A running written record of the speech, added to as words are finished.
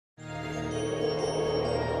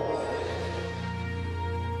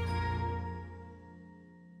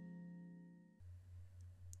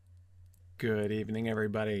Good evening,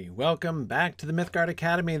 everybody. Welcome back to the Mythgard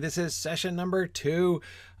Academy. This is session number 2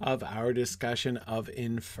 of our discussion of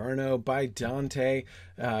Inferno by Dante.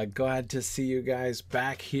 Glad to see you guys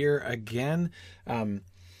back here again. I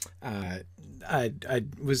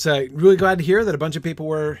was really glad to hear that a bunch of people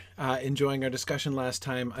were enjoying our discussion last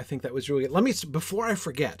time. I think that was really good. Before I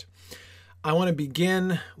forget, I want to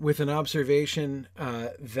begin with an observation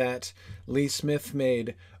that Lee Smith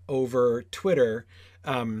made over Twitter.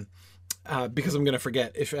 Because I'm going to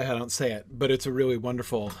forget if I don't say it, but it's a really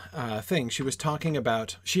wonderful thing. She was talking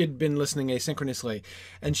about, she had been listening asynchronously,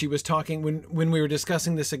 and she was talking, when we were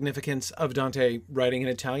discussing the significance of Dante writing in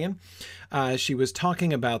Italian, she was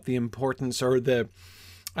talking about the importance or the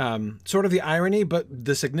sort of the irony, but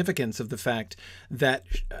the significance of the fact that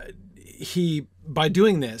he, by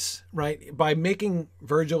doing this, right, by making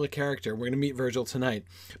Virgil a character, we're going to meet Virgil tonight,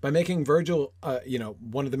 by making Virgil,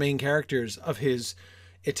 one of the main characters of his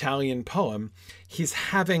Italian poem, he's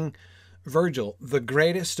having Virgil, the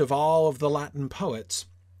greatest of all of the Latin poets,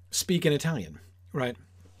 speak in Italian, right?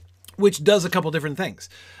 Which does a couple different things.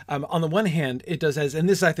 On the one hand, it does and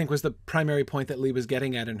this I think was the primary point that Lee was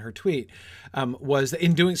getting at in her tweet, was that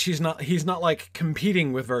in doing, he's not like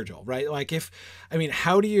competing with Virgil, right? Like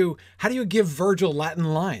how do you give Virgil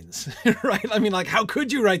Latin lines, right? I mean, like, how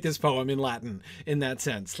could you write this poem in Latin in that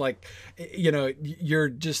sense? Like, you're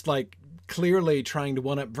just like clearly trying to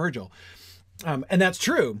one-up Virgil. And that's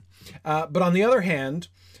true. But on the other hand,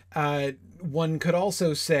 one could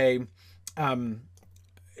also say,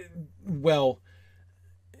 well,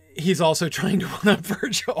 he's also trying to one-up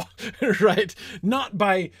Virgil, right? Not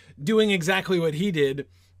by doing exactly what he did,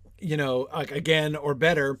 like again or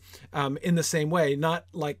better, in the same way, not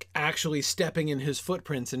like actually stepping in his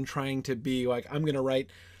footprints and trying to be like, I'm going to write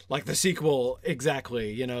like the sequel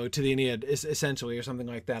exactly, to the Aeneid, essentially, or something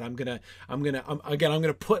like that. I'm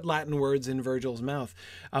gonna put Latin words in Virgil's mouth,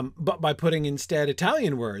 but by putting instead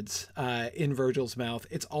Italian words in Virgil's mouth,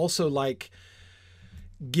 it's also like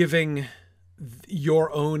giving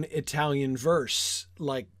your own Italian verse,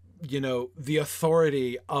 like, the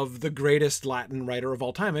authority of the greatest Latin writer of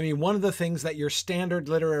all time. I mean, one of the things that your standard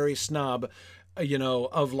literary snob,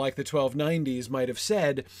 of like the 1290s might have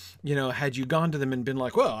said, had you gone to them and been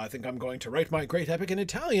like, well, I think I'm going to write my great epic in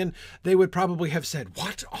Italian, they would probably have said,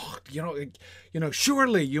 what? Oh,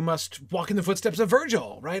 surely you must walk in the footsteps of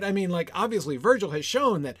Virgil, right? I mean, like, obviously Virgil has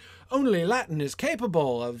shown that only Latin is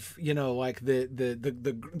capable of, like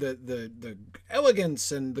the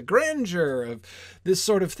elegance and the grandeur of this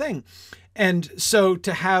sort of thing. And so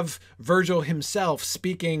to have Virgil himself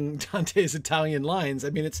speaking Dante's Italian lines, I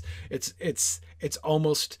mean, it's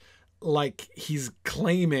almost like he's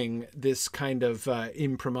claiming this kind of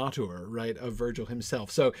imprimatur, right, of Virgil himself.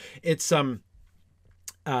 So it's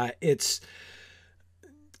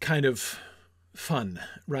kind of fun,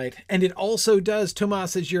 right? And it also does,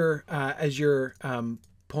 Tomas, as you're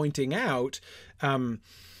pointing out,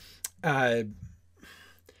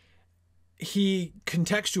 he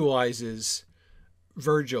contextualizes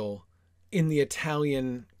Virgil in the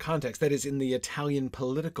Italian context, that is, in the Italian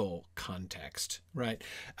political context, right?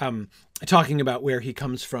 Talking about where he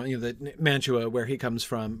comes from, the Mantua, where he comes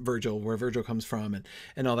from, Virgil, where Virgil comes from,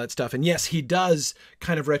 and all that stuff. And yes, he does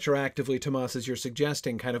kind of retroactively, Tomas, as you're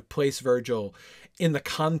suggesting, kind of place Virgil in the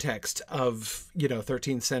context of,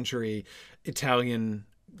 13th century Italian,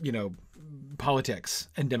 politics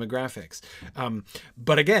and demographics.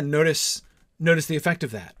 But again, notice the effect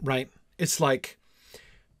of that, right? It's like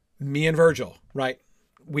me and Virgil, right?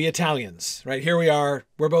 We Italians, right? Here we are.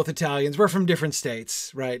 We're both Italians. We're from different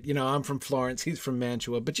states, right? I'm from Florence. He's from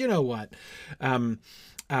Mantua. But you know what?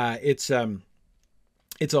 It's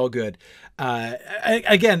all good.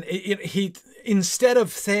 Again, he instead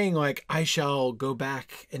of saying like, I shall go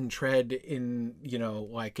back and tread in,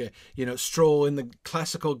 stroll in the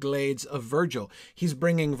classical glades of Virgil, he's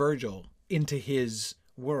bringing Virgil into his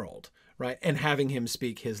world, right? And having him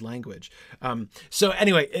speak his language. So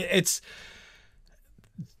anyway, it's,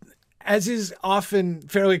 as is often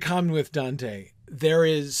fairly common with Dante, there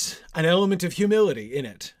is an element of humility in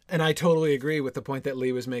it. And I totally agree with the point that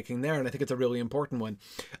Lee was making there. And I think it's a really important one.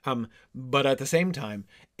 But at the same time,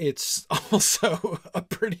 it's also a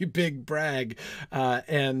pretty big brag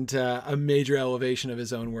and a major elevation of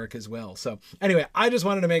his own work as well. So anyway, I just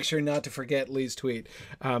wanted to make sure not to forget Lee's tweet.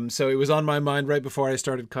 So it was on my mind right before I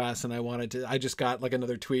started class, and I just got like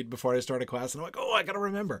another tweet before I started class, and I'm like, oh, I got to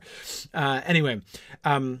remember. Anyway,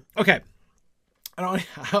 okay.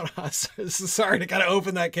 sorry to kind of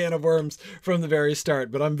open that can of worms from the very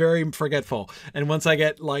start, but I'm very forgetful. And once I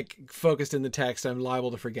get like focused in the text, I'm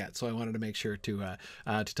liable to forget. So I wanted to make sure to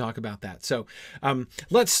talk about that. So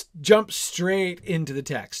let's jump straight into the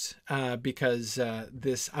text because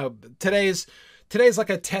today's like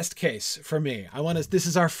a test case for me. This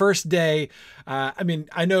is our first day. I mean,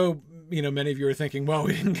 I know, many of you are thinking, well,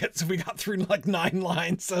 we got through like 9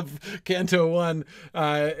 lines of Canto 1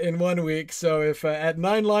 in 1 week. So if at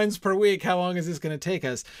 9 lines per week, how long is this going to take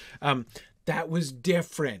us? That was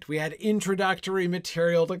different. We had introductory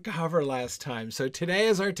material to cover last time. So today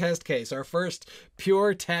is our test case, our first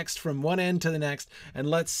pure text from one end to the next. And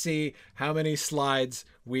let's see how many slides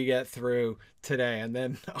we get through today. And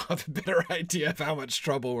then I'll have a better idea of how much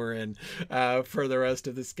trouble we're in for the rest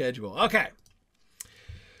of the schedule. Okay.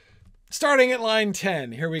 Starting at line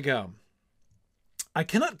 10, here we go. I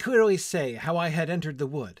cannot clearly say how I had entered the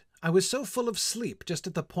wood. I was so full of sleep just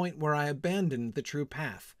at the point where I abandoned the true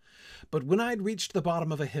path. But when I had reached the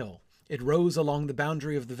bottom of a hill, it rose along the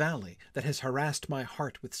boundary of the valley that has harassed my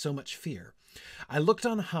heart with so much fear. I looked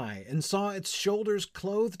on high and saw its shoulders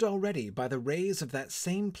clothed already by the rays of that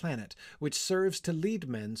same planet which serves to lead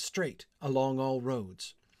men straight along all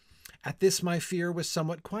roads. At this my fear was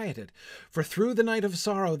somewhat quieted, for through the night of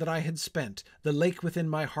sorrow that I had spent, the lake within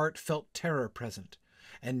my heart felt terror present.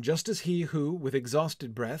 And just as he who, with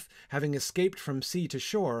exhausted breath, having escaped from sea to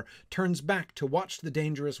shore, turns back to watch the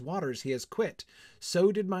dangerous waters he has quit,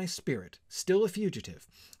 so did my spirit, still a fugitive,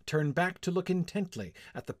 turn back to look intently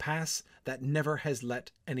at the pass that never has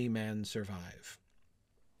let any man survive.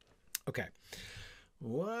 Okay.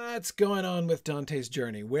 What's going on with Dante's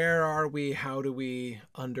journey? Where are we? How do we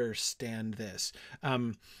understand this?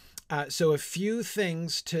 So a few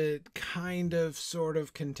things to kind of sort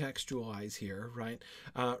of contextualize here, right?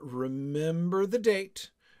 Remember the date,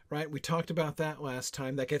 right? We talked about that last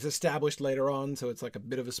time. That gets established later on, so it's like a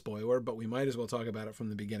bit of a spoiler, but we might as well talk about it from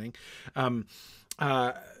the beginning.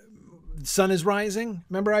 Sun is rising.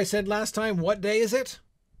 Remember I said last time, what day is it?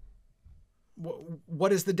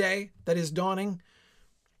 What is the day that is dawning?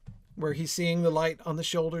 Where he's seeing the light on the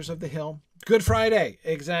shoulders of the hill. Good Friday,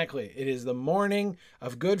 exactly. It is the morning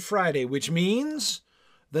of Good Friday, which means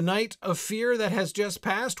the night of fear that has just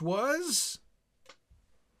passed was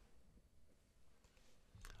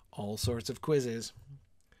all sorts of quizzes.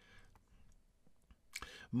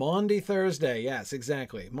 Maundy Thursday, yes,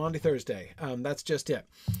 exactly. Maundy Thursday, that's just it.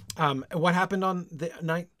 What happened on the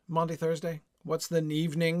night, Maundy Thursday? What's the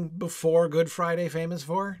evening before Good Friday famous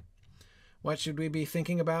for? What should we be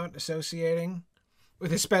thinking about, associating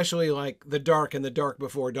with, especially like the dark and the dark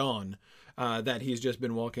before dawn that he's just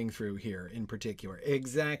been walking through here in particular?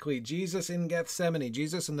 Exactly. Jesus in Gethsemane,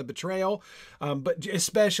 Jesus in the betrayal, but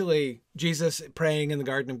especially Jesus praying in the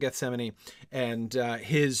Garden of Gethsemane and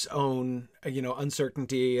his own,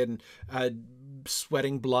 uncertainty and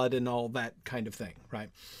sweating blood and all that kind of thing, right?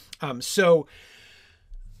 So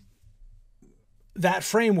that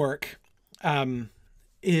framework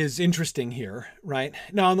is interesting here, right?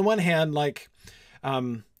 Now, on the one hand, like,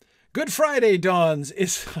 Good Friday dawns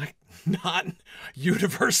is like not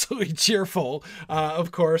universally cheerful,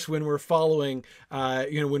 of course, when we're following,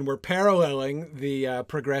 when we're paralleling the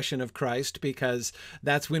progression of Christ, because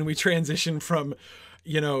that's when we transition from,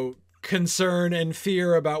 concern and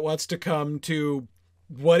fear about what's to come to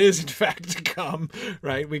what is in fact to come,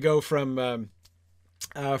 right? We go from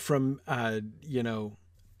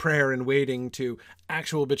prayer and waiting to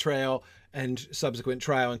actual betrayal and subsequent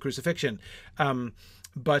trial and crucifixion.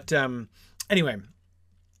 Anyway,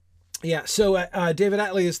 yeah. So David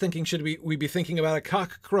Atlee is thinking, should we be thinking about a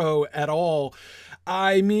cock crow at all?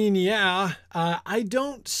 I mean, yeah. I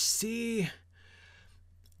don't see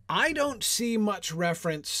much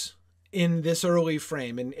reference in this early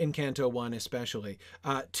frame, in Canto 1 especially,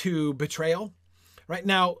 to betrayal. Right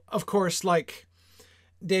now, of course, like,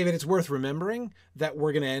 David, it's worth remembering that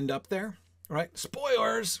we're going to end up there, right?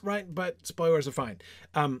 Spoilers, right? But spoilers are fine.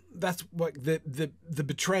 That's what the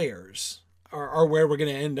betrayers are where we're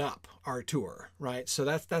going to end up our tour, right? So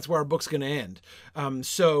that's where our book's going to end.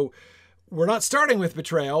 So we're not starting with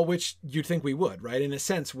betrayal, which you'd think we would, right? In a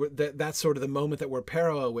sense, that's sort of the moment that we're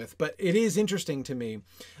parallel with. But it is interesting to me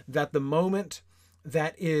that the moment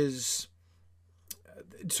that is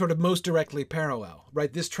sort of most directly parallel,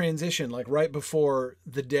 right? This transition, like right before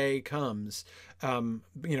the day comes,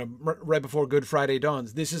 right before Good Friday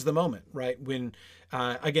dawns, this is the moment, right? When,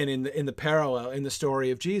 again, in the parallel, in the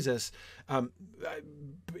story of Jesus,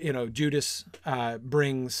 Judas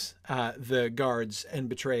brings the guards and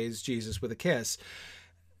betrays Jesus with a kiss.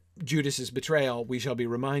 Judas's betrayal we shall be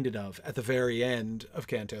reminded of at the very end of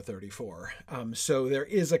Canto 34. So there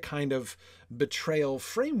is a kind of betrayal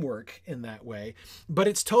framework in that way, but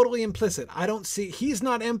it's totally implicit. I don't see, he's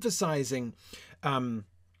not emphasizing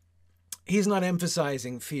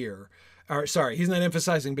fear. Or sorry, he's not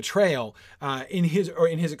emphasizing betrayal in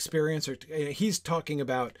his experience, or he's talking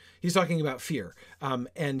about fear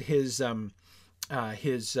and his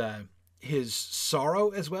sorrow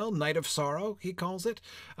as well. Night of sorrow, he calls it.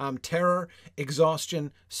 Terror,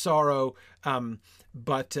 exhaustion, sorrow, and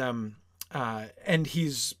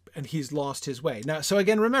he's lost his way. Now, so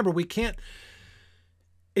again, remember, we can't,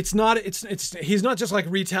 he's not just like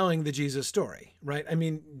retelling the Jesus story, right? I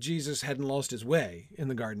mean, Jesus hadn't lost his way in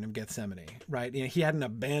the Garden of Gethsemane, right? You know, he hadn't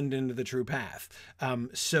abandoned the true path.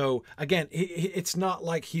 So again, it's not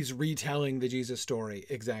like he's retelling the Jesus story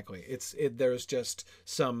exactly. There's just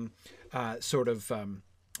some sort of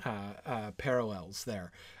parallels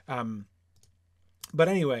there. But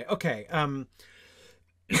anyway, okay.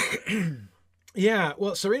 Yeah,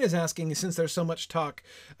 well, Serena's asking, since there's so much talk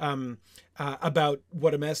about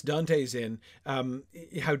what a mess Dante's in,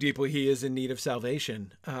 how deeply he is in need of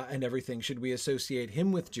salvation and everything, should we associate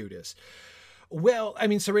him with Judas? Well, I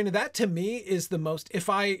mean, Serena, that to me is the most,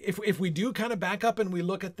 if we do kind of back up and we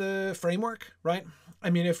look at the framework, right? I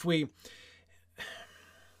mean, if we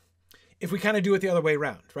kind of do it the other way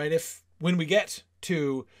around, right? When we get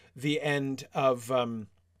to the end of,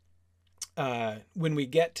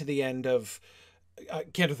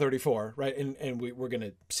 Canto 34, right? And we're going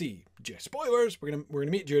to see, spoilers, we're going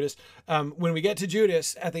to meet Judas. When we get to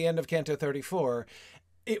Judas at the end of Canto 34,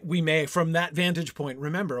 we may, from that vantage point,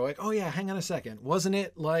 remember, like, oh yeah, hang on a second. Wasn't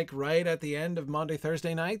it like right at the end of Maundy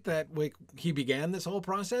Thursday night that he began this whole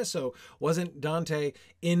process? So wasn't Dante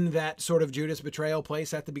in that sort of Judas betrayal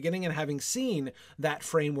place at the beginning? And having seen that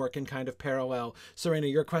framework and kind of parallel, Serena,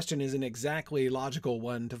 your question is an exactly logical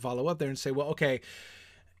one to follow up there and say, well, okay,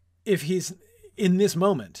 if he's in this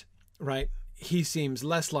moment, right, he seems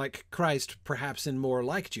less like Christ, perhaps, and more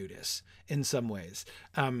like Judas in some ways.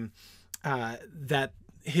 That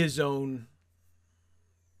his own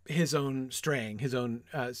straying,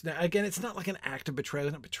 again, it's not like an act of betrayal.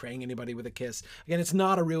 He's not betraying anybody with a kiss. Again, it's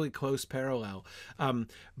not a really close parallel.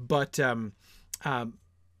 But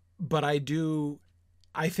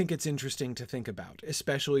I think it's interesting to think about,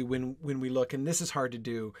 especially when we look, and this is hard to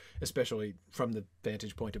do, especially from the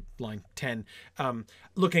vantage point of line 10,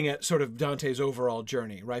 looking at sort of Dante's overall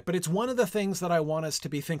journey, right? But it's one of the things that I want us to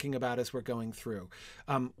be thinking about as we're going through.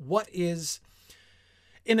 What is,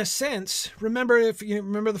 in a sense, remember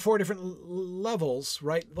the four different levels,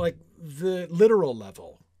 right? Like the literal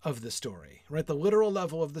level of the story, right? The literal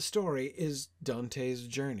level of the story is Dante's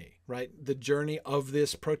journey, right? The journey of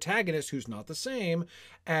this protagonist who's not the same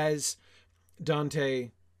as Dante,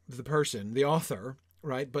 the person, the author,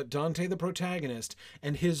 right? But Dante, the protagonist,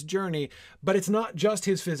 and his journey. But it's not just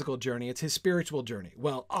his physical journey, it's his spiritual journey.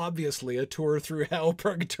 Well, obviously, a tour through hell,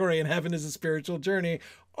 purgatory, and heaven is a spiritual journey,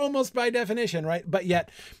 almost by definition, right? But yet,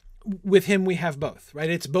 with him, we have both, right?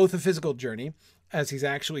 It's both a physical journey, as he's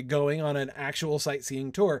actually going on an actual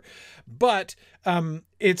sightseeing tour, but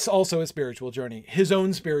it's also a spiritual journey, his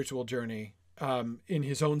own spiritual journey, in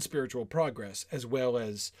his own spiritual progress, as well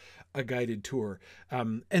as a guided tour.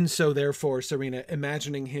 And so therefore, Serena,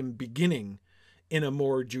 imagining him beginning in a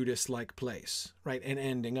more Judas-like place, right? And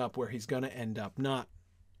ending up where he's going to end up, not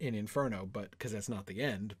in Inferno, but because that's not the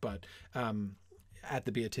end, but at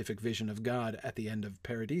the beatific vision of God at the end of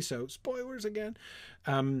Paradiso, spoilers again,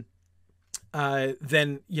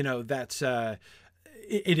 then, that's,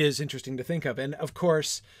 it is interesting to think of. And of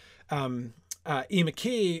course, E.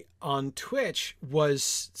 McKee on Twitch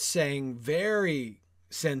was saying very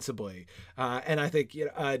sensibly, and I think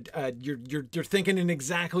you're thinking in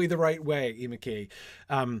exactly the right way, E. McKee,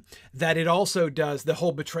 that it also does, the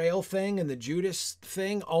whole betrayal thing and the Judas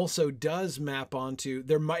thing also does map onto,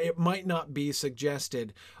 it might not be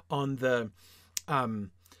suggested on the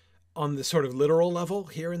sort of literal level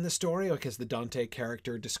here in the story, because the Dante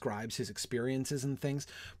character describes his experiences and things,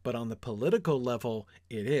 but on the political level,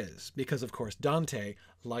 it is. Because, of course, Dante,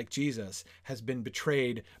 like Jesus, has been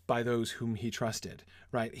betrayed by those whom he trusted,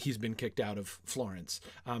 right? He's been kicked out of Florence,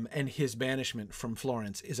 and his banishment from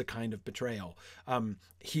Florence is a kind of betrayal.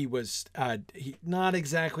 He was not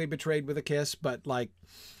exactly betrayed with a kiss, but like,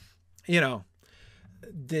 the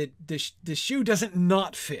shoe doesn't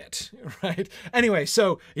not fit, right? Anyway,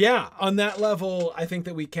 so yeah, on that level, I think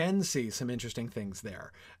that we can see some interesting things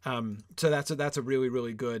there. So that's a really,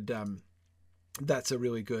 really good,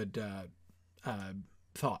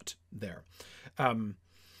 thought there.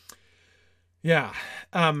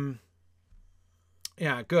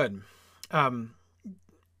 Yeah, good. Um,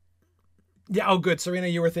 yeah, oh, good. Serena,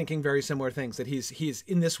 you were thinking very similar things, that he's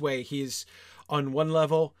in this way, he's on one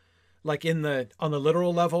level, like on the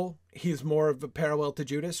literal level, he's more of a parallel to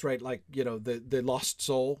Judas, right? Like, the lost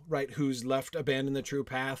soul, right? Who's left, abandoned the true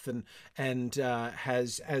path, and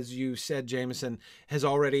has, as you said, Jameson, has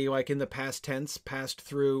already, like in the past tense, passed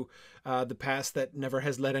through the past that never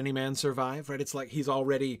has let any man survive, right? It's like he's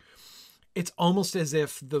already, it's almost as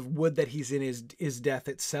if the wood that he's in is death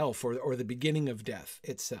itself, or the beginning of death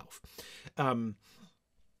itself.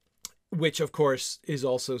 Which of course is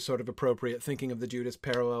also sort of appropriate, thinking of the Judas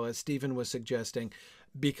parallel, as Stephen was suggesting,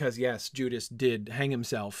 because yes, Judas did hang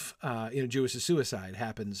himself. Jewis's suicide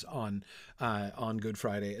happens on Good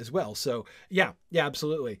Friday as well. So yeah,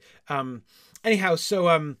 absolutely. Anyhow,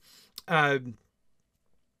 so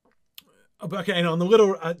okay, and on the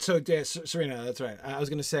literal, yeah, Serena, that's right. I was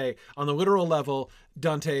going to say, on the literal level,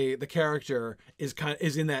 Dante, the character,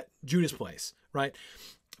 is in that Judas place, right?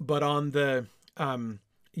 But on the on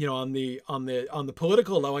the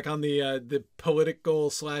political level, like on the political /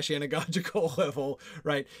 anagogical level,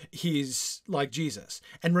 right? He's like Jesus.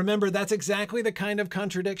 And remember, that's exactly the kind of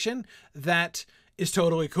contradiction that is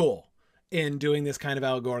totally cool in doing this kind of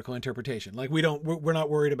allegorical interpretation. Like we're not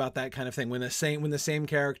worried about that kind of thing. When the same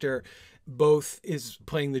character both is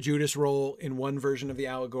playing the Judas role in one version of the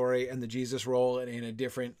allegory and the Jesus role in a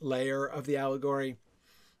different layer of the allegory,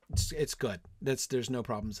 it's good. There's no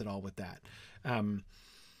problems at all with that.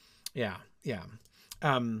 Yeah.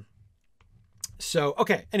 So,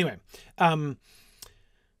 okay. Anyway,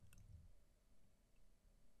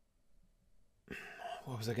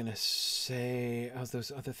 what was I going to say?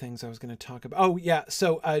 Those other things I was going to talk about. Oh yeah.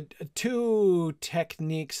 So, two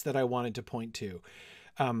techniques that I wanted to point to.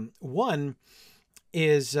 One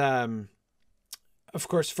is, of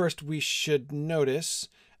course, first we should notice,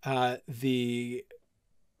 the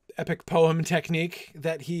epic poem technique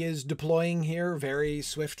that he is deploying here very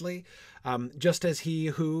swiftly. Just as he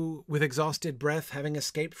who, with exhausted breath, having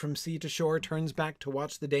escaped from sea to shore, turns back to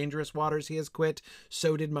watch the dangerous waters he has quit,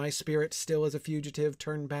 so did my spirit, still as a fugitive,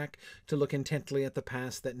 turn back to look intently at the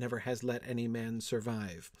past that never has let any man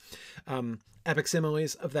survive. Epic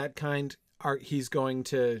similes of that kind he's going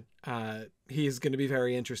to be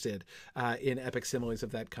very interested in epic similes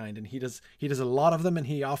of that kind, and he does a lot of them, and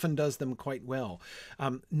he often does them quite well.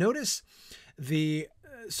 Notice the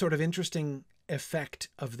sort of interesting effect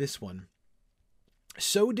of this one.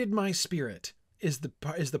 So did my spirit is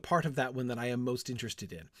the part of that one that I am most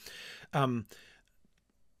interested in.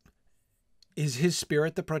 Is his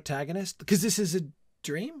spirit the protagonist? Because this is a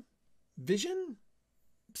dream, vision,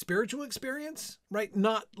 spiritual experience, right?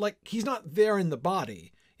 Not like he's not there in the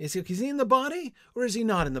body. Is he in the body, or is he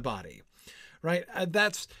not in the body? Right?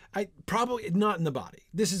 That's probably not in the body.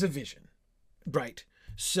 This is a vision, right?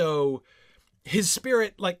 So his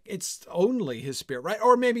spirit, like, it's only his spirit, right?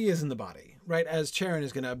 Or maybe he is in the body, right? As Charon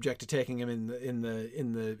is going to object to taking him in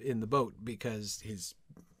the boat because he's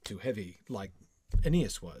too heavy, like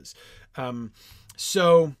Aeneas was.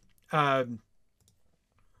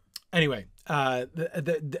 Anyway,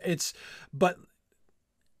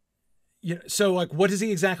 so like, what does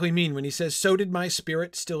he exactly mean when he says, so did my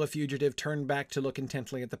spirit, still a fugitive, turn back to look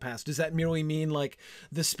intently at the past? Does that merely mean like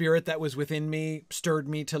the spirit that was within me stirred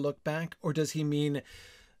me to look back? Or does he mean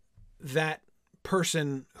that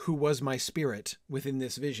person who was my spirit within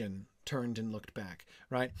this vision turned and looked back,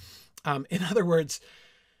 right? In other words,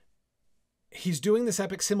 he's doing this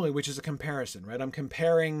epic simile, which is a comparison, right? I'm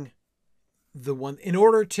comparing the one, in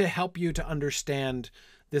order to help you to understand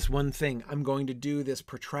this one thing, I'm going to do this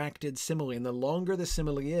protracted simile. And the longer the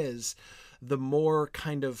simile is, the more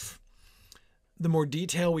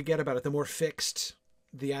detail we get about it, the more fixed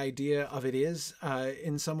the idea of it is,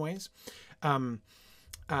 in some ways. So,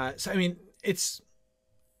 I mean, it's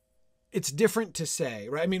different to say,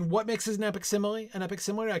 right? I mean, what makes an epic simile? An epic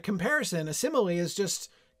simile, a comparison, a simile is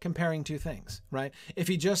just comparing two things, right? If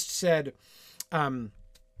he just said,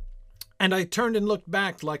 and I turned and looked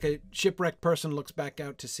back like a shipwrecked person looks back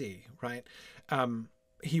out to sea, right?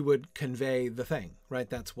 He would convey the thing, right?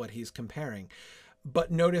 That's what he's comparing.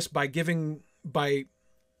 But notice by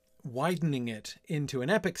widening it into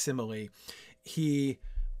an epic simile, he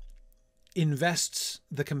invests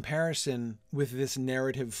the comparison with this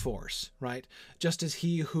narrative force, right? Just as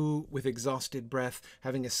he who, with exhausted breath,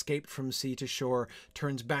 having escaped from sea to shore,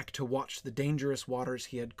 turns back to watch the dangerous waters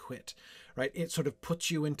he had quit, right? It sort of puts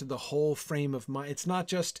you into the whole frame of mind. It's not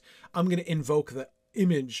just, I'm going to invoke the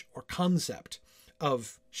image or concept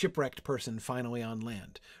of shipwrecked person finally on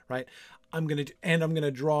land, right? I'm going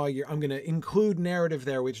to include narrative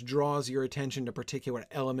there, which draws your attention to particular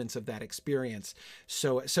elements of that experience.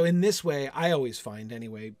 So in this way, I always find,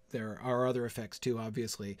 anyway, there are other effects too,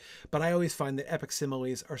 obviously, but I always find that epic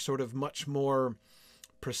similes are sort of much more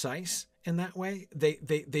precise in that way.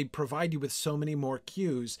 They provide you with so many more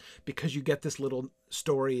cues because you get this little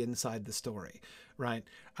story inside the story, right?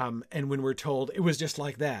 And when we're told it was just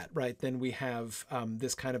like that, right, then we have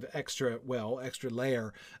this kind of extra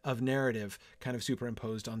layer of narrative kind of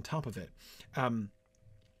superimposed on top of it.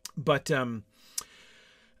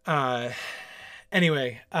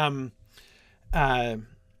 Anyway, what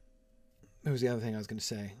was the other thing I was going to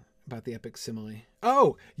say about the epic simile?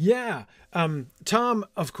 Oh, yeah. Tom,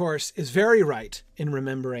 of course, is very right in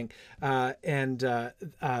remembering. Tom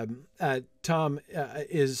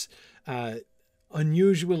is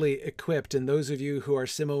unusually equipped, and those of you who are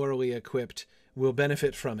similarly equipped will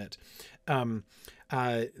benefit from it.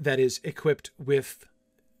 That is, equipped with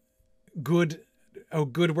good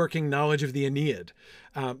working knowledge of the Aeneid.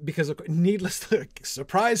 Because needlessly,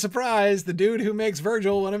 surprise, surprise, the dude who makes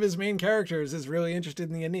Virgil one of his main characters is really interested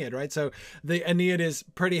in the Aeneid, right? So the Aeneid is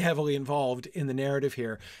pretty heavily involved in the narrative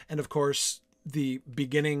here. And of course, the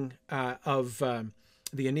beginning of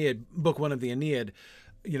the Aeneid, book one of the Aeneid,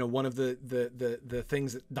 you know, one of the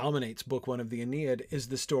things that dominates book one of the Aeneid is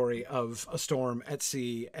the story of a storm at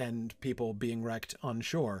sea and people being wrecked on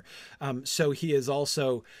shore. So he is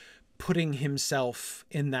also putting himself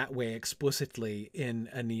in that way explicitly in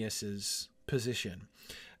Aeneas's position.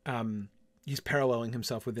 He's paralleling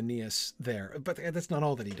himself with Aeneas there, but that's not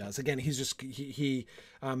all that he does. Again, he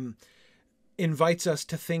invites us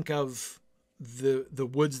to think of the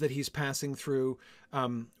woods that he's passing through,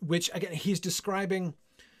 which again, he's describing.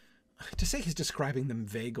 To say he's describing them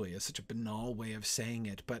vaguely is such a banal way of saying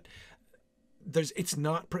it, but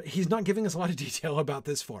he's not giving us a lot of detail about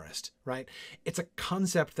this forest, right? It's a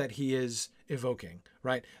concept that he is evoking,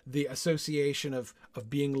 right? The association of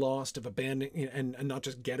being lost, of abandoning, and not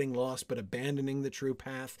just getting lost, but abandoning the true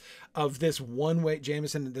path, of this one way,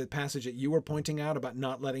 Jameson, the passage that you were pointing out about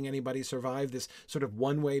not letting anybody survive, this sort of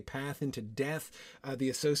one way path into death, the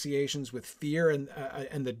associations with fear and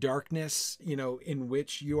the darkness, you know, in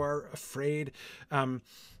which you are afraid, and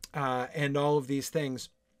all of these things.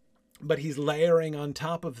 But he's layering on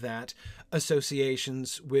top of that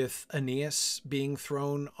associations with Aeneas being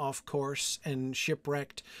thrown off course and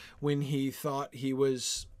shipwrecked when he thought he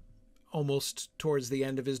was almost towards the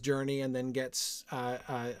end of his journey and then gets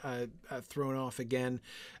thrown off again.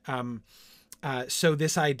 So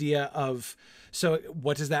this idea of, so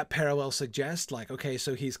what does that parallel suggest? Like, okay,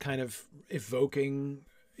 so he's kind of evoking,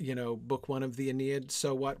 you know, book one of the Aeneid.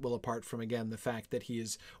 So what? Well, apart from, again, the fact that he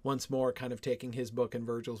is once more kind of taking his book and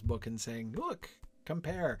Virgil's book and saying, look,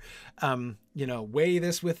 compare, you know, weigh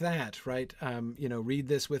this with that, right? You know, read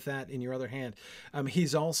this with that in your other hand.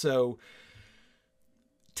 He's also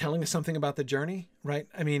telling us something about the journey, right?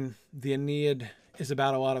 I mean, the Aeneid is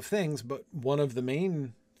about a lot of things, but one of the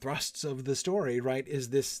main thrusts of the story, right, is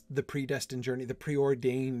the predestined journey, the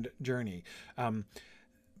preordained journey.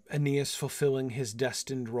 Aeneas fulfilling his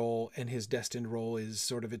destined role, and his destined role is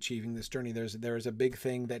sort of achieving this journey. There is a big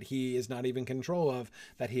thing that he is not even in control of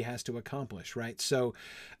that he has to accomplish, right? So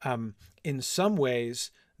in some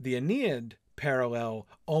ways, the Aeneid parallel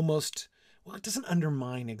almost, well, it doesn't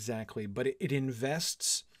undermine exactly, but it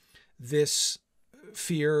invests this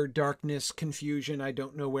fear, darkness, confusion. I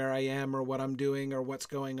don't know where I am or what I'm doing or what's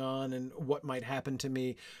going on and what might happen to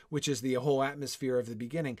me, which is the whole atmosphere of the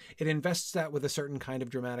beginning. It invests that with a certain kind of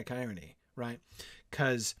dramatic irony, right?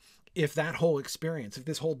 Because if that whole experience, if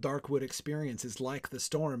this whole Darkwood experience is like the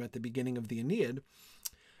storm at the beginning of the Aeneid,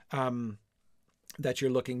 that you're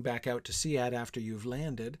looking back out to sea at after you've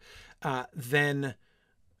landed, then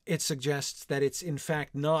it suggests that it's in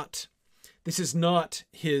fact not, this is not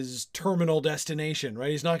his terminal destination, right?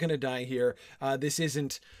 He's not going to die here. This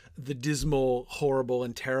isn't the dismal, horrible,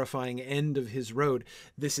 and terrifying end of his road.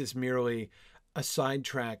 This is merely a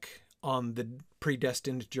sidetrack on the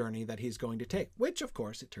predestined journey that he's going to take, which, of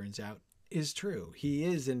course, it turns out is true. He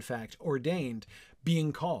is, in fact, ordained,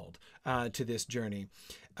 being called to this journey,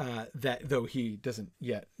 that though he doesn't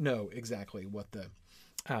yet know exactly what the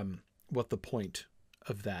point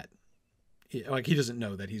of that, like, he doesn't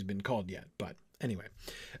know that he's been called yet, but anyway.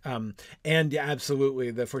 And yeah,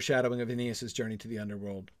 absolutely, the foreshadowing of Aeneas's journey to the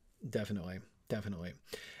underworld. Definitely.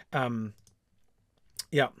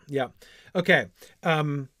 Yeah. Okay.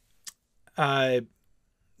 There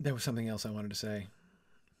was something else I wanted to say.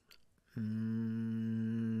 No.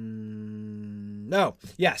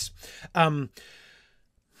 Yes. One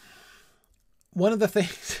of the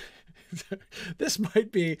things this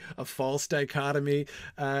might be a false dichotomy,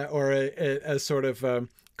 or a sort of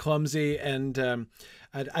clumsy and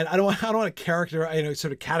I don't want to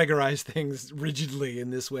sort of categorize things rigidly in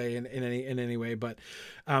this way in any way, but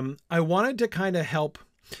I wanted to kind of help,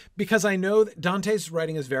 because I know that Dante's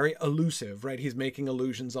writing is very elusive, right? He's making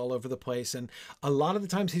allusions all over the place, and a lot of the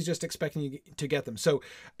times he's just expecting you to get them. So,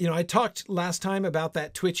 I talked last time about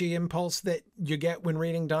that twitchy impulse that you get when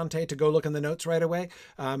reading Dante to go look in the notes right away,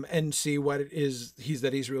 and see what it is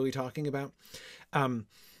he's really talking about.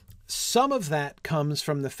 Some of that comes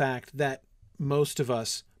from the fact that most of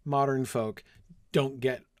us modern folk don't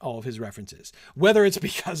get all of his references, whether it's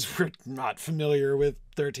because we're not familiar with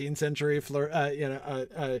 13th century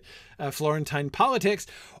Florentine politics,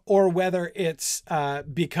 or whether it's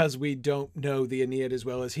because we don't know the Aeneid as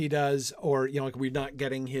well as he does, or like we're not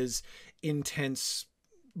getting his intense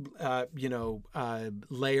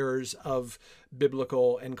layers of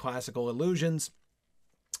biblical and classical allusions.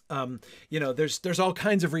 There's all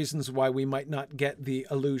kinds of reasons why we might not get the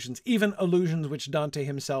allusions, even allusions which Dante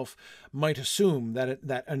himself might assume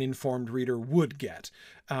that an informed reader would get.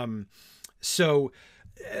 So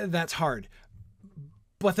that's hard.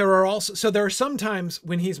 But there are some times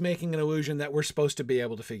when he's making an allusion that we're supposed to be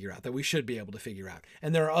able to figure out, that we should be able to figure out.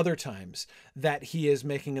 And there are other times that he is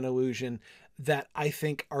making an allusion that I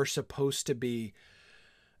think are supposed to be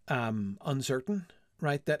uncertain.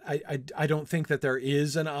 Right? That I don't think that there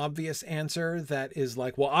is an obvious answer that is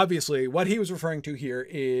like, well, obviously what he was referring to here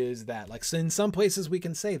is that. Like, in some places we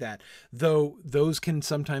can say that, though those can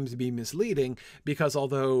sometimes be misleading, because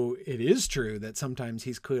although it is true that sometimes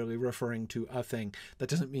he's clearly referring to a thing, that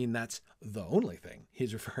doesn't mean that's the only thing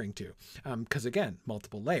he's referring to. Because again,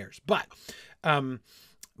 multiple layers. But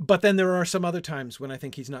then there are some other times when I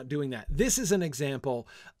think he's not doing that. This is an example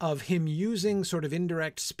of him using sort of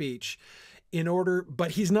indirect speech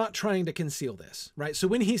but he's not trying to conceal this, right? So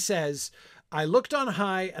when he says, I looked on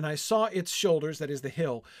high and I saw its shoulders, that is the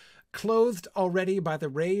hill, clothed already by the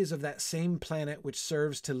rays of that same planet which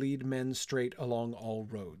serves to lead men straight along all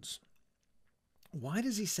roads. Why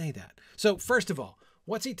does he say that? So first of all,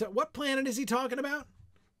 what planet is he talking about?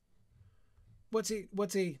 What's he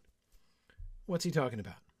talking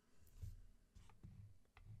about?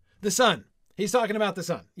 The sun. He's talking about the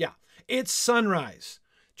sun. Yeah. It's sunrise.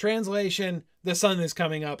 Translation, the sun is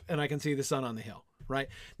coming up and I can see the sun on the hill, right?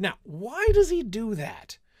 Now, why does he do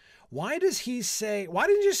that? Why didn't you say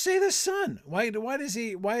the sun?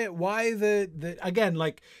 Again,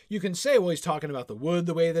 like you can say, well, he's talking about the wood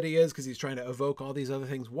the way that he is because he's trying to evoke all these other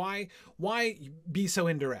things. Why be so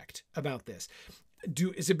indirect about this?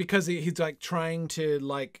 Is it because he's like trying to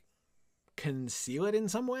like conceal it in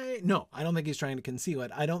some way? No, I don't think he's trying to conceal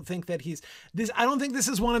it. I don't think this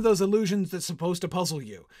is one of those illusions that's supposed to puzzle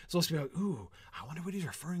you. It's supposed to be like, ooh, I wonder what he's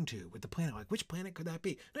referring to with the planet. Like, which planet could that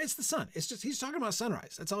be? No, it's the sun. It's just, he's talking about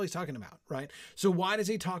sunrise. That's all he's talking about, right? So why does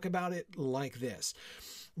he talk about it like this?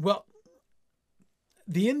 Well,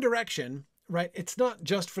 the indirection, right? It's not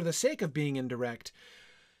just for the sake of being indirect.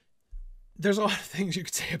 There's a lot of things you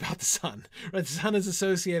could say about the sun, right? The sun is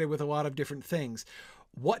associated with a lot of different things.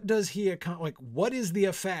 What does he like? What is the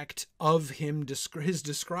effect of his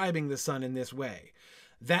describing the sun in this way?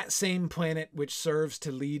 That same planet which serves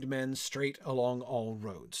to lead men straight along all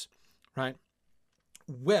roads, right?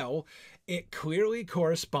 Well, it clearly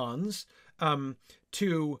corresponds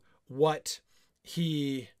to what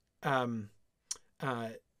he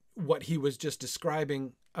was just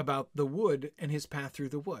describing about the wood and his path through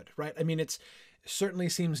the wood, right? I mean, it certainly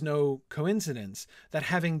seems no coincidence that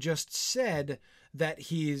having just said that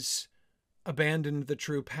he's abandoned the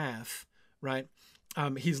true path, right?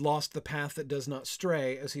 He's lost the path that does not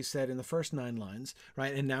stray, as he said in the first 9 lines,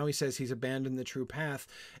 right? And now he says he's abandoned the true path.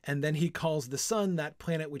 And then he calls the sun that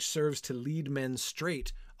planet which serves to lead men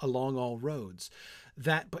straight along all roads,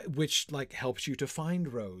 which like helps you to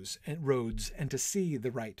find roads and to see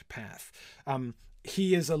the right path.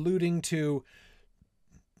 He is alluding to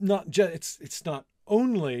it's not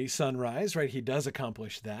only sunrise, right? He does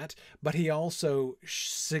accomplish that, but he also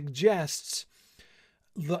suggests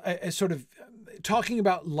a sort of talking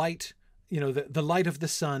about light, the light of the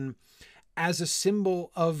sun as a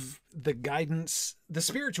symbol of the guidance, the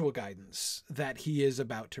spiritual guidance that he is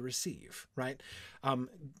about to receive, right?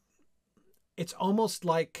 It's almost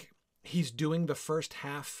like he's doing the first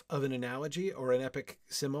half of an analogy or an epic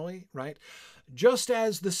simile, right? Just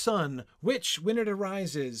as the sun, which when it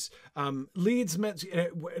arises, leads men,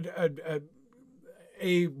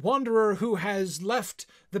 a wanderer who has left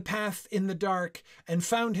the path in the dark and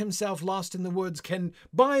found himself lost in the woods can,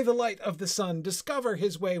 by the light of the sun, discover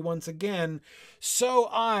his way once again. So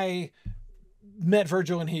I met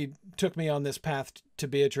Virgil and he took me on this path to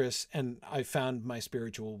Beatrice, and I found my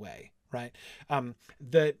spiritual way, right?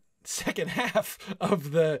 The second half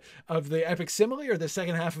of the epic simile, or the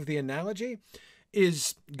second half of the analogy,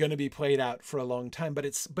 is going to be played out for a long time, but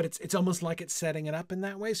it's almost like it's setting it up in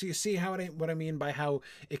that way. So you see what I mean by how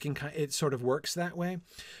it sort of works that way.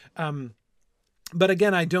 But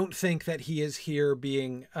again, I don't think that he is here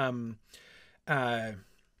being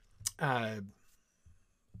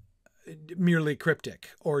merely cryptic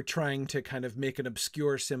or trying to kind of make an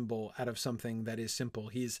obscure symbol out of something that is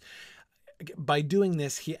simple. By doing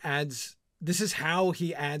this, this is how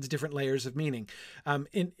he adds different layers of meaning.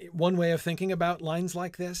 In one way of thinking about lines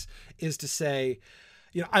like this is to say,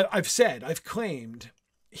 I've claimed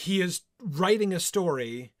he is writing a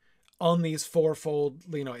story on these fourfold,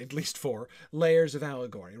 at least 4 layers of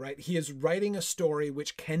allegory, right? He is writing a story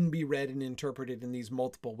which can be read and interpreted in these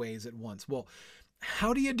multiple ways at once. Well,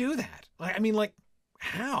 how do you do that? I mean,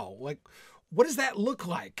 how? What does that look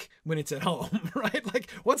like when it's at home, right?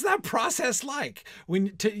 What's that process like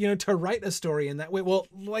when to write a story in that way? Well,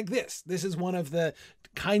 like this is one of the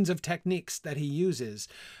kinds of techniques that he uses.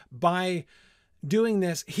 By doing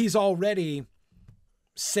this, he's already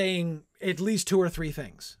saying at least 2 or 3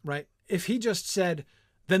 things, right? If he just said,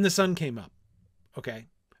 then the sun came up, okay,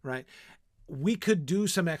 right? We could do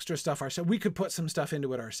some extra stuff ourselves. We could put some stuff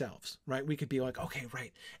into it ourselves, right? We could be like, okay,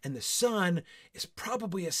 right. And the sun is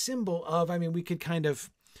probably a symbol of, we could kind of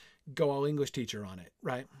go all English teacher on it,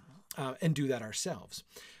 right? And do that ourselves.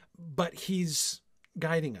 But he's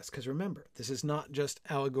guiding us, because remember, this is not just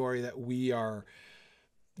allegory that we are,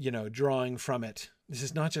 drawing from it. This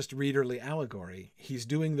is not just readerly allegory. He's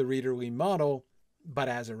doing the readerly model, but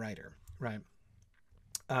as a writer, right?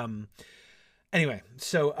 Anyway,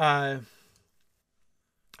 so,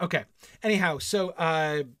 okay. Anyhow, so,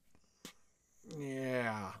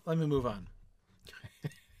 yeah, let me move on.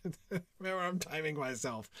 Remember, I'm timing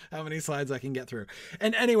myself, how many slides I can get through.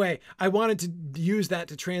 And anyway, I wanted to use that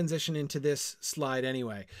to transition into this slide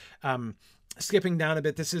anyway. Skipping down a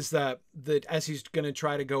bit, this is as he's going to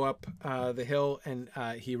try to go up the hill, and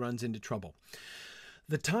he runs into trouble.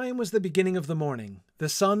 The time was the beginning of the morning. The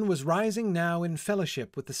sun was rising now in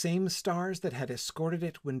fellowship with the same stars that had escorted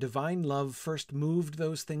it when divine love first moved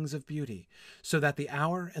those things of beauty, so that the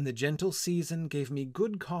hour and the gentle season gave me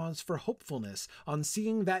good cause for hopefulness on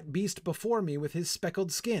seeing that beast before me with his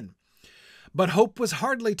speckled skin. But hope was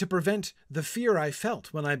hardly to prevent the fear I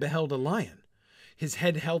felt when I beheld a lion. His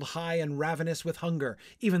head held high and ravenous with hunger.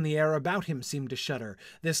 Even the air about him seemed to shudder.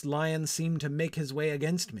 This lion seemed to make his way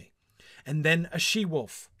against me. And then a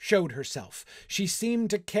she-wolf showed herself. She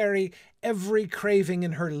seemed to carry every craving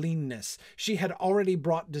in her leanness. She had already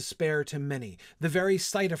brought despair to many. The very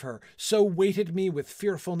sight of her so weighted me with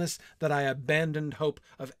fearfulness that I abandoned hope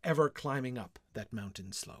of ever climbing up that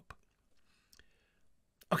mountain slope.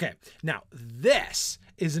 Okay, now this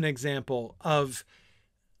is an example of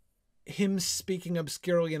him speaking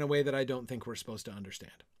obscurely in a way that I don't think we're supposed to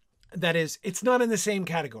understand. That is, it's not in the same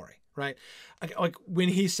category, right? Like when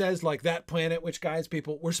he says that planet which guides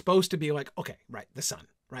people, we're supposed to be like, okay, right, the sun,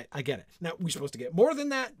 right? I get it. Now we're supposed to get more than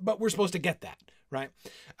that, but we're supposed to get that, right?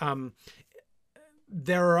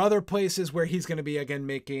 There are other places where he's going to be, again,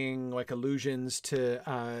 making allusions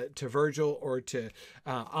to Virgil or to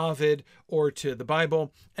Ovid or to the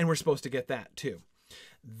Bible, and we're supposed to get that too.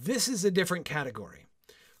 This is a different category.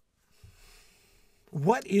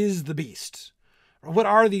 What is the beast? What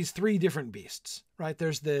are these 3 different beasts, right?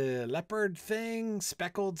 There's the leopard thing,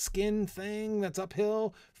 speckled skin thing that's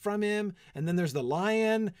uphill from him. And then there's the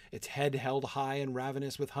lion, its head held high and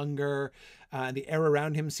ravenous with hunger. The air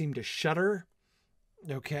around him seemed to shudder.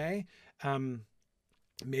 Okay.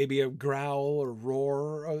 Maybe a growl or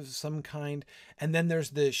roar of some kind. And then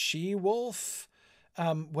there's the she-wolf,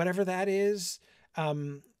 whatever that is.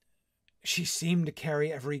 She seemed to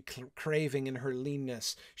carry every craving in her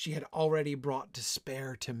leanness. She had already brought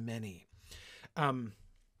despair to many.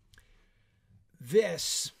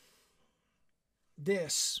 This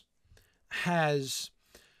has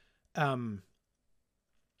the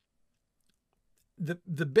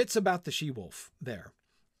bits about the she-wolf there.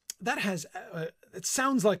 That has it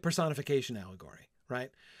sounds like personification allegory,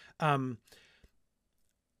 right?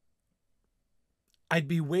 I'd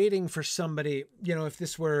be waiting for somebody, if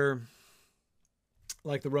this were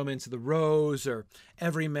like the Romance of the Rose or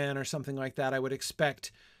Everyman or something like that, I'd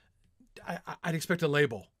expect a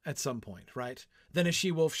label at some point, right? Then a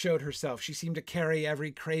she-wolf showed herself. She seemed to carry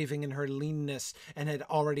every craving in her leanness and had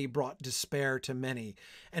already brought despair to many.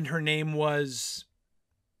 And her name was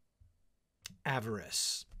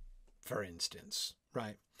Avarice, for instance,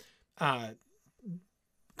 right?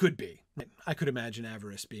 Could be. I could imagine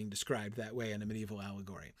avarice being described that way in a medieval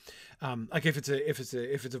allegory, like if it's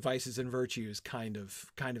a vices and virtues kind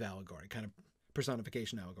of allegory, kind of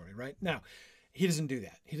personification allegory. Right now, he doesn't do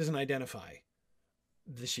that. He doesn't identify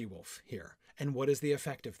the she-wolf here. And what is the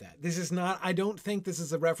effect of that? This is not, I don't think this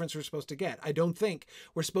is a reference we're supposed to get. I don't think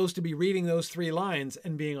we're supposed to be reading those 3 lines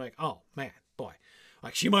and being like, oh man, boy,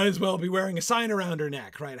 like she might as well be wearing a sign around her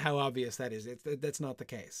neck, right? How obvious that is. That's not the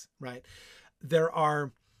case, right? There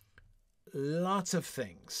are lots of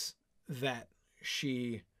things that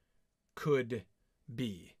she could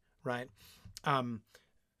be, right?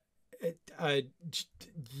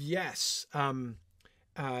 Yes.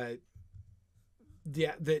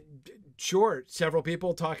 Yeah, sure. Several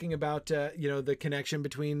people talking about the connection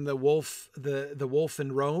between the wolf, the wolf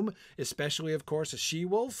in Rome, especially of course a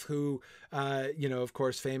she-wolf who of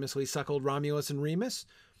course famously suckled Romulus and Remus.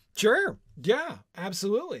 Sure, yeah,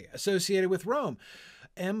 absolutely associated with Rome.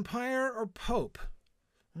 Empire or Pope?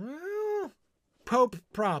 Well, Pope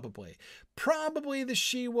probably. Probably the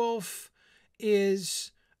she-wolf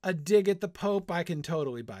is a dig at the Pope. I can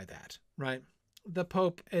totally buy that, right? The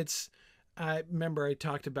Pope, I remember I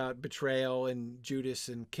talked about betrayal and Judas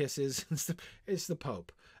and kisses. It's the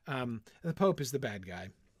Pope. The Pope is the bad guy,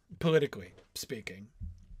 politically speaking,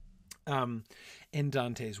 in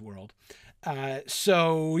Dante's world.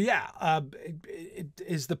 So yeah,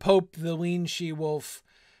 is the Pope the lean she-wolf,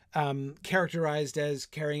 characterized as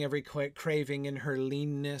carrying every craving in her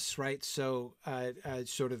leanness, right? So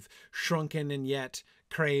sort of shrunken and yet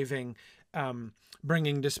craving,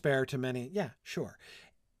 bringing despair to many. Yeah, sure.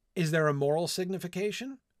 Is there a moral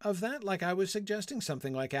signification of that? Like I was suggesting,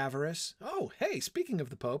 something like avarice. Oh, hey, speaking of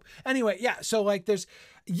the Pope. Anyway, yeah, so like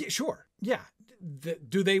sure, yeah.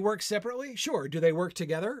 Do they work separately? Sure. Do they work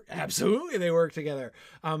together? Absolutely, they work together.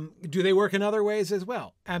 Do they work in other ways as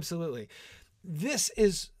well? Absolutely. This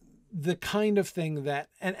is the kind of thing that,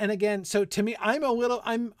 and again, so to me, I'm a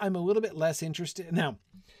little bit less interested now.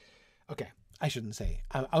 Okay. I shouldn't say.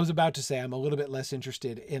 I was about to say I'm a little bit less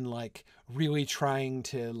interested in like really trying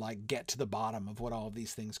to like get to the bottom of what all of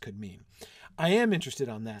these things could mean. I am interested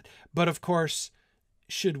on that. But of course,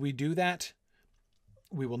 should we do that?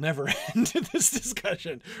 We will never end this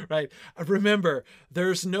discussion, right? Remember,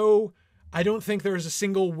 I don't think there's a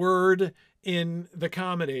single word in the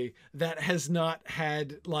comedy that has not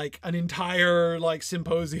had like an entire like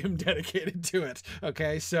symposium dedicated to it.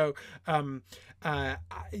 Okay. So,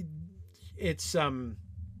 it's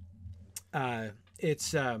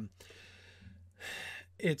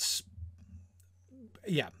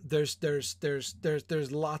yeah, there's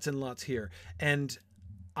lots and lots here. And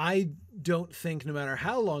I don't think no matter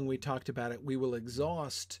how long we talked about it, we will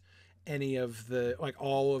exhaust any of the, like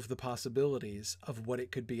all of the possibilities of what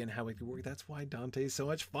it could be and how it could work. That's why Dante is so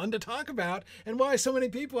much fun to talk about and why so many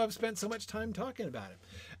people have spent so much time talking about it.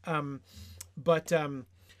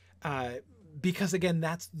 Because again,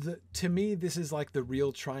 to me, this is like the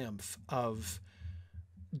real triumph of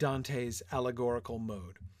Dante's allegorical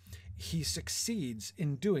mode. He succeeds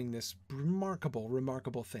in doing this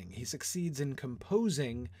remarkable thing. He succeeds in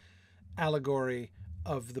composing allegory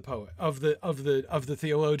of the poet, of the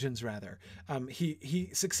theologians rather. He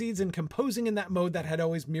succeeds in composing in that mode that had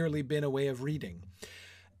always merely been a way of reading.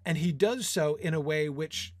 And he does so in a way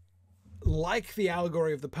which, like the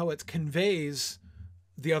allegory of the poets, conveys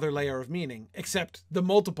the other layer of meaning, except the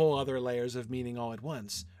multiple other layers of meaning all at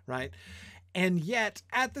once, right? And yet,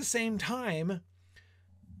 at the same time,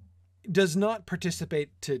 does not participate,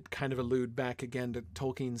 to kind of allude back again to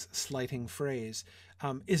Tolkien's slighting phrase,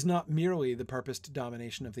 is not merely the purposed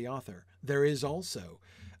domination of the author. There is also,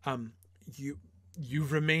 you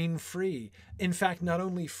remain free. In fact, not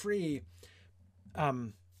only free, I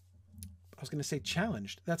was going to say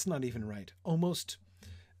challenged. That's not even right. Almost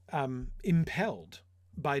impelled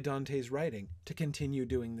by Dante's writing to continue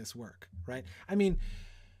doing this work, right? I mean,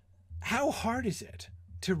 how hard is it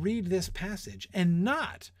to read this passage and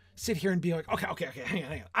not sit here and be like, okay, hang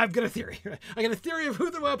on. I've got a theory. I got a theory of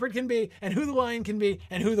who the leopard can be and who the lion can be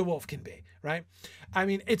and who the wolf can be, right? I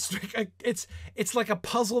mean, it's like a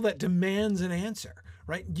puzzle that demands an answer,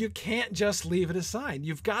 right? You can't just leave it aside.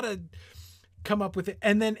 You've got to come up with it.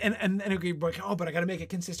 And then, and okay, oh, but I got to make it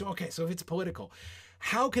consistent. Okay, so if it's political,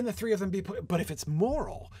 how can the three of them be, but if it's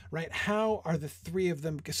moral, right? How are the three of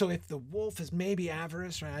them? So if the wolf is maybe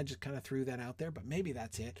avarice, right? I just kind of threw that out there, but maybe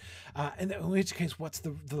that's it. And in which case, what's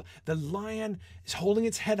the lion is holding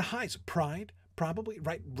its head high? So pride, probably,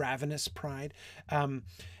 right? Ravenous pride.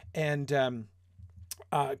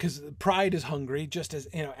 because pride is hungry, just as,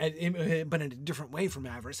 you know, but in a different way from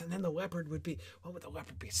avarice. And then the leopard would be, what would the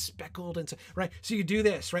leopard be? Speckled, and so, right? So you do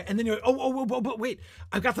this, right? And then you're like, but wait,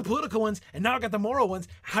 I've got the political ones, and now I've got the moral ones.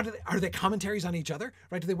 Are they commentaries on each other,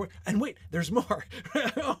 right? Do they work? And wait, there's more.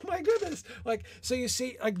 Oh my goodness! Like, so you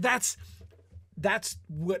see, like that's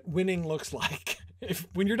what winning looks like.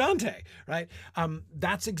 When you're Dante, right?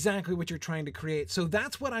 That's exactly what you're trying to create. So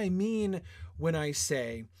that's what I mean when I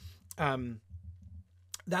say,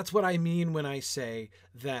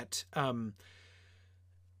 that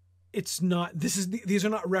it's not, these are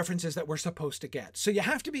not references that we're supposed to get. So you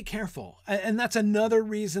have to be careful. And that's another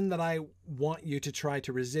reason that I want you to try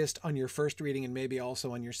to resist on your first reading, and maybe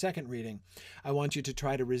also on your second reading. I want you to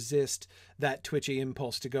try to resist that twitchy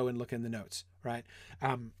impulse to go and look in the notes, right?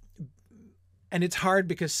 And it's hard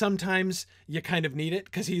because sometimes you kind of need it,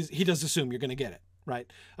 because he does assume you're going to get it, right?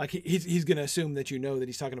 Like he's going to assume that you know that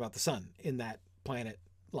he's talking about the sun in that planet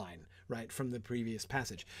line, right, from the previous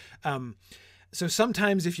passage. So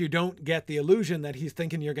sometimes if you don't get the illusion that he's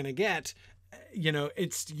thinking you're going to get, you know,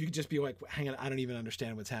 you just be like, hang on, I don't even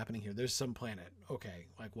understand what's happening here. There's some planet. Okay.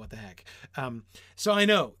 Like, what the heck? So I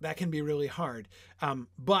know that can be really hard.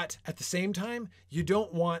 But at the same time, you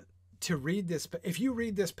don't want to read this. If you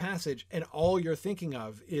read this passage and all you're thinking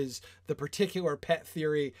of is the particular pet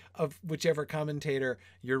theory of whichever commentator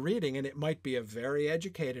you're reading, and it might be a very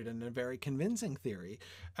educated and a very convincing theory.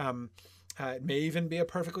 It may even be a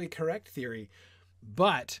perfectly correct theory,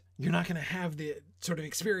 but you're not going to have the sort of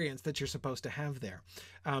experience that you're supposed to have there.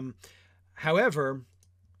 However,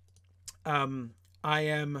 I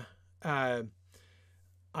am,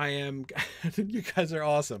 you guys are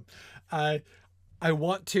awesome. I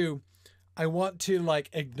want to like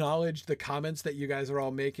acknowledge the comments that you guys are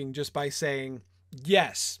all making just by saying,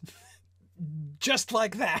 yes, just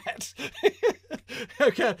like that.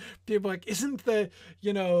 Okay. People are like, isn't the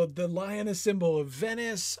lion a symbol of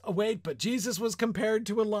Venice? Oh, wait, but Jesus was compared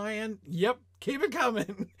to a lion. Yep. Keep it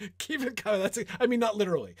coming. Keep it coming. I mean, not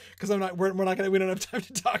literally, because we don't have time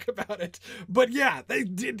to talk about it, but yeah, they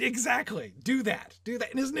did exactly do that.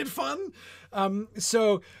 And isn't it fun?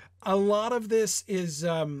 So a lot of this is,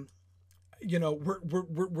 we're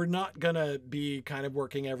not gonna be kind of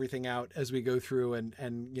working everything out as we go through, and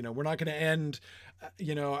we're not gonna end,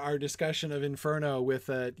 our discussion of Inferno with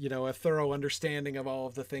a thorough understanding of all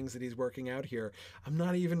of the things that he's working out here. I'm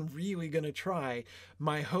not even really gonna try.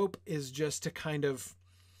 My hope is just to kind of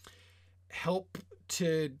help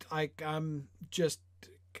to,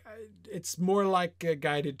 it's more like a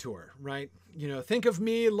guided tour, right? Think of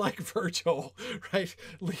me like Virgil, right?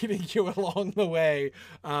 Leading you along the way,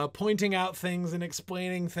 pointing out things and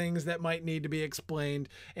explaining things that might need to be explained,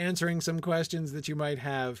 answering some questions that you might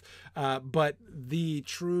have. But the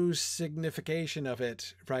true signification of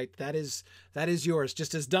it, right? That is yours.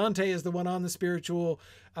 Just as Dante is the one on the spiritual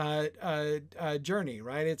journey,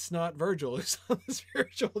 right? It's not Virgil who's on the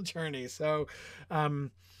spiritual journey. So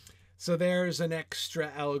there's an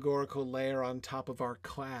extra allegorical layer on top of our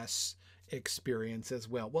class experience as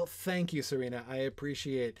well. Well, thank you, Serena. I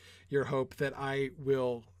appreciate your hope that I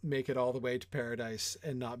will make it all the way to paradise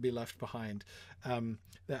and not be left behind.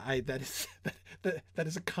 That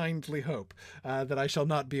is a kindly hope, that I shall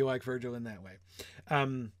not be like Virgil in that way.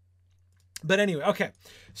 But anyway, okay.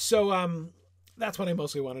 So that's what I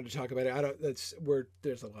mostly wanted to talk about.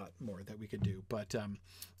 There's a lot more that we could do, but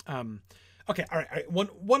okay. All right.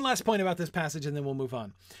 One last point about this passage, and then we'll move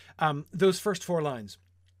on. Those first 4 lines.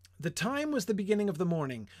 The time was the beginning of the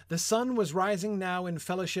morning. The sun was rising now in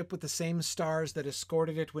fellowship with the same stars that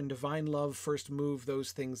escorted it when divine love first moved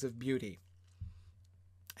those things of beauty.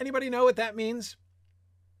 Anybody know what that means?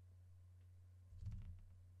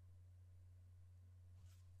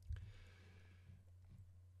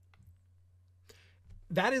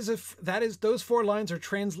 Those 4 lines are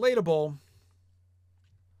translatable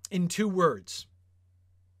in 2 words.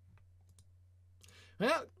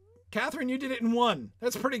 Well, Catherine, you did it in 1.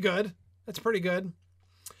 That's pretty good.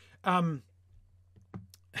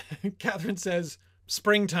 Catherine says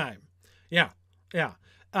springtime. Yeah.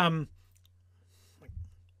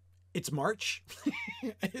 It's March.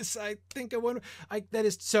 I think that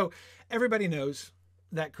is, so everybody knows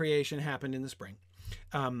that creation happened in the spring.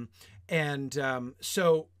 So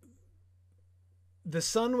the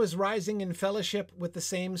sun was rising in fellowship with the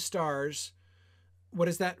same stars. What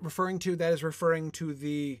is that referring to? That is referring to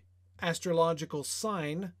the astrological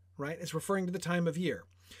sign, right? It's referring to the time of year.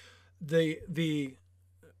 The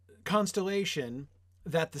constellation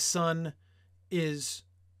that the sun is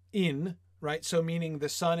in, right? So meaning the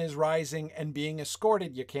sun is rising and being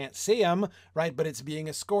escorted. You can't see them, right? But it's being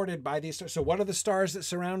escorted by these stars. So what are the stars that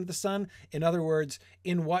surround the sun? In other words,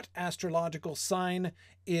 in what astrological sign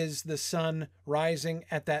is the sun rising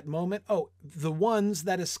at that moment? Oh, the ones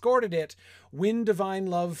that escorted it when divine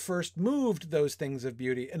love first moved those things of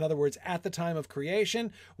beauty. In other words, at the time of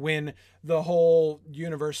creation, when the whole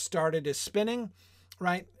universe started as spinning,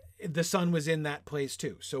 right? The sun was in that place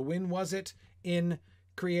too. So when was it in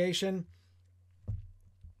creation?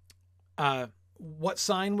 What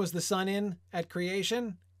sign was the sun in at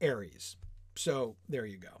creation? Aries. So there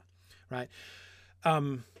you go, right?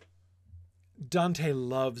 Dante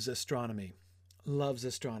loves astronomy, loves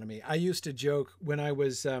astronomy. I used to joke when I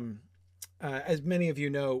was, as many of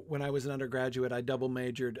you know, when I was an undergraduate, I double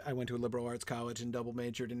majored. I went to a liberal arts college and double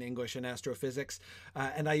majored in English and astrophysics.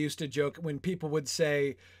 And I used to joke when people would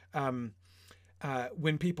say, what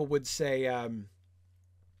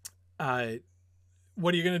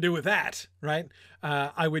are you going to do with that? Right?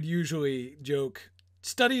 I would usually joke,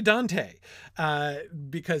 study Dante,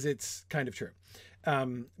 because it's kind of true.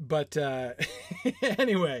 But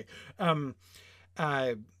anyway,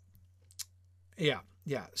 yeah.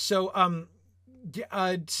 So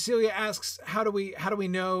Cecilia asks, how do we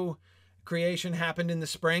know creation happened in the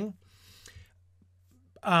spring?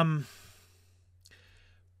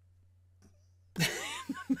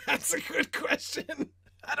 That's a good question.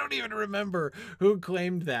 I don't even remember who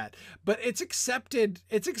claimed that, but it's accepted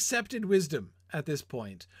wisdom at this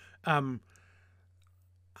point.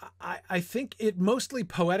 I think it mostly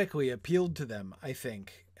poetically appealed to them. I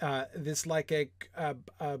think this like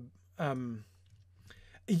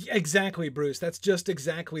exactly, Bruce. That's just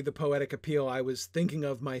exactly the poetic appeal I was thinking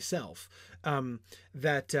of myself.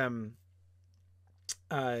 That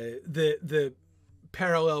the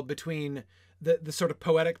parallel between the sort of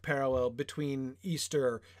poetic parallel between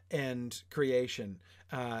Easter and creation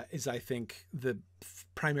is, I think, the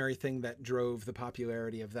primary thing that drove the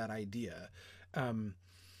popularity of that idea. I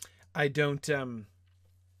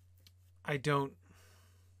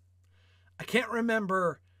can't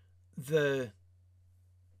remember the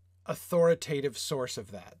authoritative source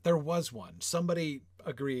of that. There was one. Somebody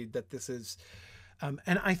agreed that this is,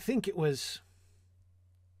 and I think it was,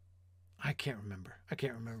 I can't remember.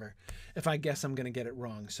 If I guess, I'm going to get it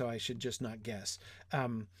wrong, so I should just not guess.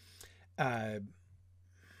 But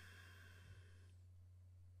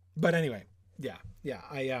anyway, yeah.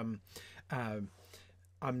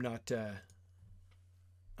 I'm not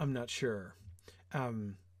sure.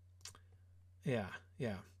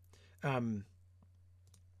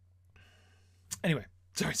 Anyway,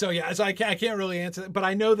 sorry. So yeah, so I can't really answer that, but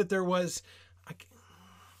I know that there was.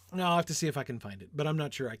 No, I'll have to see if I can find it, but I'm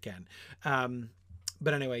not sure I can.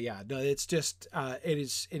 But anyway, yeah, no, it's just,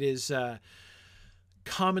 it is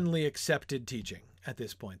commonly accepted teaching at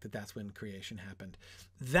this point that that's when creation happened.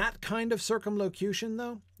 That kind of circumlocution,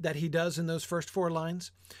 though, that he does in those first 4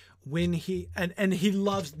 lines, when he, and he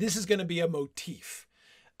loves, this is going to be a motif.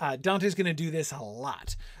 Dante's going to do this a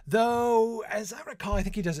lot, though, as I recall, I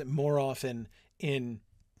think he does it more often in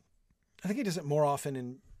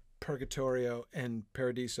Purgatorio and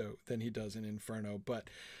Paradiso than he does in Inferno, but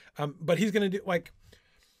he's going to do, like,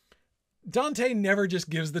 Dante never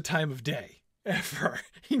just gives the time of day, ever.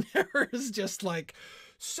 He never is just like,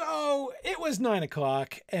 so it was 9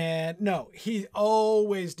 o'clock, and no, he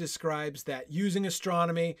always describes that using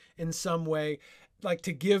astronomy in some way, like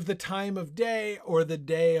to give the time of day or the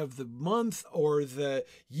day of the month or the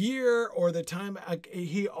year or the time.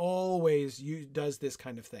 He always does this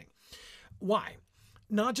kind of thing. Why?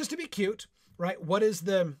 Not just to be cute, right? What is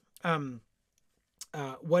the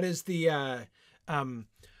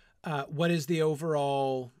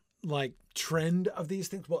overall, like, trend of these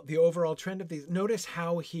things? Well, the overall trend of these, notice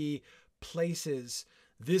how he places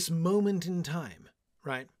this moment in time,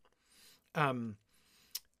 right?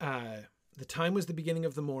 The time was the beginning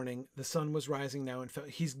of the morning. The sun was rising now. And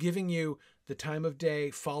he's giving you the time of day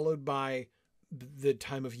followed by the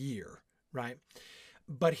time of year, right?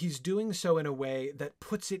 But he's doing so in a way that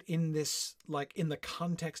puts it in this, like, in the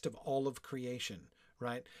context of all of creation,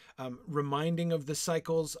 right? Reminding of the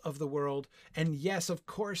cycles of the world. And yes, of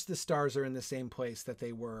course, the stars are in the same place that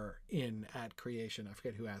they were in at creation. I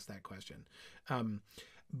forget who asked that question.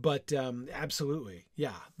 But absolutely.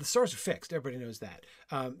 Yeah. The stars are fixed. Everybody knows that.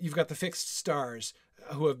 You've got the fixed stars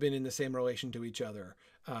who have been in the same relation to each other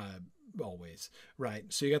always,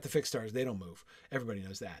 right? So you got the fixed stars. They don't move. Everybody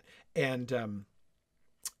knows that. And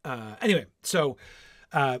anyway, so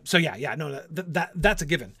yeah, no, that's a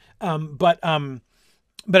given. But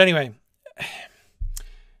anyway,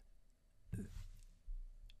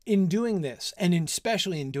 in doing this, and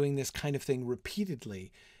especially in doing this kind of thing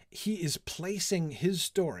repeatedly, he is placing his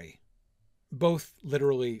story, both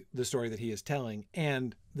literally the story that he is telling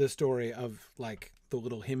and the story of like the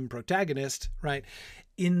little hymn protagonist, right,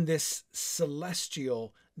 in this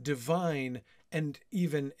celestial, divine, and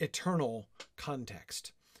even eternal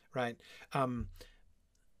context, right?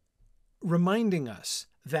 Reminding us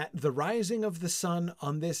that the rising of the sun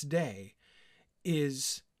on this day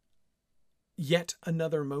is yet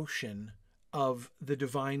another motion of the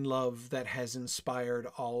divine love that has inspired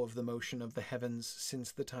all of the motion of the heavens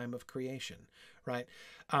since the time of creation, right?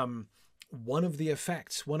 One of the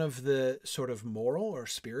effects, one of the sort of moral or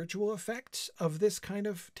spiritual effects of this kind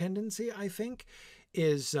of tendency, I think,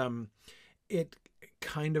 is it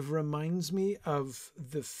kind of reminds me of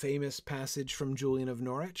the famous passage from Julian of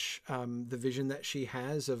Norwich, the vision that she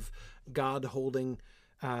has of God holding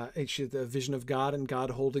the vision of God and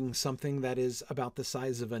God holding something that is about the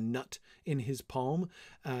size of a nut in his palm.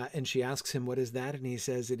 And she asks him, what is that? And he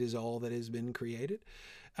says, it is all that has been created.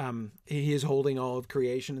 He is holding all of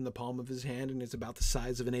creation in the palm of his hand, and it's about the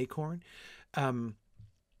size of an acorn.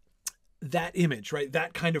 That image, right?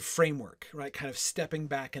 That kind of framework, right? Kind of stepping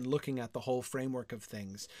back and looking at the whole framework of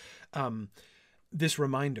things. This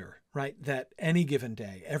reminder, right? That any given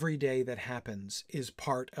day, every day that happens is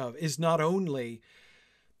not only,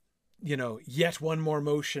 yet one more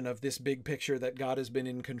motion of this big picture that God has been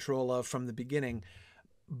in control of from the beginning.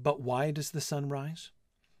 But why does the sun rise?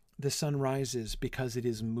 The sun rises because it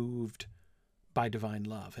is moved by divine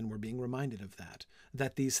love. And we're being reminded of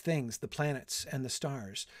that these things, the planets and the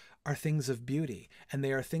stars, are things of beauty. And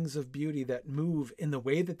they are things of beauty that move in the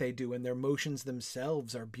way that they do. And their motions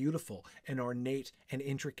themselves are beautiful and ornate and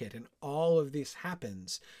intricate. And all of this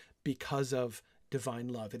happens because of divine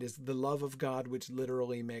love. It is the love of God which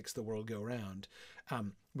literally makes the world go round.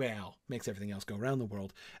 Makes everything else go around the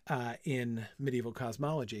world in medieval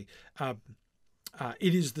cosmology.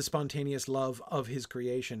 It is the spontaneous love of his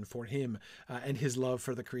creation for him and his love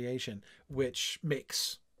for the creation, which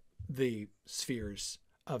makes the spheres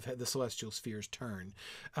of the celestial spheres turn.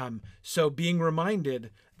 So being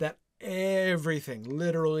reminded that everything,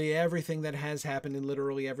 literally everything that has happened and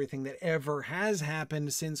literally everything that ever has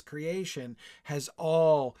happened since creation has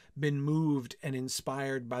all been moved and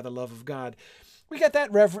inspired by the love of God. We get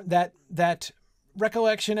that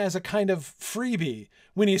recollection as a kind of freebie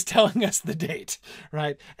when he's telling us the date,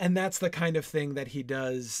 right? And that's the kind of thing that he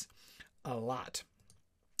does a lot.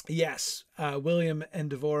 Yes, William and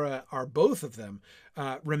Devora are both of them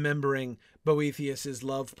remembering Boethius's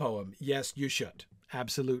love poem. Yes, you should.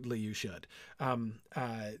 Absolutely, you should.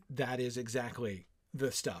 That is exactly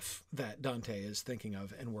the stuff that Dante is thinking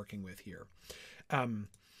of and working with here.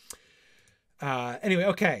 Anyway,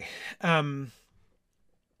 okay. Let's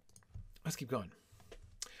keep going.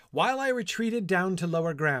 While I retreated down to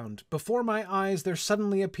lower ground, before my eyes there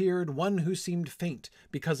suddenly appeared one who seemed faint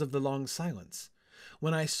because of the long silence.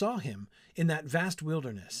 When I saw him in that vast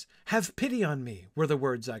wilderness, "Have pity on me," were the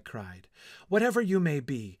words I cried. "Whatever you may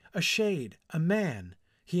be, a shade, a man."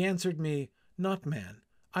 He answered me, "Not man.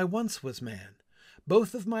 I once was man.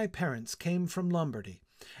 Both of my parents came from Lombardy,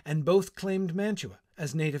 and both claimed Mantua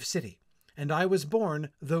as native city. And I was born,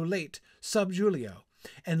 though late, sub Julio,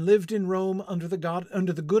 and lived in Rome under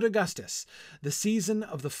the good Augustus, the season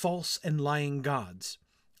of the false and lying gods.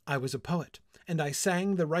 I was a poet, and I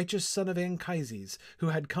sang the righteous son of Anchises, who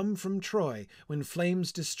had come from Troy when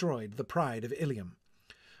flames destroyed the pride of Ilium.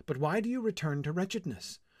 But why do you return to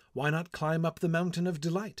wretchedness? Why not climb up the mountain of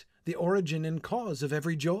delight, the origin and cause of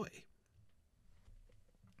every joy?"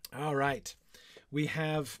 All right, we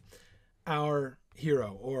have our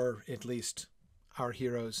hero, or at least our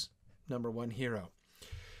hero's number one hero.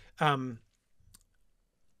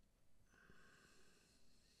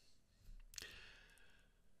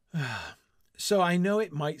 So I know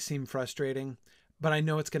it might seem frustrating, but I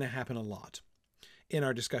know it's going to happen a lot in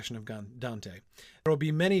our discussion of Dante. There will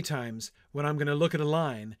be many times when I'm going to look at a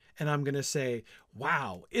line and I'm going to say,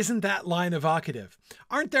 wow, isn't that line evocative?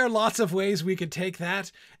 Aren't there lots of ways we could take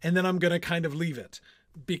that? And then I'm going to kind of leave it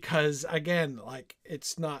because, again, like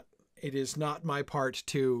it is not my part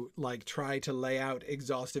to like try to lay out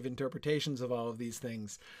exhaustive interpretations of all of these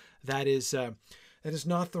things. That is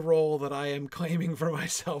not the role that I am claiming for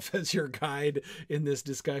myself as your guide in this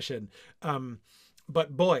discussion.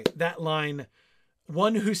 But boy, that line,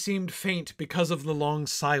 "One who seemed faint because of the long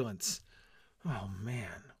silence." Oh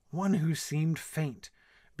man, one who seemed faint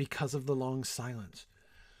because of the long silence.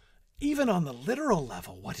 Even on the literal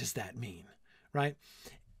level, what does that mean, right?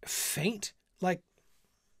 Faint? Like,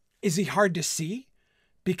 is he hard to see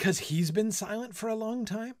because he's been silent for a long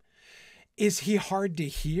time? Is he hard to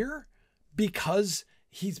hear because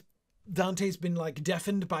Dante's been like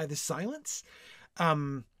deafened by the silence?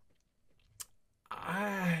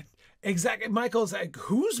 Exactly. Michael's like,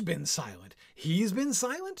 who's been silent? He's been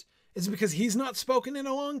silent? Is it because he's not spoken in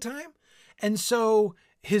a long time? And so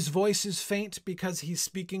his voice is faint because he's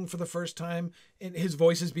speaking for the first time and his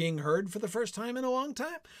voice is being heard for the first time in a long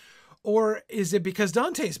time? Or is it because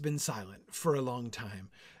Dante's been silent for a long time?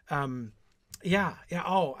 Yeah.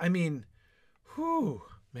 Oh, I mean, whew,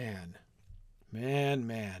 man.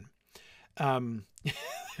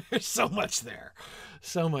 There's so much there.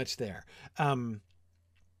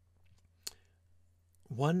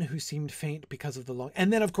 One who seemed faint because of the long,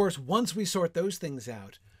 and then of course, once we sort those things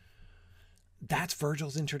out, that's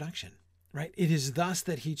Virgil's introduction, right? It is thus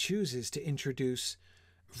that he chooses to introduce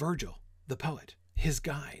Virgil, the poet, his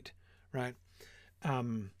guide, right?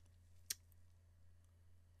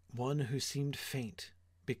 One who seemed faint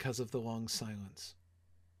because of the long silence.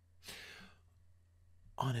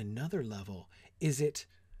 On another level, is it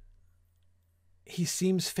he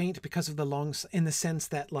seems faint because of the long, in the sense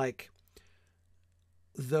that, like,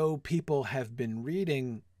 though people have been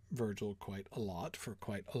reading Virgil quite a lot for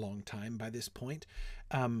quite a long time by this point,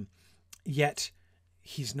 yet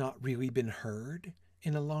he's not really been heard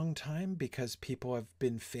in a long time because people have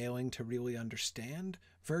been failing to really understand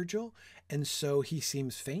Virgil. And so he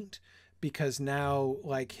seems faint because now,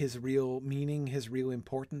 like, his real meaning, his real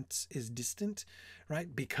importance is distant,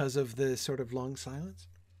 right? Because of the sort of long silence.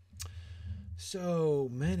 So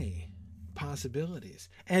many possibilities.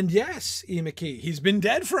 And yes, E. McKee, he's been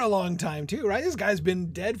dead for a long time too, right? This guy's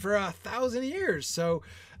been dead for 1,000 years. So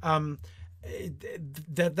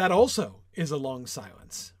that also is a long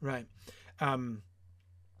silence, right?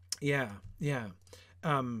 Yeah.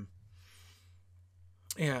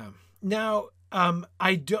 Now,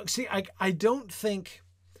 I don't think,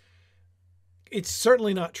 it's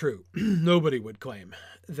certainly not true. Nobody would claim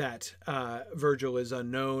that Virgil is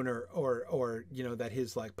unknown or you know, that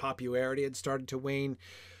his like popularity had started to wane.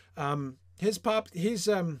 He's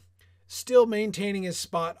still maintaining his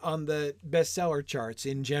spot on the bestseller charts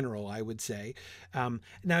in general, I would say.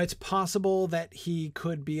 Now, it's possible that he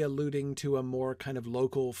could be alluding to a more kind of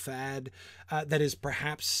local fad that is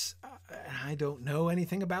perhaps, I don't know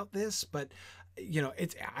anything about this, but you know,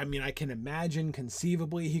 I can imagine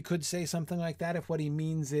conceivably he could say something like that if what he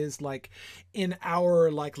means is, like, in our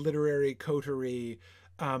like literary coterie,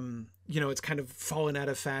 you know, it's kind of fallen out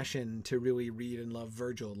of fashion to really read and love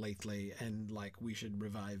Virgil lately, and like we should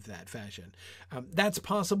revive that fashion. That's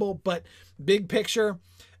possible, but big picture,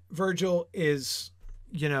 Virgil is,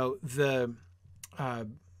 you know, the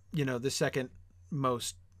second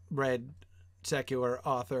most read secular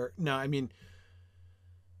author. No, I mean,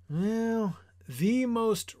 well, the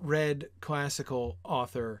most read classical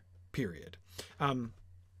author, period.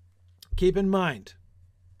 Keep in mind,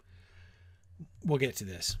 we'll get to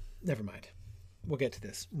this. Never mind. We'll get to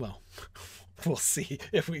this. Well, we'll see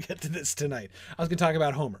if we get to this tonight. I was going to talk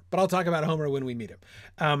about Homer, but I'll talk about Homer when we meet him.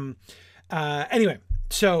 Anyway,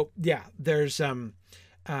 so yeah, there's,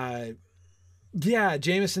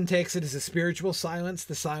 Jameson takes it as a spiritual silence,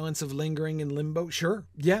 the silence of lingering in limbo. Sure.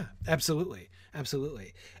 Yeah, absolutely.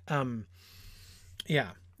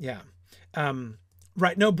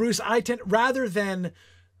 Right. No, Bruce, rather than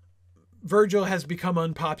Virgil has become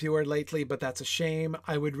unpopular lately, but that's a shame,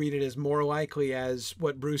 I would read it as more likely as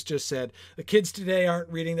what Bruce just said. The kids today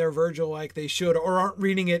aren't reading their Virgil like they should, or aren't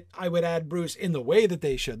reading it, I would add, Bruce, in the way that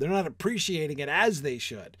they should. They're not appreciating it as they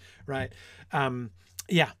should. Right.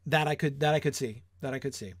 That I could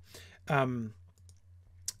see.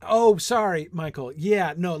 Oh, sorry, Michael.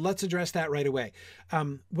 Yeah, no, let's address that right away.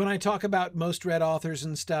 When I talk about most read authors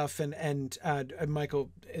and stuff, and Michael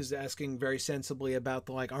is asking very sensibly about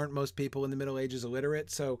the, like, aren't most people in the Middle Ages illiterate?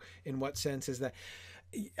 So in what sense is that?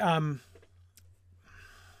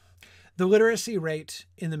 The literacy rate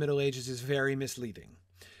in the Middle Ages is very misleading.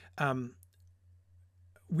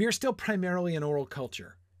 We're still primarily an oral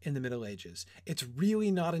culture in the Middle Ages. It's really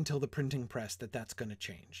not until the printing press that that's going to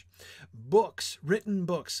change. Books, written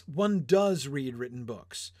books, one does read written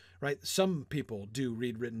books, right? Some people do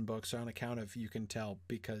read written books on account of, you can tell,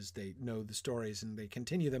 because they know the stories and they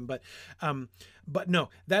continue them. But no,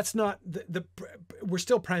 that's not we're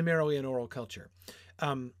still primarily an oral culture.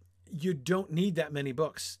 You don't need that many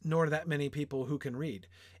books, nor that many people who can read.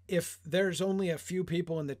 If there's only a few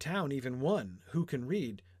people in the town, even one, who can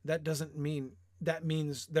read, that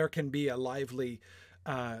means there can be a lively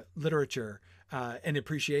literature and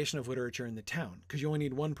appreciation of literature in the town, because you only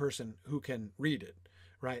need one person who can read it,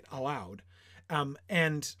 right, aloud.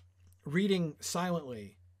 And reading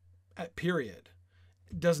silently, period,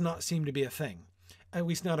 does not seem to be a thing, at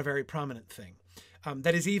least not a very prominent thing.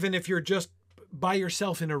 That is, even if you're just by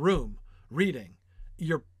yourself in a room reading,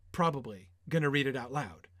 you're probably going to read it out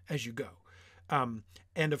loud as you go.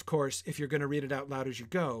 And of course, if you're going to read it out loud as you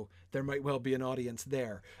go, there might well be an audience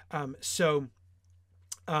there. So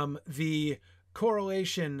the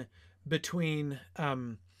correlation between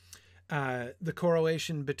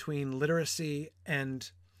literacy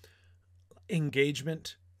and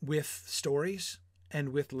engagement with stories and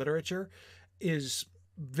with literature is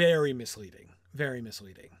very misleading. Very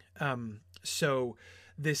misleading. So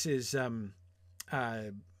this is so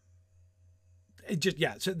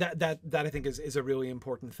that I think is a really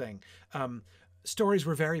important thing. Stories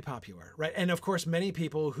were very popular, right? And of course, many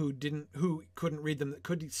people who couldn't read them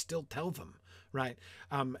could still tell them, right?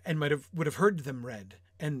 And would have heard them read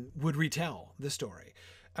and would retell the story.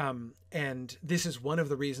 And this is one of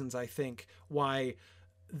the reasons, I think, why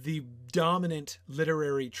the dominant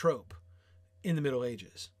literary trope in the Middle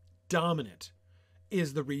Ages, dominant,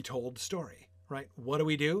 is the retold story, right? What do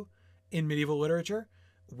we do in medieval literature?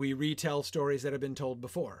 We retell stories that have been told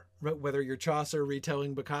before, right? Whether you're Chaucer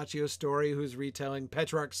retelling Boccaccio's story, who's retelling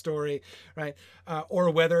Petrarch's story, right? Or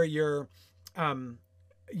whether you're,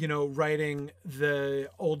 writing the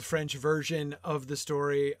old French version of the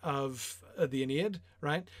story of the Aeneid,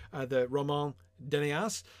 right? The Roman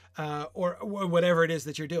d'Enéas, or whatever it is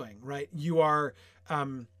that you're doing, right? You are,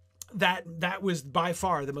 that was by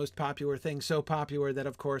far the most popular thing. So popular that,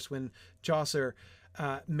 of course, when Chaucer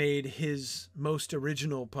made his most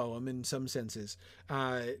original poem, in some senses,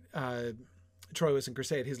 Troilus and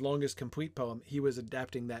Cresside, his longest complete poem, he was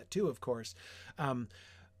adapting that too, of course.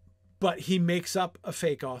 But he makes up a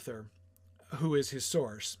fake author who is his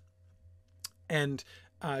source, and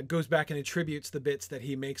goes back and attributes the bits that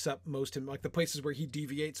he makes up most, in like the places where he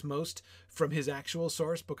deviates most from his actual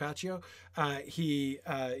source, Boccaccio, he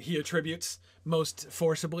attributes most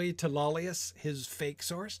forcibly to Lollius, his fake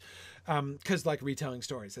source, because like retelling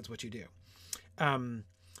stories, that's what you do.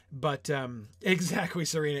 But exactly,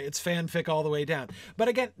 Serena, it's fanfic all the way down. But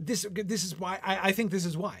again, this is why I think this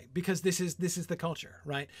is why, because this is the culture,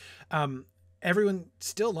 right? Everyone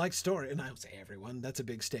still likes story, and I don't say everyone, that's a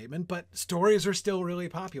big statement, but stories are still really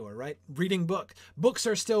popular, right? Reading books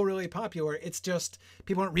are still really popular. It's just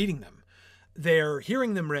people aren't reading them. They're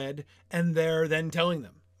hearing them read, and they're then telling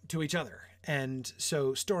them to each other. And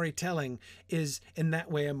so storytelling is in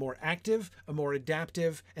that way a more active, a more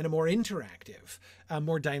adaptive, and a more interactive, a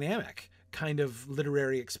more dynamic kind of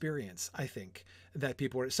literary experience, I think, that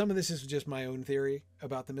people are. Some of this is just my own theory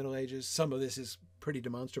about the Middle Ages. Some of this is pretty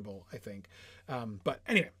demonstrable, I think. But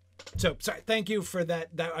anyway, so sorry, thank you for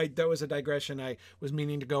that. That was a digression. I was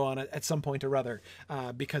meaning to go on it at some point or other,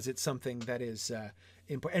 because it's something that is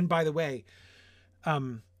important. And by the way,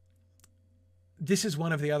 this is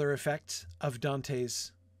one of the other effects of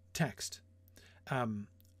Dante's text. On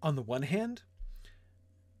the one hand,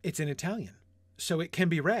 it's in Italian, so it can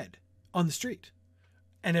be read on the street,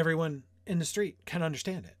 and everyone in the street can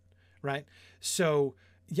understand it, right? So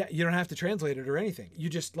yeah, you don't have to translate it or anything. You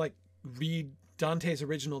just like read Dante's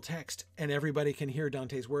original text, and everybody can hear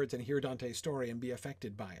Dante's words and hear Dante's story and be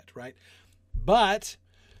affected by it, right? But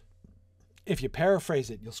if you paraphrase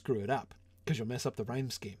it, you'll screw it up because you'll mess up the rhyme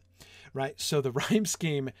scheme, right? So the rhyme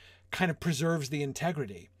scheme kind of preserves the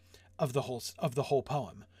integrity of the whole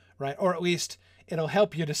poem, right? Or at least it'll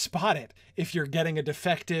help you to spot it if you're getting a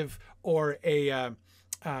defective or a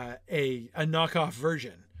knockoff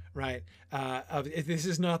version, right? If this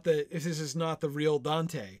is not the real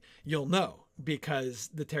Dante, you'll know, because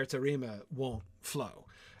the terza rima won't flow.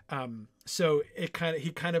 So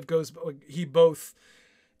he both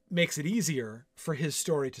makes it easier for his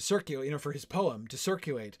story to circulate, for his poem to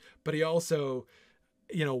circulate, but he also,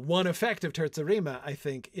 one effect of terza rima, I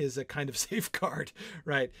think, is a kind of safeguard,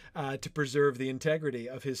 right? To preserve the integrity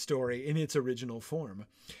of his story in its original form.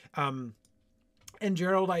 And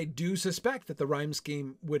Gerald, I do suspect that the rhyme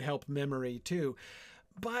scheme would help memory too,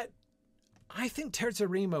 but I think terza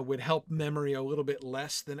rima would help memory a little bit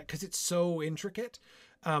less than it, because it's so intricate.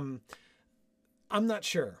 I'm not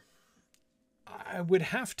sure. I would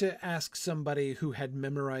have to ask somebody who had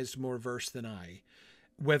memorized more verse than I,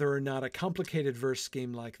 whether or not a complicated verse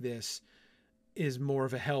scheme like this is more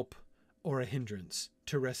of a help or a hindrance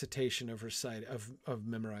to recitation of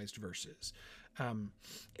memorized verses.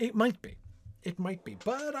 It might be. It might be,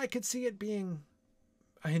 but I could see it being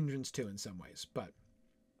a hindrance too in some ways. But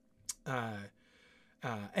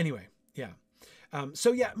anyway, yeah.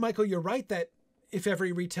 So yeah, Michael, you're right that if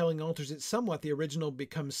every retelling alters it somewhat, the original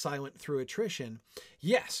becomes silent through attrition.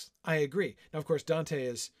 Yes, I agree. Now, of course, Dante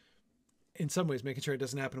is in some ways making sure it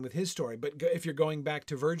doesn't happen with his story. But if you're going back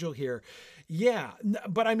to Virgil here, yeah,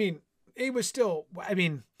 but I mean, it was still, I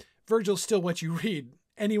mean, Virgil's still what you read.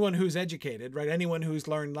 Anyone who's educated, right? Anyone who's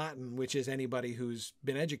learned Latin, which is anybody who's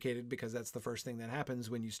been educated, because that's the first thing that happens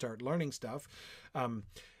when you start learning stuff.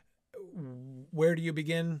 Where do you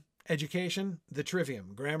begin education? The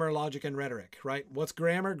trivium, grammar, logic, and rhetoric, right? What's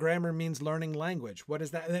grammar? Grammar means learning language. What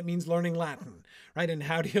is that? That means learning Latin, right? And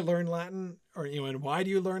how do you learn Latin? Or, you know, and why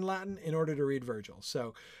do you learn Latin? In order to read Virgil.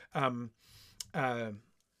 So,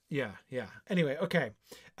 yeah. Anyway, okay.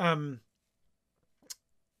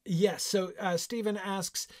 Yes. So Stephen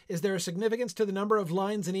asks, is there a significance to the number of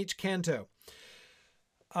lines in each canto?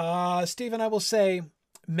 Stephen, I will say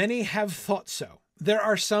many have thought so. There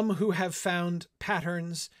are some who have found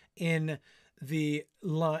patterns in the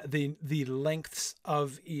lengths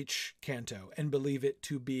of each canto and believe it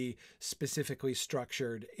to be specifically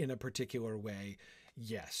structured in a particular way.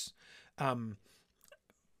 Yes.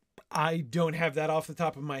 I don't have that off the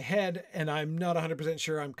top of my head, and I'm not 100%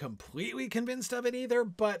 sure I'm completely convinced of it either,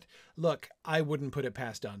 but look, I wouldn't put it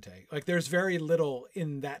past Dante. Like, there's very little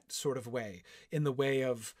in that sort of way, in the way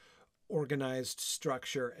of organized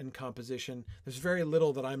structure and composition. There's very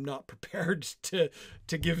little that I'm not prepared to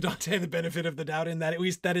give Dante the benefit of the doubt in, that at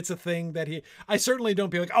least that it's a thing that I certainly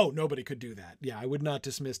don't be like, oh, nobody could do that. Yeah, I would not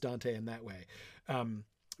dismiss Dante in that way.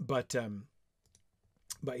 But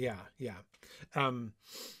yeah.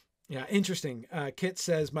 Yeah, interesting. Kit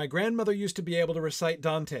says, my grandmother used to be able to recite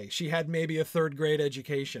Dante. She had maybe a 3rd grade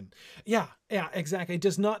education. Yeah, exactly. It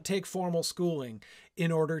does not take formal schooling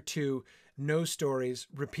in order to know stories,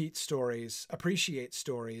 repeat stories, appreciate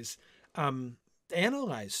stories,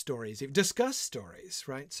 analyze stories, discuss stories,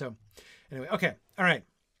 right? So anyway, okay. All right.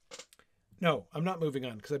 No, I'm not moving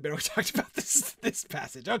on because I barely talked about this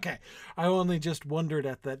passage. Okay. I only just wondered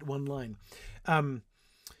at that one line.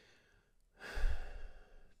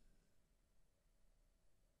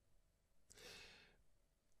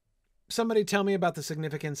 Somebody tell me about the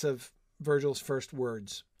significance of Virgil's first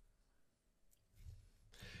words.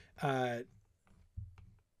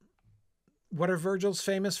 What are Virgil's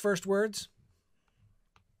famous first words?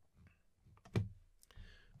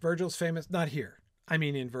 Virgil's famous, not here. I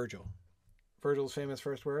mean in Virgil. Virgil's famous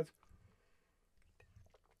first words.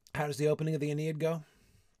 How does the opening of the Aeneid go?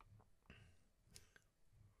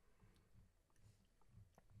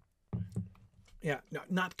 Yeah, no,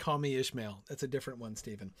 not call me Ishmael. That's a different one,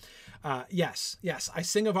 Stephen. Yes. I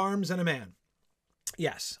sing of arms and a man.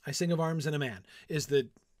 Yes, I sing of arms and a man is the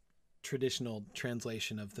traditional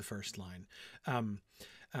translation of the first line.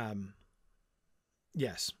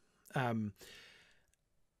 Yes.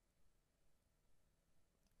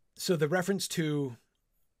 So the reference to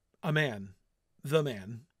a man, the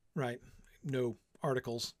man, right? No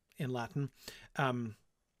articles in Latin.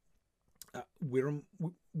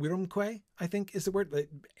 Virumque, I think is the word,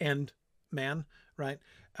 and man, right?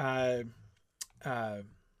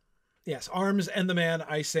 Yes, arms and the man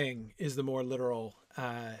I sing is the more literal.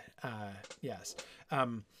 Yes,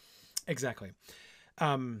 exactly.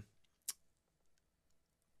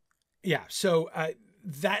 Yeah, so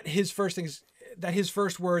that his first things, that his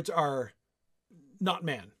first words are not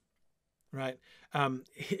man, right?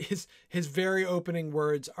 His very opening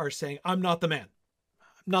words are saying, I'm not the man.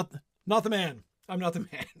 I'm not the man. I'm not the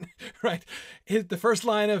man, right? The first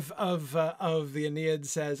line of the Aeneid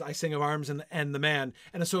says, I sing of arms and the man.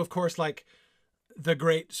 And so, of course, like the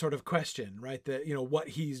great sort of question, right? That, you know, what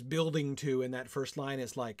he's building to in that first line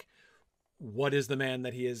is like, what is the man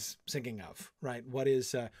that he is singing of, right? What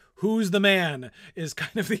is, who's the man is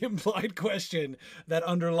kind of the implied question that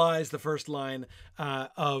underlies the first line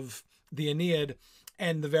of the Aeneid.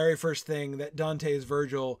 And the very first thing that Dante's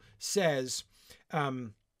Virgil says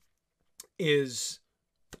is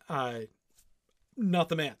not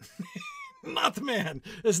the man. Not the man.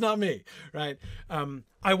 It's not me, right?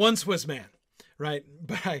 I once was man, right?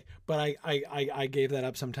 But I gave that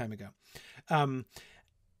up some time ago.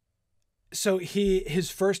 So his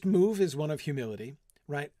first move is one of humility,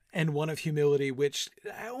 right? And one of humility, which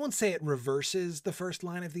I won't say it reverses the first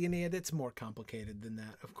line of the Aeneid. It's more complicated than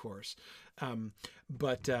that, of course.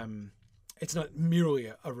 But it's not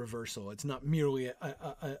merely a reversal. It's not merely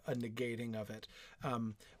a negating of it.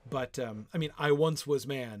 But I mean, I once was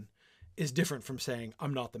man is different from saying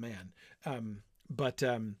I'm not the man.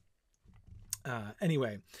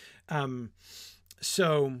 Anyway,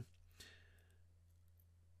 so,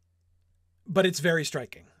 but it's very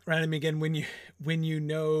striking, right? I mean, again, when you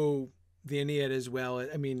know the Aeneid as well,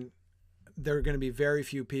 I mean, there are going to be very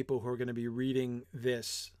few people who are going to be reading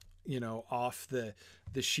this, you know, off the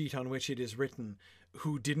sheet on which it is written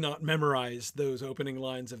who did not memorize those opening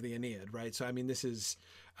lines of the Aeneid, right? So, I mean, this is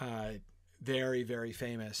very, very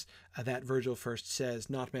famous. That Virgil first says,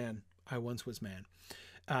 "Not man, I once was man,"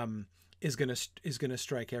 is gonna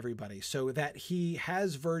strike everybody. So that he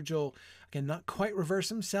has Virgil again, not quite reverse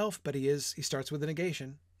himself, but he starts with a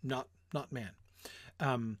negation, not man,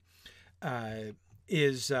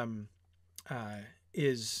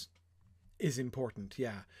 is important.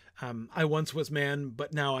 Yeah. I once was man,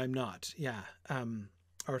 but now I'm not. Yeah.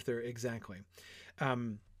 Arthur, exactly.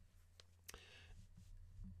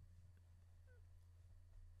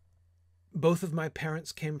 Both of my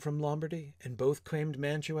parents came from Lombardy, and both claimed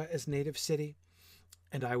Mantua as native city.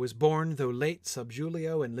 And I was born, though late, sub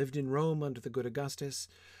Julio, and lived in Rome under the good Augustus,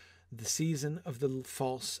 the season of the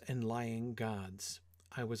false and lying gods.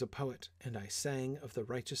 I was a poet, and I sang of the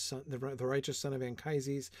righteous son of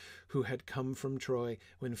Anchises, who had come from Troy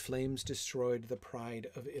when flames destroyed the pride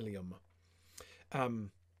of Ilium.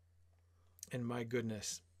 And my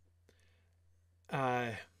goodness,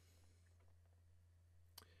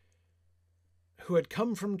 who had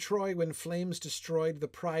come from Troy when flames destroyed the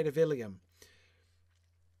pride of Ilium.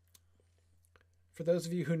 For those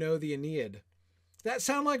of you who know the Aeneid, that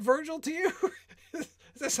sound like Virgil to you? Does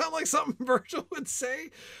that sound like something Virgil would say?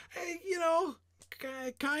 Hey, you know,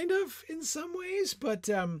 kind of in some ways, but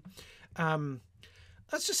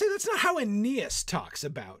let's just say that's not how Aeneas talks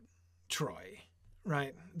about Troy,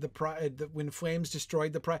 right? The pride, when flames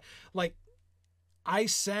destroyed the pride. Like, I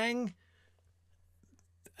sang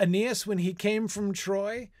Aeneas when he came from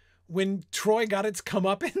Troy, when Troy got its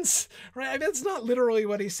comeuppance, right? I mean, that's not literally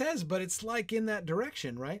what he says, but it's like in that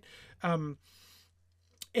direction, right?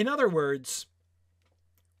 In other words,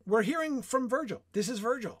 we're hearing from Virgil. This is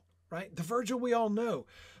Virgil, right? The Virgil we all know.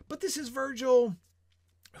 But this is Virgil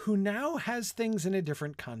who now has things in a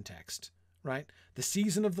different context, right? The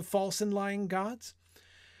season of the false and lying gods.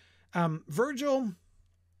 Virgil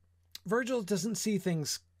doesn't see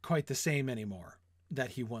things quite the same anymore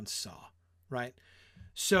that he once saw, right?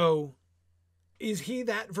 So is he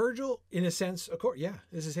that Virgil? In a sense, of course, yeah,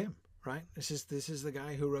 this is him, right? This is the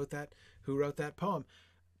guy who wrote that poem.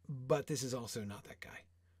 But this is also not that guy,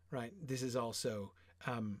 right? This is also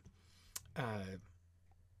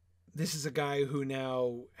this is a guy who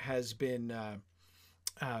now has been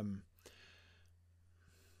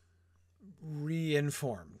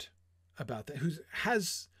re-informed about that, who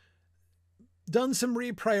has done some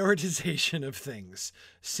reprioritization of things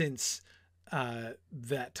since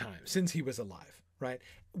that time, since he was alive, right?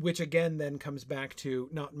 Which again then comes back to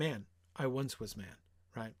not man, I once was man,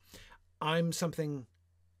 right? I'm something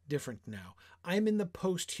different now. I'm in the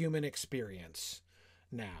post-human experience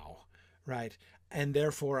now, right? And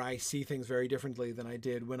therefore I see things very differently than I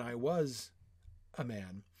did when I was a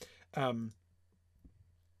man.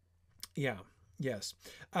 Yeah. Yes.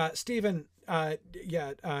 Stephen,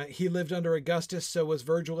 he lived under Augustus, so was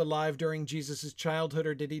Virgil alive during Jesus's childhood,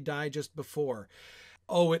 or did he die just before?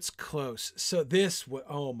 Oh, it's close. So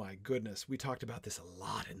oh my goodness, we talked about this a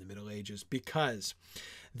lot in the Middle Ages, because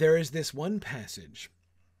there is this one passage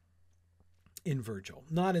in Virgil,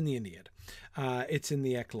 not in the Aeneid. It's in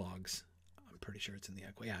the Eclogues. I'm pretty sure it's in the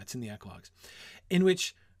Eclogues. Yeah, it's in the Eclogues, in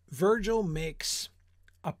which Virgil makes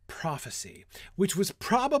a prophecy, which was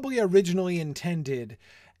probably originally intended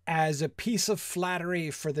as a piece of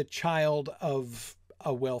flattery for the child of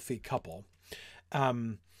a wealthy couple.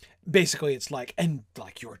 Basically, it's like, and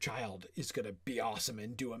like, your child is going to be awesome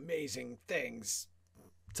and do amazing things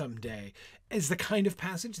someday, is the kind of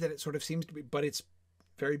passage that it sort of seems to be, but it's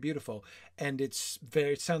very beautiful, and it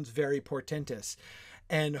sounds very portentous.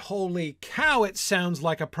 And holy cow, it sounds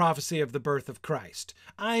like a prophecy of the birth of Christ.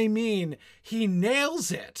 I mean, he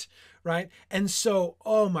nails it, right? And so,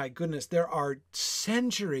 oh my goodness, there are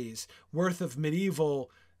centuries worth of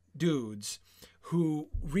medieval dudes who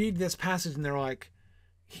read this passage and they're like,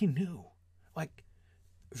 he knew. Like,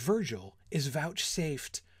 Virgil is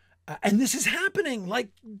vouchsafed. And this is happening like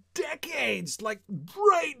decades, like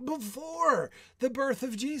right before the birth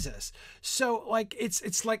of Jesus. So like,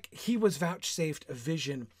 it's like he was vouchsafed a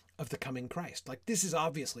vision of the coming Christ. Like, this is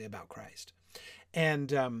obviously about Christ.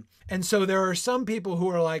 And so there are some people who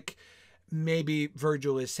are like, maybe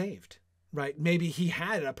Virgil is saved, right? Maybe he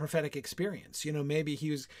had a prophetic experience, you know, maybe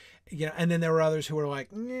he was, you know, and then there were others who were like,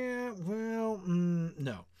 yeah, well,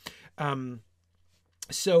 no.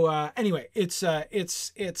 So anyway,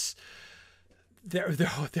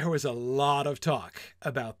 there was a lot of talk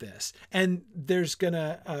about this, and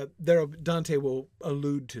Dante will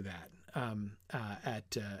allude to that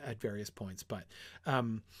at various points. But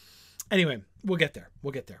anyway, we'll get there.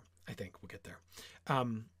 I think we'll get there.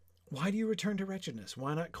 why do you return to wretchedness?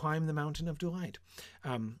 Why not climb the mountain of delight?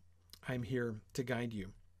 I'm here to guide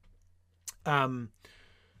you.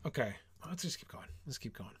 Okay, let's just keep going. Let's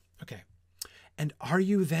keep going. Okay. And are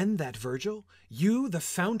you then that Virgil? You, the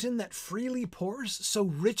fountain that freely pours so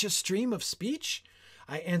rich a stream of speech?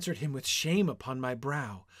 I answered him with shame upon my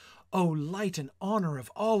brow. O light and honor of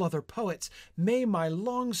all other poets, may my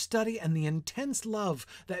long study and the intense love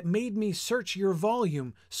that made me search your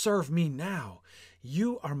volume serve me now.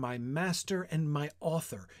 You are my master and my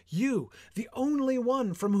author. You, the only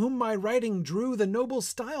one from whom my writing drew the noble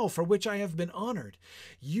style for which I have been honored.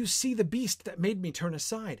 You see the beast that made me turn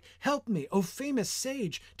aside. Help me, O famous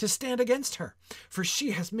sage, to stand against her, for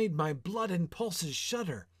she has made my blood and pulses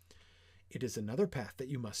shudder. It is another path that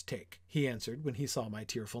you must take, he answered when he saw my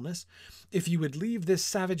tearfulness. If you would leave this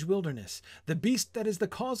savage wilderness, the beast that is the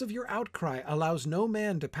cause of your outcry allows no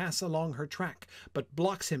man to pass along her track, but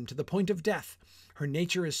blocks him to the point of death. Her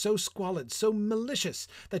nature is so squalid, so malicious,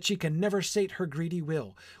 that she can never sate her greedy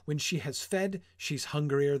will. When she has fed, she's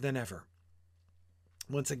hungrier than ever.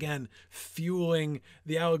 Once again, fueling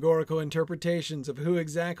the allegorical interpretations of who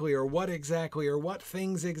exactly or what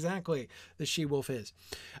things exactly the she-wolf is.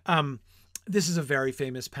 This is a very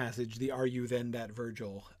famous passage, the Are You Then That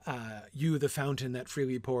Virgil? You, the fountain that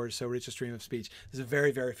freely pours so rich a stream of speech. This is a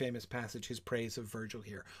very, very famous passage, his praise of Virgil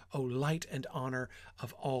here. O light and honor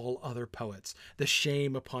of all other poets, the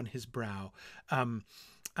shame upon his brow.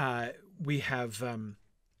 We have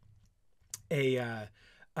a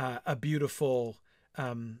beautiful...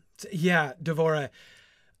 yeah, Devora,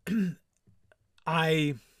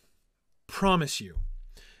 I promise you,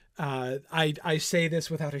 I say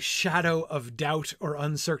this without a shadow of doubt or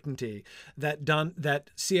uncertainty that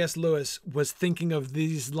C.S. Lewis was thinking of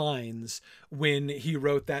these lines when he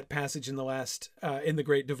wrote that passage in The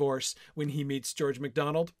Great Divorce, when he meets George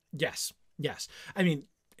MacDonald. Yes. I mean,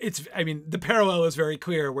 the parallel is very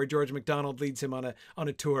clear, where George MacDonald leads him on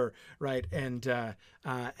a tour, right,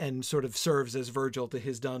 and sort of serves as Virgil to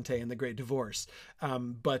his Dante in The Great Divorce.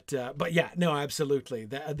 But yeah, no, absolutely.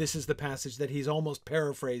 This is the passage that he's almost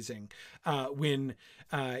paraphrasing when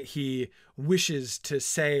he wishes to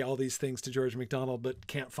say all these things to George MacDonald, but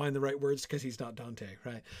can't find the right words because he's not Dante,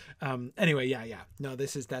 right? Anyway, yeah. No,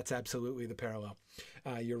 that's absolutely the parallel.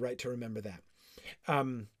 You're right to remember that.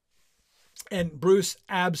 And Bruce,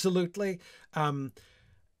 absolutely. I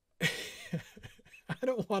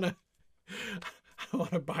don't want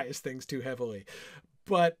to bias things too heavily,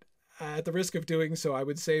 but at the risk of doing so, I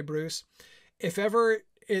would say, Bruce, if ever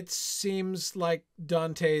it seems like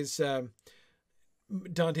Dante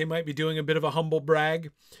might be doing a bit of a humble brag,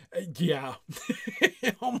 yeah,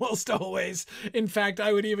 almost always. In fact,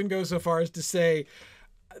 I would even go so far as to say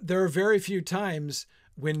there are very few times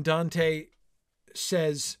when Dante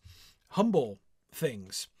says humble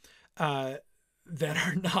things that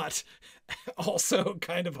are not also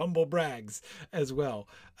kind of humble brags as well.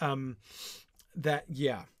 Now,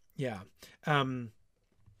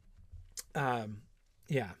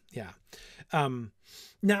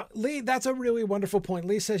 Lee, that's a really wonderful point.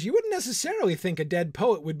 Lee says, you wouldn't necessarily think a dead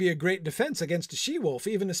poet would be a great defense against a she-wolf,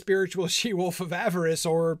 even a spiritual she-wolf of avarice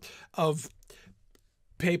or of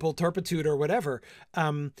papal turpitude or whatever.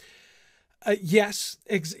 Yes,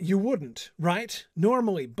 you wouldn't, right?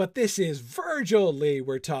 Normally, but this is Virgil, Lee,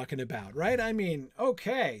 we're talking about, right? I mean,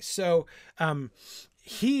 okay, so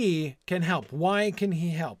he can help. Why can he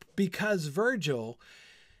help? Because Virgil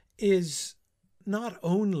is not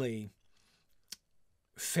only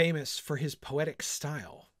famous for his poetic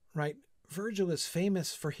style, right? Virgil is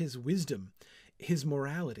famous for his wisdom, his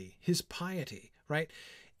morality, his piety, right?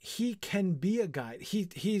 He can be a guide.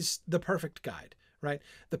 He's the perfect guide. Right?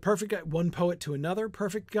 The perfect guide, one poet to another,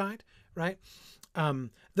 perfect guide, right?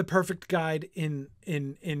 The perfect guide in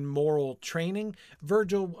moral training.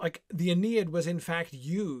 Virgil, like the Aeneid was in fact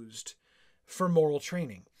used for moral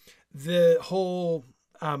training. The whole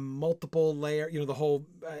multiple layer, the whole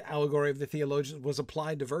allegory of the theologians was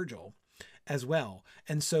applied to Virgil as well.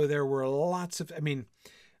 And so there were lots of,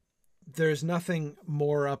 there's nothing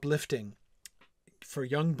more uplifting for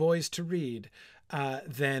young boys to read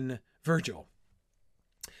than Virgil.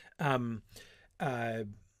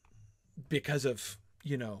 Because of,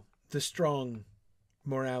 the strong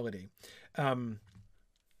morality. Oh,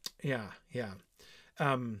 yeah.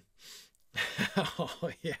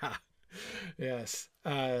 Yes.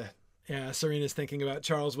 Serena's thinking about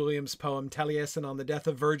Charles Williams' poem Taliesin on the death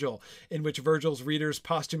of Virgil, in which Virgil's readers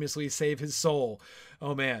posthumously save his soul.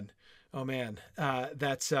 Oh man.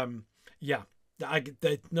 That's, yeah.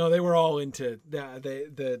 They were all into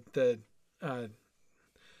the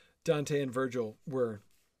Dante and Virgil were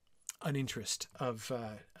uninterest of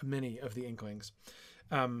many of the Inklings.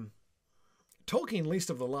 Tolkien least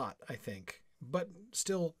of the lot, I think, but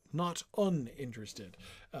still not uninterested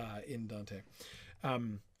in Dante.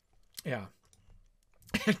 Yeah.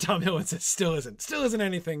 Tom Hillen says still isn't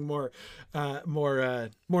anything more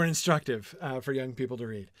instructive for young people to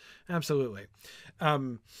read. Absolutely.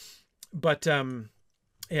 Yeah.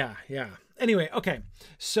 Anyway, okay.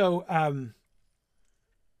 So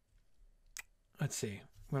let's see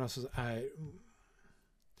what else is I.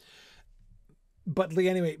 But Lee,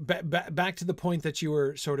 anyway, back to the point that you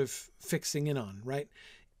were sort of fixing in on, right?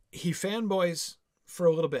 He fanboys for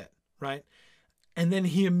a little bit, right? And then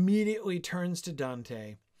he immediately turns to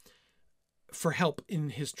Dante for help in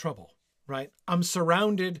his trouble, right? I'm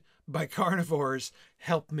surrounded by carnivores.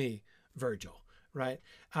 Help me, Virgil, right?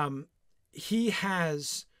 He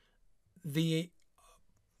has the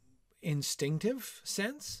instinctive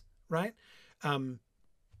sense, right?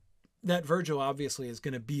 That Virgil obviously is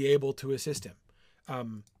going to be able to assist him.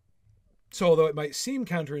 So although it might seem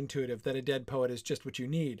counterintuitive that a dead poet is just what you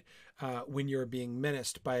need when you're being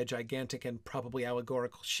menaced by a gigantic and probably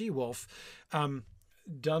allegorical she-wolf,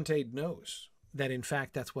 Dante knows that in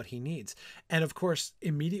fact that's what he needs. And of course,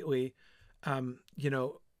 immediately,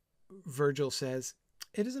 Virgil says,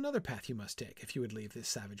 "It is another path you must take if you would leave this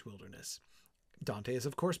savage wilderness." Dante is,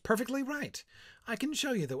 of course, perfectly right.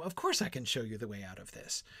 Of course I can show you the way out of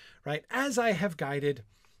this, right? As I have guided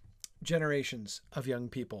generations of young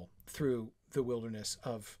people through the wilderness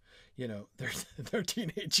of, their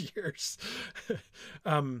teenage years.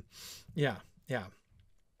 Yeah.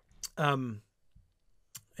 Anyway,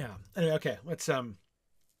 okay,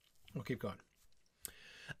 we'll keep going.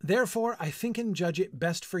 "Therefore, I think and judge it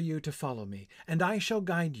best for you to follow me, and I shall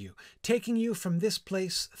guide you, taking you from this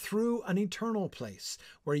place through an eternal place,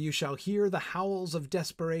 where you shall hear the howls of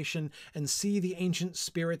desperation and see the ancient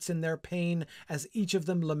spirits in their pain as each of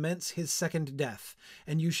them laments his second death.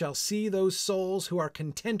 And you shall see those souls who are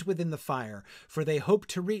content within the fire, for they hope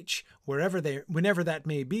to reach, whenever that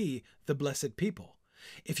may be, the blessed people.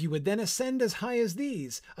 If you would then ascend as high as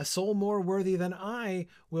these, a soul more worthy than I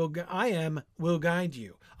am will guide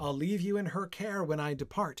you. I'll leave you in her care when I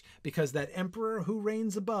depart, because that emperor who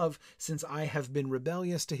reigns above, since I have been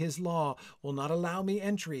rebellious to his law, will not allow me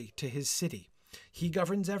entry to his city. He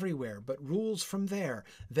governs everywhere, but rules from there.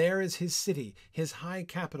 There is his city, his high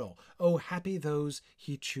capital. Oh, happy those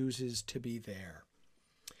he chooses to be there."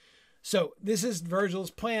 So this is Virgil's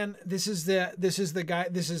plan. This is the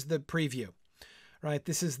preview. Right.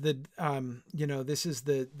 This is the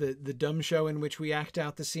dumb show in which we act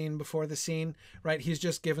out the scene before the scene. Right. He's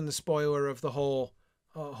just given the spoiler of the whole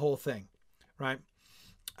thing. Right.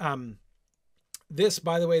 This,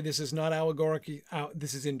 by the way, this is not allegorical.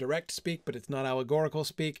 This is indirect speak, but it's not allegorical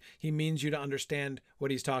speak. He means you to understand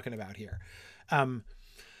what he's talking about here.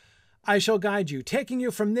 "I shall guide you, taking you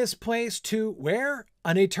from this place to where?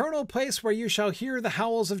 An eternal place where you shall hear the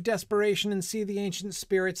howls of desperation and see the ancient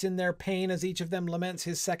spirits in their pain as each of them laments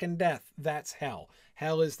his second death." That's hell.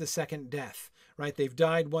 Hell is the second death, right? They've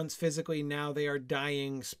died once physically. Now they are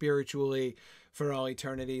dying spiritually for all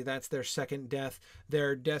eternity. That's their second death,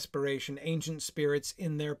 their desperation, ancient spirits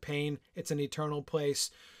in their pain. It's an eternal place.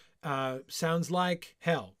 Sounds like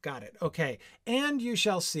hell. Got it. Okay. "And you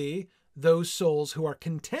shall see those souls who are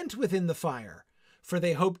content within the fire, for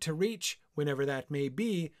they hope to reach, whenever that may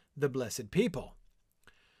be, the blessed people."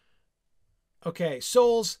 Okay,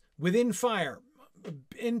 souls within fire,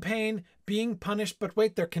 in pain, being punished, but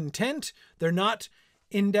wait, they're content. They're not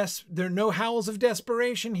there are no howls of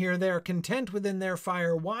desperation here. They are content within their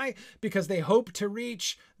fire. Why? Because they hope to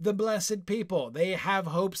reach the blessed people. They have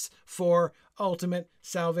hopes for ultimate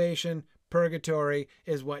salvation. Purgatory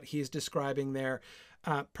is what he's describing there.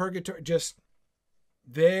 Purgatory, just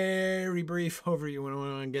very brief overview. We don't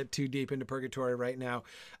want to get too deep into purgatory right now.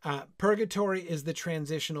 Purgatory is the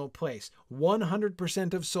transitional place.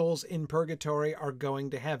 100% of souls in purgatory are going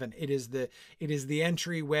to heaven. It is the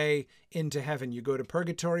entryway into heaven. You go to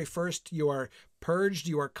purgatory first. You are purged.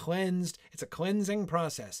 You are cleansed. It's a cleansing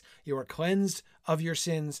process. You are cleansed of your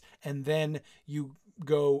sins, and then you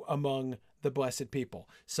go among the blessed people.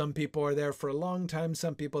 Some people are there for a long time.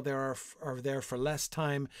 Some people are there for less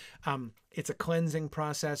time. It's a cleansing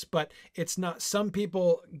process, but it's not. Some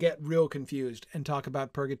people get real confused and talk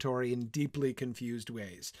about purgatory in deeply confused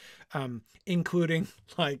ways, including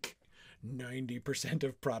like 90%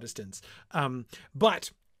 of Protestants.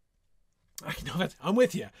 But I know that I'm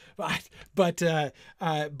with you, but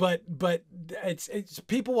it's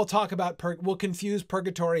people will talk about will confuse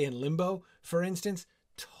purgatory and limbo, for instance.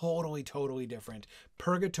 Totally different.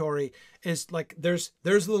 Purgatory is like there's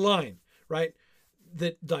the line, right?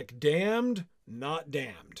 that like damned, not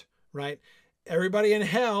damned, right? Everybody in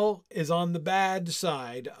hell is on the bad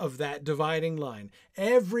side of that dividing line.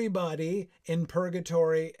 Everybody in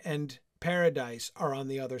purgatory and paradise are on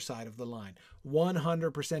the other side of the line.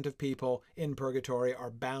 100% of people in purgatory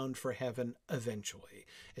are bound for heaven eventually.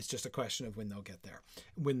 It's just a question of when they'll get there,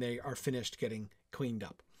 when they are finished getting cleaned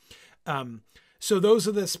up. So those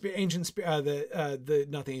are the ancient, not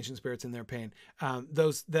the ancient spirits in their pain.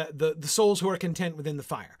 Those the souls who are content within the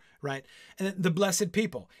fire, right? And the blessed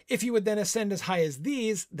people. If you would then ascend as high as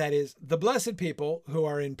these, that is the blessed people who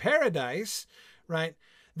are in paradise, right?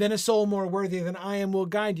 Then a soul more worthy than I am will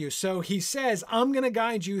guide you. So he says, I'm going to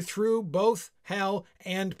guide you through both hell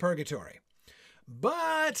and purgatory,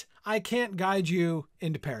 but I can't guide you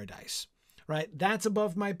into paradise, right? That's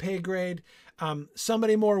above my pay grade.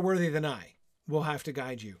 Somebody more worthy than I will have to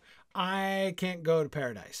guide you. I can't go to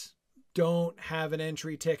paradise. Don't have an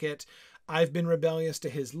entry ticket. I've been rebellious to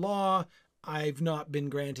his law. I've not been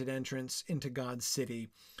granted entrance into God's city.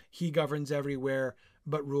 He governs everywhere,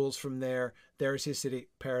 but rules from there. There's his city,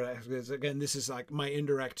 paradise. Again, this is like my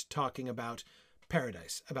indirect talking about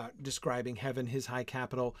paradise, about describing heaven, his high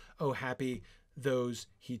capital. Oh, happy those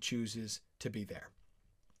he chooses to be there.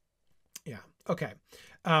 Yeah. Okay.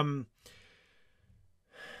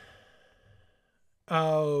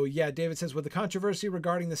 Oh, yeah. David says, would the controversy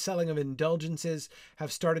regarding the selling of indulgences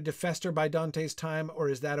have started to fester by Dante's time, or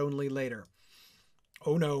is that only later?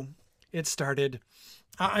 Oh, no. It started.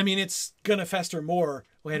 I mean, it's going to fester more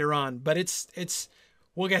later on, but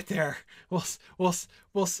we'll get there.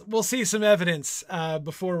 We'll see some evidence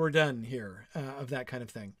before we're done here of that kind of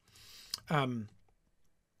thing.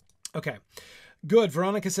 Okay. Good.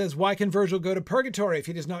 Veronica says, why can Virgil go to purgatory if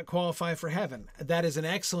he does not qualify for heaven? That is an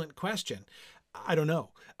excellent question. I don't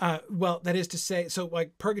know. Well, that is to say, so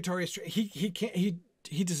like purgatory,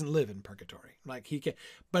 he doesn't live in purgatory. Like he can,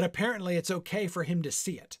 but apparently it's okay for him to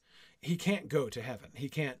see it. He can't go to heaven. He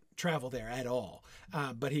can't travel there at all,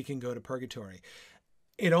 but he can go to purgatory.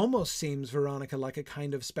 It almost seems, Veronica, like a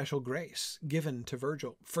kind of special grace given to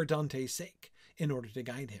Virgil for Dante's sake in order to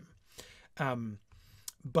guide him.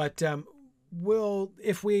 But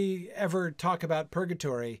if we ever talk about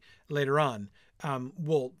purgatory later on,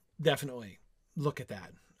 we'll definitely look at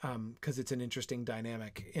that because it's an interesting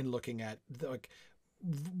dynamic in looking at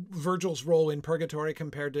Virgil's role in purgatory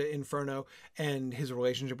compared to Inferno and his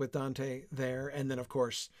relationship with Dante there. And then, of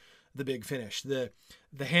course, the big finish, the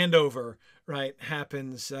handover, right,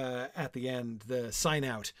 happens at the end. The sign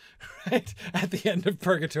out, right, at the end of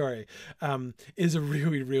purgatory is a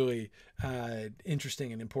really, really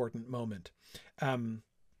interesting and important moment.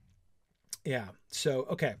 Yeah. So,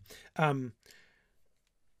 okay.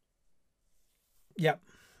 Yep.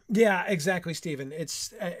 Yeah, exactly, Stephen.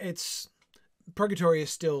 It's purgatory is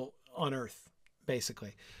still on earth,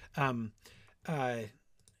 basically. If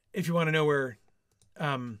you want to know where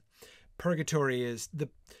purgatory is,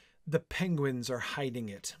 the penguins are hiding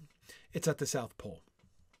it. It's at the South Pole.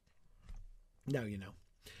 Now you know.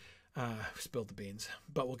 Spilled the beans,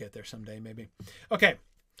 but we'll get there someday, maybe. Okay.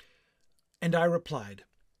 And I replied,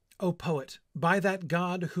 O poet, by that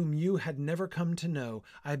God whom you had never come to know,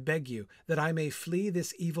 I beg you that I may flee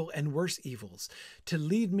this evil and worse evils, to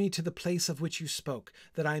lead me to the place of which you spoke,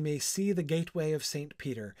 that I may see the gateway of St.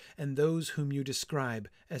 Peter and those whom you describe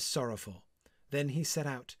as sorrowful. Then he set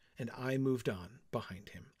out, and I moved on behind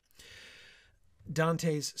him.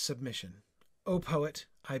 Dante's submission. O poet,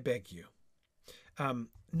 I beg you.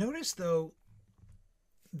 Notice, though,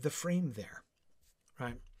 the frame there,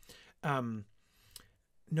 right?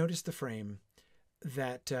 Notice the frame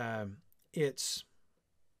that it's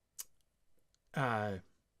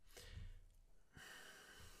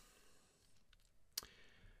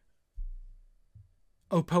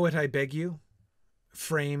O poet, I beg you,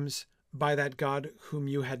 frames by that God whom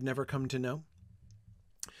you had never come to know.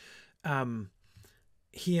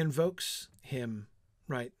 He invokes him,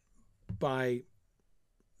 right, by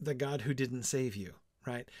the God who didn't save you,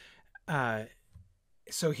 right?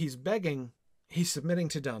 So he's begging, he's submitting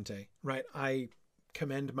to Dante, right? I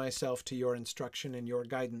commend myself to your instruction and your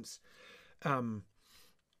guidance,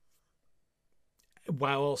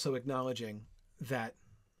 while also acknowledging that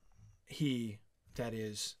he, that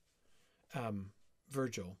is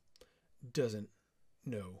Virgil, doesn't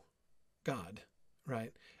know God,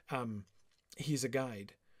 right? He's a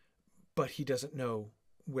guide, but he doesn't know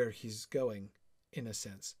where he's going, in a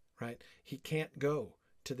sense, right? He can't go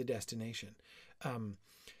to the destination.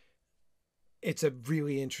 It's a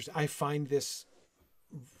really interesting, I find this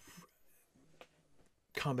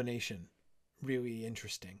combination really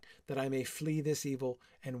interesting, that I may flee this evil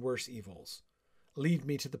and worse evils. Lead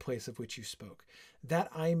me to the place of which you spoke, that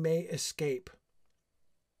I may escape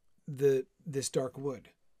this dark wood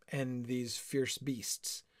and these fierce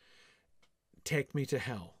beasts. Take me to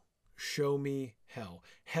hell. Show me hell.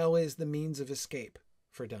 Hell is the means of escape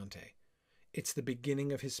for Dante. It's the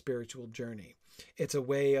beginning of his spiritual journey. It's a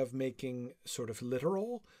way of making sort of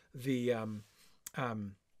literal the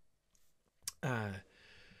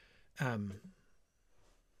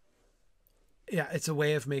it's a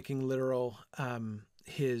way of making literal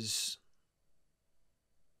his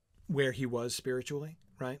where he was spiritually,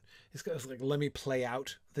 right? It's like, let me play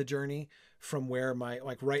out the journey from where my,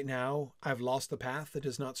 like right now I've lost the path that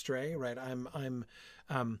does not stray, right? I'm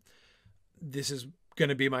this is going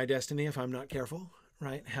to be my destiny if I'm not careful,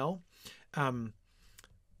 right? Hell.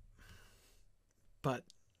 But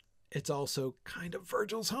it's also kind of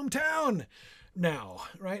Virgil's hometown now,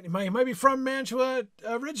 right? He might be from Mantua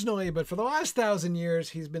originally, but for the last 1,000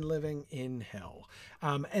 years, he's been living in hell.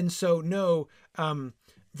 And so, no,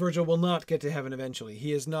 Virgil will not get to heaven eventually.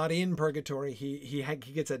 He is not in purgatory. He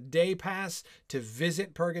gets a day pass to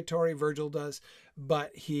visit purgatory, Virgil does,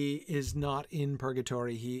 but he is not in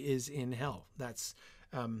purgatory. He is in hell. That's,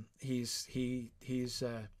 he's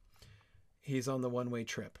on the one-way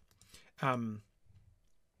trip.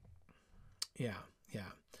 Yeah.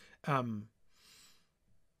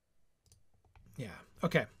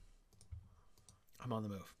 Okay. I'm on the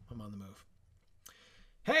move.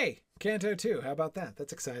 Hey, Canto 2. How about that?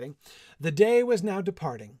 That's exciting. The day was now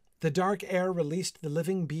departing. The dark air released the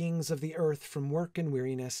living beings of the earth from work and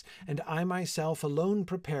weariness, and I myself alone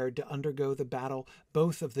prepared to undergo the battle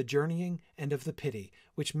both of the journeying and of the pity,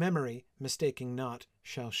 which memory, mistaking not,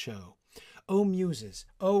 shall show. O Muses,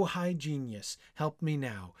 O high genius, help me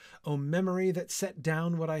now. O memory that set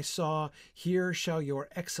down what I saw, here shall your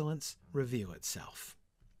excellence reveal itself.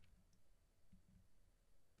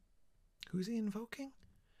 Who's he invoking?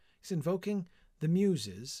 He's invoking the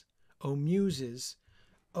Muses. O Muses,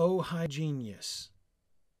 O high genius.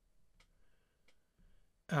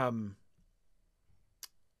 Help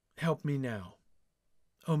me now.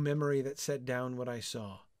 O memory that set down what I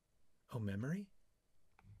saw. O memory?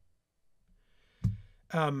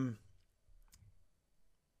 Now,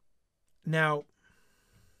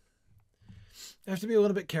 I have to be a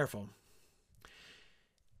little bit careful.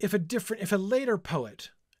 If a later poet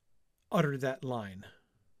uttered that line,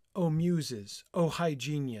 O Muses, O high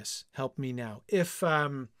genius, help me now. If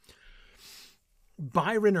Byron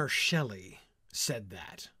or Shelley said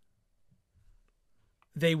that,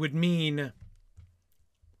 they would mean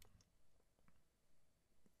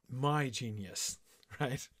my genius,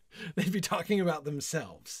 right? They'd be talking about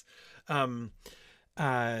themselves. Like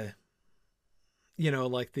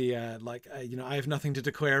the I have nothing to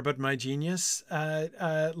declare but my genius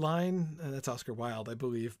line. That's Oscar Wilde, I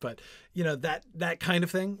believe, but that kind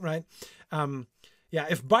of thing, right?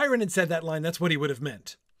 If Byron had said that line, that's what he would have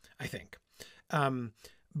meant, I think.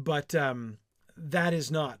 But that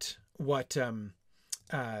is not what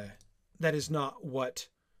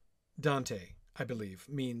Dante, I believe,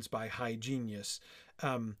 means by high genius.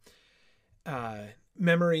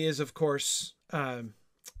 Memory is, of course,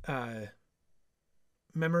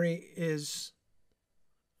 memory is,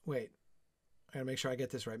 wait, I gotta make sure I get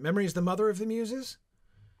this right. Memory is the mother of the Muses?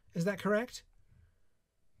 Is that correct?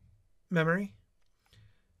 Memory?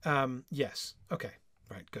 Yes. Okay.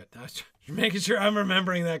 Right. Good. I was making sure I'm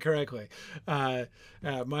remembering that correctly. My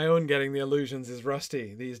own getting the illusions is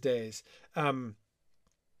rusty these days. Okay.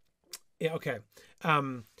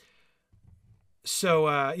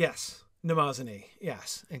 Yes. Mnemosyne.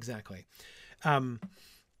 Yes, exactly.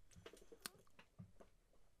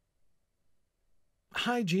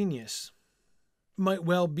 High genius might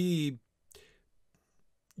well be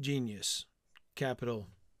genius, capital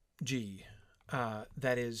G.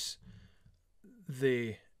 That is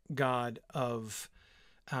the god of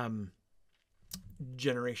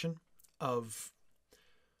generation, of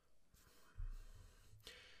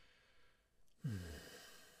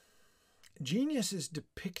genius is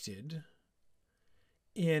depicted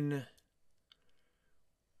in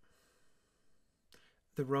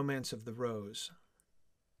the Romance of the Rose,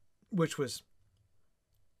 which was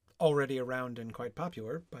already around and quite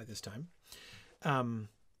popular by this time.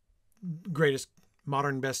 Greatest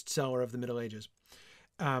modern bestseller of the Middle Ages.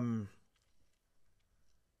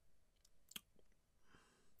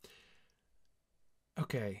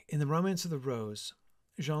 Okay, in the Romance of the Rose,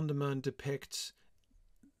 Jean de Meun depicts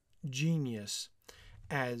genius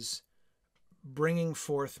as bringing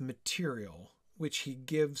forth material which he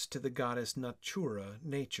gives to the goddess Natura,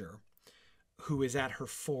 nature, who is at her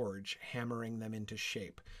forge hammering them into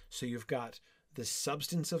shape. So you've got the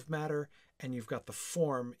substance of matter, and you've got the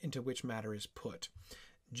form into which matter is put.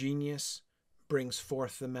 Genius brings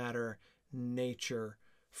forth the matter, nature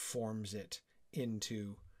forms it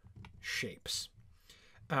into shapes.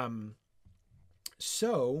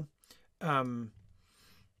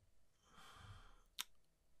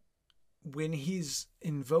 When he's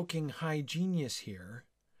invoking high genius here,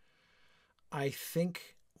 I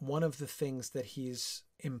think one of the things that he's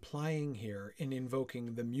implying here in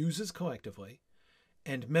invoking the muses collectively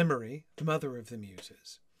and memory, the mother of the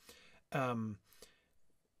muses, and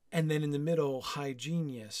then in the middle, high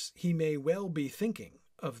genius, he may well be thinking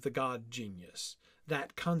of the god genius,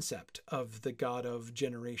 that concept of the god of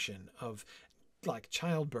generation, of like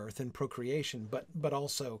childbirth and procreation, but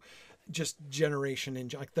also just generation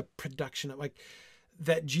and like the production of like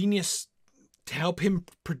that genius to help him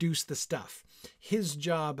produce the stuff. His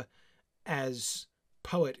job as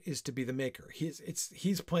poet is to be the maker.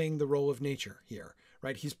 He's playing the role of nature here,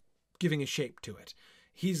 right? He's giving a shape to it.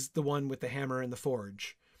 He's the one with the hammer and the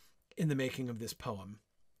forge in the making of this poem.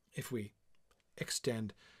 If we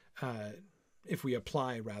extend, if we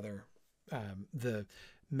apply rather, the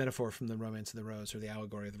metaphor from the Romance of the Rose, or the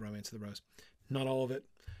allegory of the Romance of the Rose, not all of it,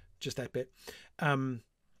 just that bit.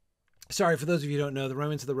 Sorry, for those of you who don't know, the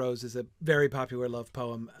Romance of the Rose is a very popular love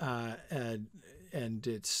poem, and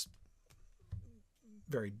it's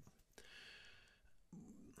very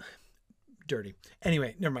dirty.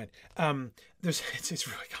 Anyway, never mind. It's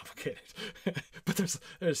really complicated, but there's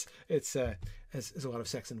a lot of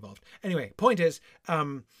sex involved. Anyway, point is,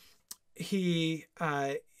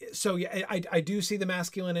 so yeah, I do see the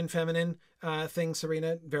masculine and feminine thing,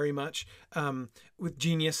 Serena, very much, with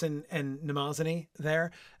genius and mnemosiny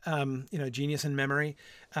there, genius and memory,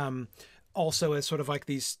 also as sort of like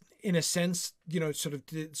these, in a sense, sort of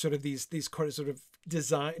these sort of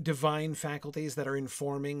divine faculties that are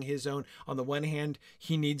informing his own. On the one hand,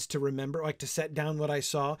 he needs to remember, like to set down what I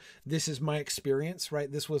saw. This is my experience,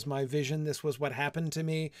 right? This was my vision. This was what happened to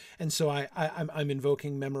me. And so I'm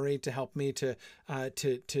invoking memory to help me to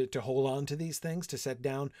hold on to these things, to set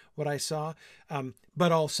down what I saw.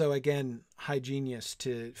 But also, again, high genius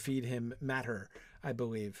to feed him matter, I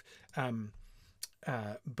believe.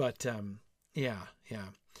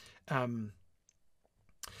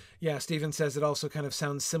 Yeah, Stephen says it also kind of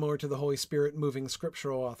sounds similar to the Holy Spirit moving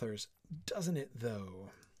scriptural authors. Doesn't it,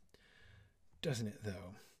 though?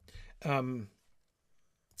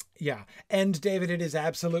 Yeah. And David, it is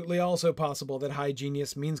absolutely also possible that high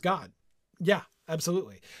genius means God. Yeah,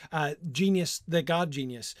 absolutely. Genius, the God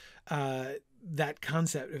genius, that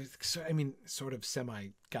concept, I mean, sort of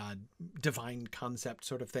semi-God, divine concept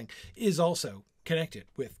sort of thing, is also connected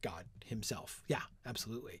with God himself. Yeah,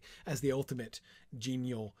 absolutely. As the ultimate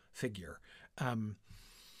genial figure. The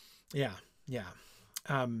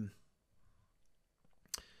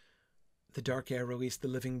dark air released the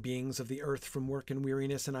living beings of the earth from work and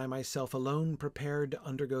weariness, and I myself alone prepared to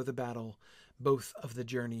undergo the battle, both of the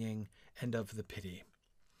journeying and of the pity.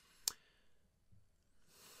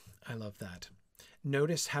 I love that.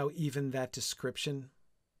 Notice how even that description,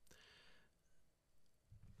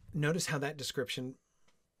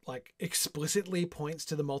 like explicitly points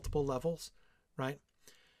to the multiple levels, right?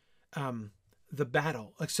 The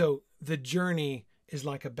battle, like, so the journey is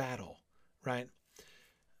like a battle, right?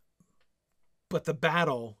 But the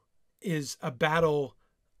battle is a battle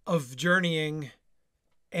of journeying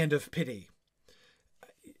and of pity.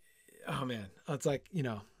 Oh man, it's like,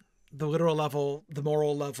 the literal level, the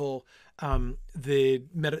moral level, the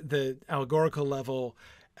allegorical level.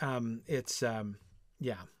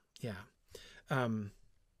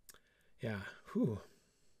 Whew.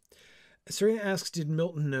 Serena asks, did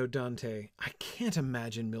Milton know Dante? I can't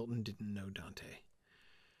imagine Milton didn't know Dante.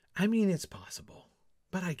 I mean, it's possible,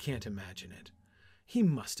 but I can't imagine it. He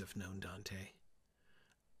must have known Dante.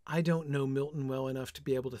 I don't know Milton well enough to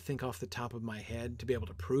be able to think off the top of my head, to be able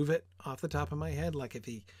to prove it off the top of my head, like if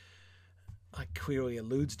he clearly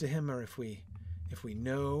alludes to him, or if we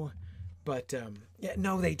know. But yeah,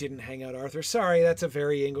 no, they didn't hang out, Arthur. Sorry, that's a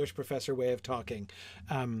very English professor way of talking.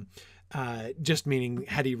 Just meaning,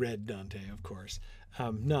 had he read Dante, of course.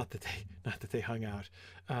 Not that they hung out.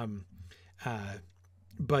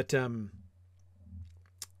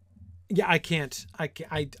 Yeah, I can't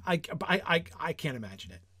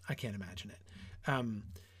imagine it. I can't imagine it.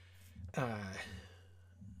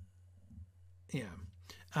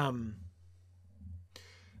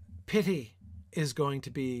 Pity is going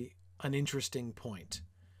to be an interesting point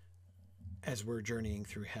as we're journeying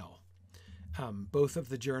through hell. Both of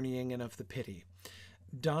the journeying and of the pity.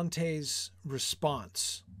 Dante's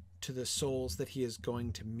response to the souls that he is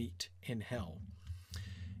going to meet in hell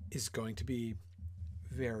is going to be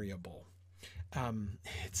variable.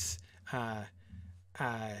 It's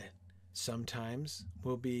sometimes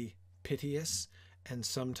will be piteous and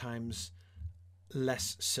sometimes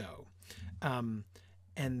less so.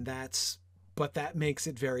 But that makes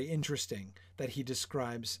it very interesting that he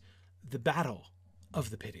describes the battle of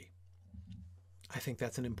the pity. I think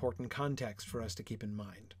that's an important context for us to keep in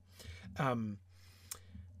mind.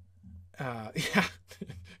 Yeah.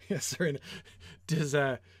 Yes, sir. Does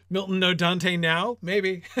Milton know Dante now?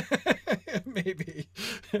 Maybe. Maybe.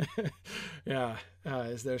 Yeah.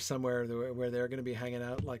 Is there somewhere where they're going to be hanging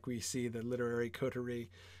out like we see the literary coterie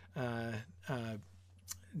down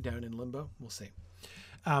in Limbo? We'll see.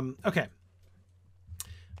 Okay.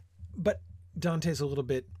 But Dante's a little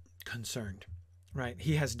bit concerned, right?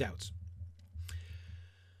 He has doubts.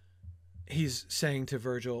 He's saying to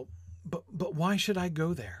Virgil, but why should I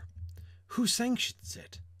go there? Who sanctions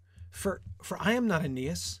it? For I am not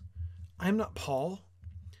Aeneas, I am not Paul,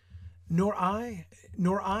 nor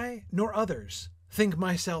others think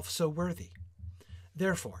myself so worthy.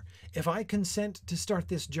 Therefore, if I consent to start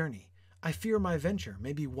this journey, I fear my venture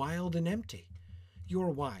may be wild and empty. You're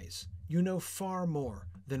wise, you know far more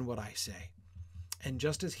than what I say. And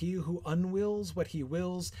just as he who unwills what he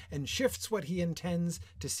wills and shifts what he intends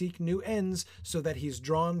to seek new ends so that he's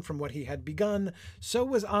drawn from what he had begun, so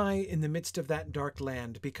was I in the midst of that dark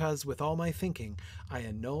land, because with all my thinking I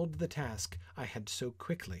annulled the task I had so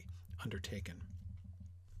quickly undertaken.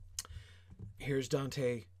 Here's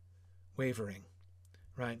Dante wavering,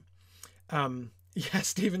 right? Yeah,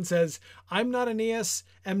 Stephen says, I'm not Aeneas,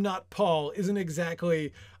 am not Paul, isn't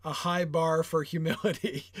exactly a high bar for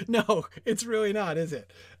humility. No, it's really not, is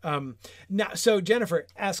it? Now, so Jennifer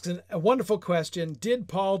asks a wonderful question. Did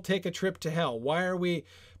Paul take a trip to hell? Why are we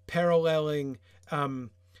paralleling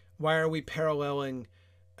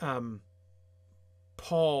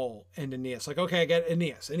Paul and Aeneas? Like, okay, I get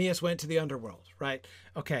Aeneas. Aeneas went to the underworld, right?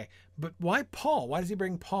 Okay, but why Paul? Why does he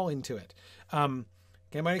bring Paul into it? Can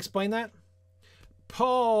anybody explain that?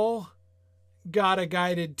 Paul got a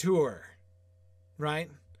guided tour, right?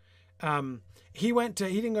 He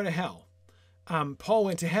didn't go to hell. Paul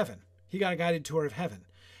went to heaven. He got a guided tour of heaven.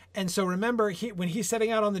 And so remember, when he's setting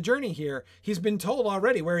out on the journey here, he's been told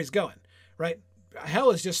already where he's going, right?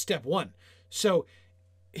 Hell is just step one. So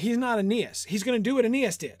he's not Aeneas. He's going to do what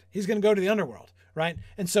Aeneas did. He's going to go to the underworld, right?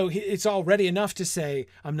 And so it's already enough to say,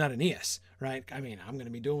 I'm not Aeneas, right? I mean, I'm going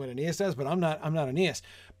to be doing what Aeneas does, but I'm not Aeneas.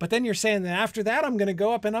 But then you're saying that after that, I'm going to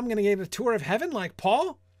go up and I'm going to give a tour of heaven like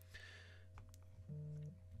Paul?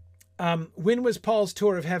 When was Paul's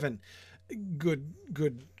tour of heaven? Good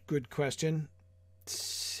question.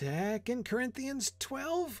 2 Corinthians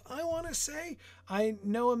 12, I want to say. I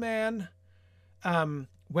know a man,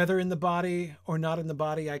 whether in the body or not in the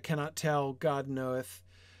body, I cannot tell, God knoweth,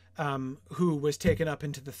 who was taken up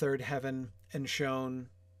into the third heaven and shown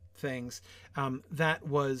things. That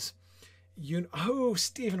was,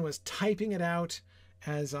 Stephen was typing it out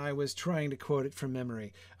as I was trying to quote it from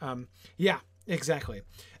memory. Yeah, exactly.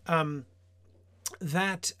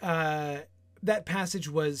 That passage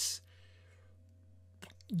was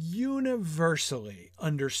universally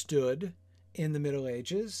understood in the Middle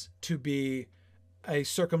Ages to be a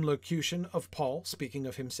circumlocution of Paul speaking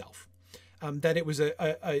of himself. That it was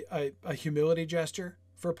a humility gesture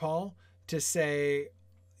for Paul to say,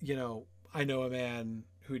 I know a man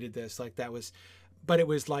who did this. Like that was, but it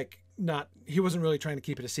was like not, he wasn't really trying to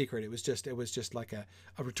keep it a secret. It was just like a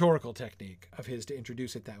rhetorical technique of his to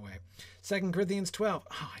introduce it that way. 2 Corinthians 12.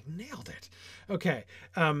 Oh, I nailed it. Okay.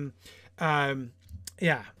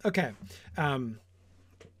 Yeah. Okay.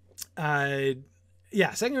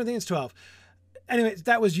 Yeah. 2 Corinthians 12. Anyway,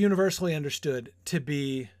 that was universally understood to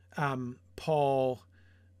be, Paul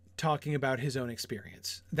talking about his own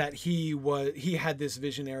experience, that he had this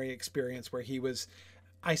visionary experience where he was,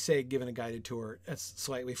 I say, given a guided tour. That's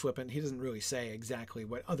slightly flippant. He doesn't really say exactly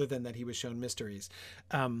what, other than that he was shown mysteries.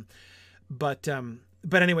 But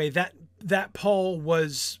anyway, that Paul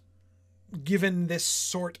was given this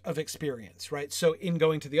sort of experience, right? So in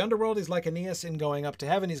going to the underworld, he's like Aeneas. In going up to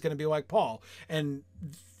heaven, he's going to be like Paul. And,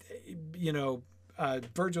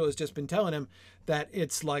 Virgil has just been telling him that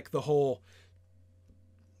it's like the whole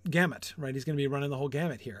gamut, right? He's going to be running the whole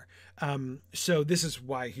gamut here. So this is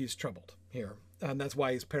why he's troubled here. That's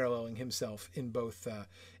why he's paralleling himself in both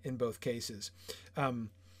cases.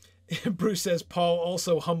 Bruce says Paul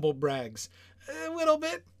also humble brags a little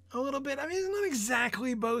bit. I mean, he's not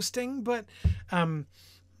exactly boasting, but I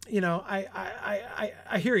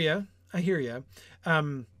hear you.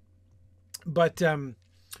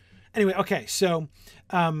 Anyway, okay. So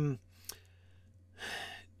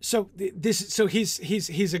So so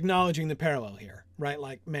he's acknowledging the parallel here, right?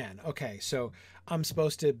 Like, man, okay, so I'm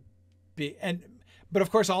supposed to be, but of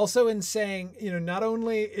course also in saying, not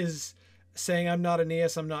only is saying I'm not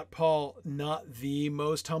Aeneas, I'm not Paul, not the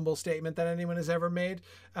most humble statement that anyone has ever made,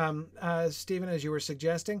 Stephen, as you were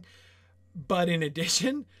suggesting, but in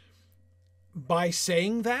addition, by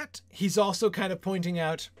saying that, he's also kind of pointing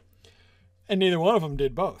out, and neither one of them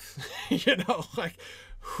did both, like,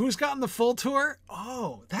 who's gotten the full tour?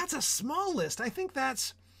 Oh, that's a small list. I think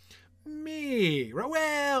that's me.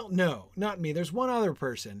 Well, no, not me. There's one other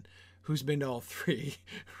person who's been to all three,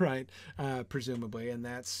 right? Presumably, and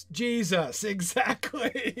that's Jesus.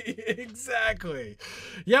 Exactly. Exactly.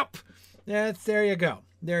 Yep. There you go.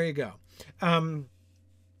 There you go.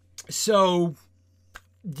 So,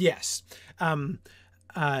 yes. Nor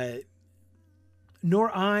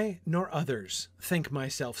I, nor others think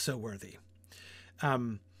myself so worthy.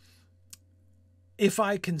 If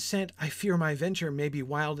I consent, I fear my venture may be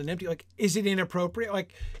wild and empty. Like, is it inappropriate?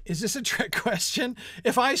 Like, is this a trick question?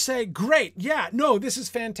 If I say, great, yeah, no, this is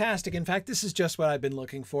fantastic. In fact, this is just what I've been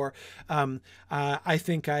looking for. I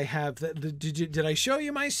think I have, did I show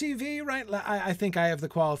you my CV, right? I think I have the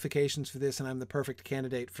qualifications for this and I'm the perfect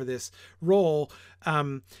candidate for this role.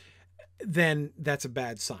 Then that's a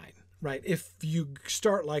bad sign, right? If you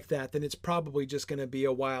start like that, then it's probably just going to be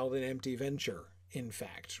a wild and empty venture. In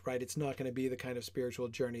fact, right? It's not going to be the kind of spiritual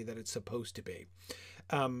journey that it's supposed to be.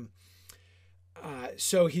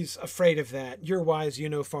 So he's afraid of that. You're wise, you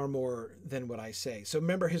know far more than what I say. So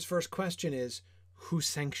remember, his first question is, who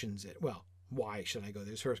sanctions it? Well, why should I go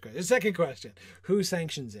there? His first question. His second question, who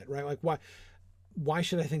sanctions it, right? Like, why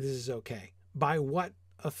should I think this is okay? By what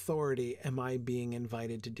authority am I being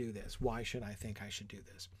invited to do this? Why should I think I should do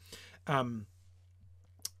this?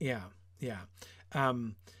 Yeah.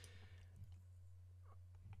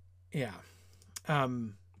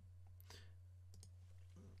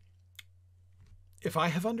 If I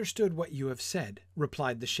have understood what you have said,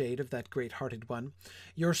 replied the shade of that great-hearted one,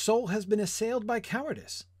 your soul has been assailed by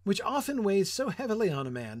cowardice, which often weighs so heavily on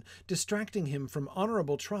a man, distracting him from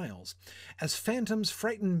honorable trials, as phantoms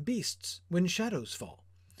frighten beasts when shadows fall.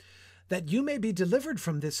 That you may be delivered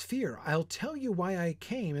from this fear, I'll tell you why I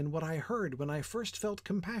came and what I heard when I first felt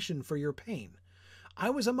compassion for your pain. I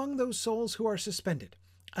was among those souls who are suspended.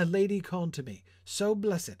 A lady called to me, so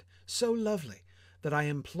blessed, so lovely, that I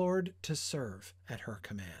implored to serve at her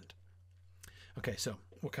command. Okay, so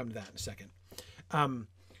we'll come to that in a second.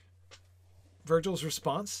 Virgil's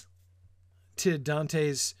response to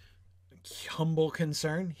Dante's humble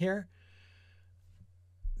concern here: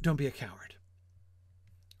 don't be a coward.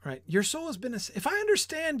 Right? Your soul has been, if I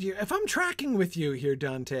understand you, if I'm tracking with you here,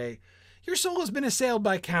 Dante, your soul has been assailed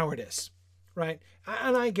by cowardice, right?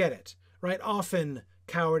 And I get it, right? Often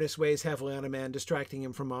cowardice weighs heavily on a man, distracting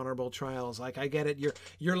him from honorable trials. Like, I get it.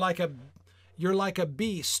 You're like a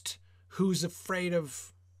beast who's afraid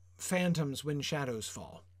of phantoms when shadows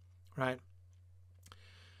fall, right?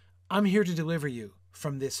 I'm here to deliver you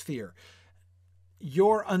from this fear.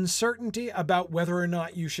 Your uncertainty about whether or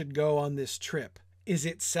not you should go on this trip is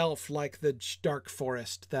itself like the dark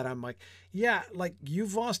forest that I'm like, yeah, like,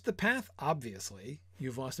 you've lost the path. Obviously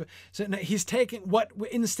you've lost it. So now he's taking what,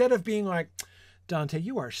 instead of being like, Dante,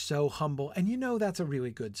 you are so humble. And that's a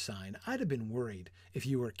really good sign. I'd have been worried if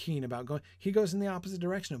you were keen about going. He goes in the opposite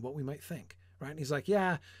direction of what we might think, right? And he's like,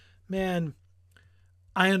 yeah, man,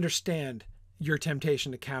 I understand your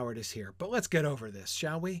temptation to cowardice here, but let's get over this,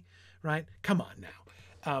 shall we? Right? Come on now.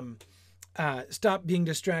 Stop being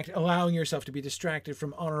distracted, allowing yourself to be distracted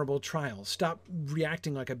from honorable trials. Stop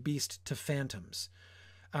reacting like a beast to phantoms.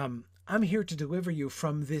 I'm here to deliver you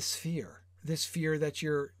from this fear that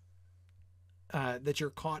you're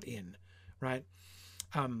caught in, right?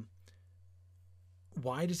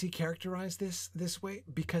 Why does he characterize this way?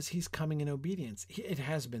 Because he's coming in obedience. It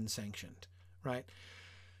has been sanctioned, right?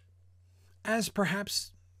 As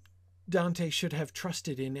perhaps Dante should have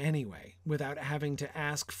trusted in anyway, without having to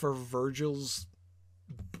ask for Virgil's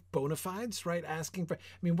bona fides, right?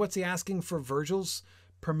 What's he asking for? Virgil's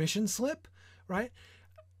permission slip, right?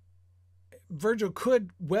 Virgil could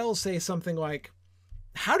well say something like,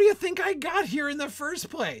 how do you think I got here in the first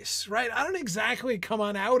place, right? I don't exactly come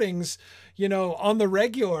on outings, on the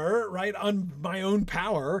regular, right? On my own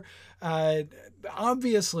power.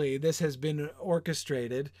 Obviously this has been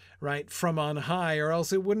orchestrated, right, from on high, or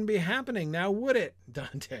else it wouldn't be happening now, would it,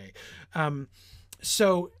 Dante?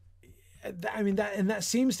 So, that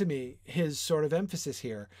seems to me his sort of emphasis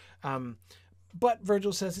here. But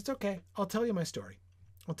Virgil says, it's okay. I'll tell you my story.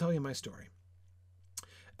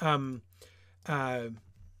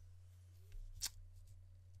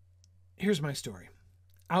 Here's my story.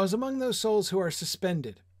 I was among those souls who are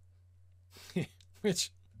suspended,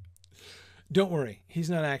 which, don't worry, he's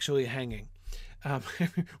not actually hanging.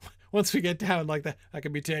 Once we get down like that, I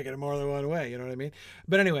could be taken more than one way, you know what I mean?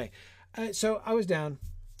 But anyway, so I was down,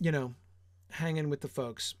 hanging with the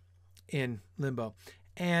folks in limbo,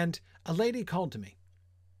 and a lady called to me,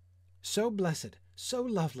 so blessed, so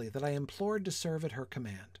lovely that I implored to serve at her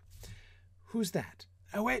command. Who's that?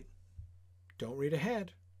 Oh, wait, don't read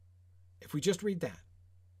ahead. If we just read that,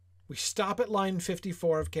 we stop at line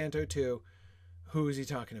 54 of Canto 2. Who is he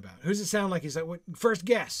talking about? Who does it sound like he's like, what, first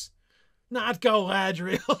guess? Not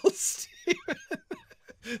Galadriel, Stephen.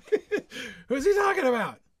 Who's he talking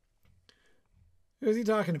about? Who's he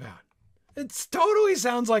talking about? It totally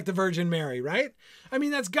sounds like the Virgin Mary, right? I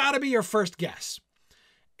mean, that's got to be your first guess,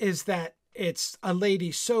 is that it's a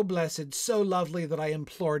lady so blessed, so lovely that I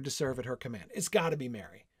implored to serve at her command. It's got to be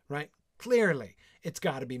Mary, right? Clearly, it's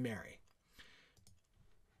got to be Mary.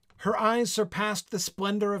 Her eyes surpassed the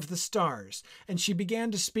splendor of the stars, and she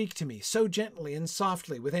began to speak to me so gently and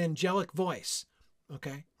softly with angelic voice.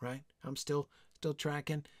 Okay, right? I'm still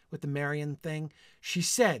tracking with the Marian thing. She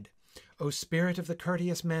said, O spirit of the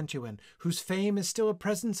courteous Mantuan, whose fame is still a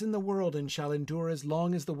presence in the world and shall endure as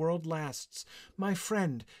long as the world lasts, my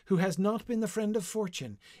friend, who has not been the friend of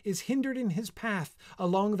fortune, is hindered in his path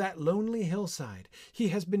along that lonely hillside. He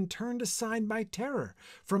has been turned aside by terror.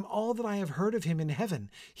 From all that I have heard of him in heaven,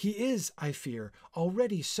 he is, I fear,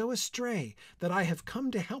 already so astray that I have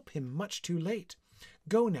come to help him much too late.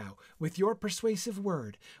 Go now, with your persuasive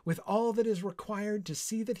word, with all that is required to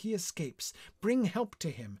see that he escapes. Bring help to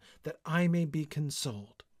him, that I may be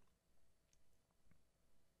consoled.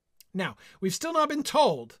 Now, we've still not been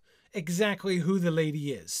told exactly who the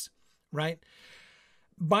lady is, right?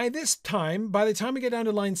 By this time, by the time we get down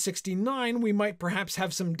to line 69, we might perhaps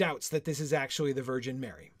have some doubts that this is actually the Virgin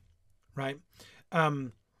Mary, right?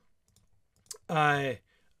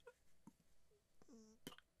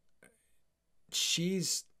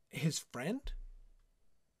 She's his friend?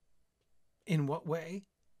 In what way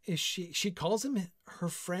is she calls him her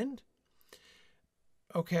friend?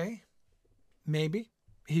 Okay. Maybe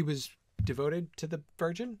he was devoted to the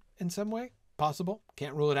Virgin in some way. Possible.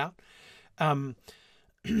 Can't rule it out.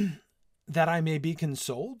 That I may be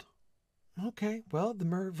consoled. Okay. Well,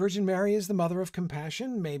 the Virgin Mary is the mother of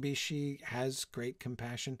compassion. Maybe she has great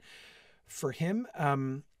compassion for him.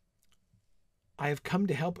 I have come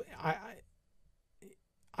to help.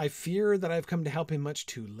 I fear that I've come to help him much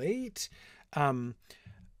too late.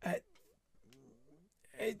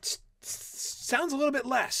 It sounds a little bit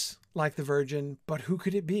less like the Virgin, but who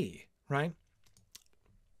could it be, right?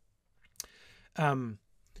 In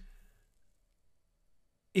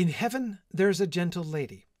heaven, there's a gentle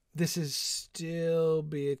lady. This is still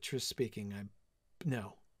Beatrice speaking.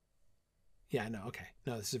 No. Yeah, no, okay.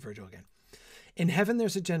 No, this is Virgil again. In heaven,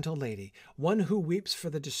 there's a gentle lady, one who weeps for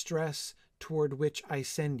the distress toward which I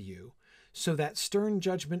send you, so that stern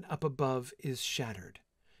judgment up above is shattered.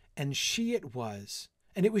 And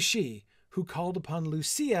it was she who called upon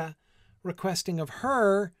Lucia, requesting of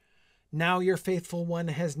her, now your faithful one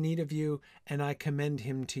has need of you, and I commend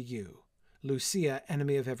him to you. Lucia,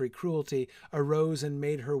 enemy of every cruelty, arose and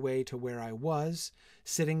made her way to where I was,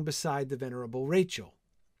 sitting beside the venerable Rachel.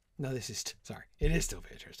 No, it is still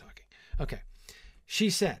Beatrice talking. Okay.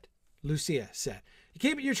 Lucia said,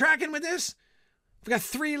 you tracking with this? We've got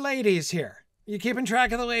 3 ladies here. You keeping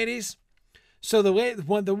track of the ladies? So the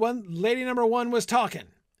lady number 1 was talking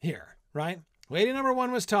here, right? Lady number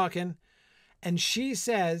 1 was talking, and she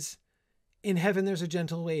says, in heaven there's a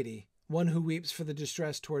gentle lady, one who weeps for the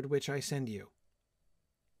distress toward which I send you.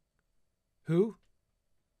 Who?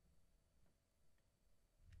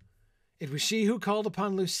 It was she who called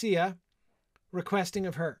upon Lucia, requesting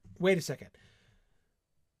of her. Wait a second.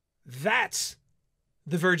 That's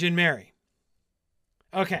the Virgin Mary.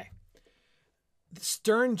 Okay. The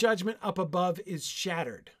stern judgment up above is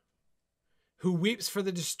shattered. Who weeps for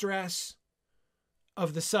the distress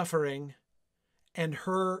of the suffering, and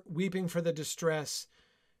her weeping for the distress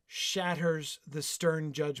shatters the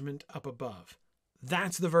stern judgment up above.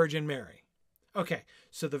 That's the Virgin Mary. Okay,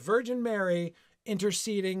 so the Virgin Mary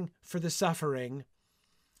interceding for the suffering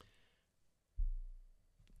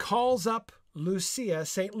calls up Lucia,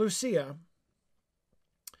 Saint Lucia.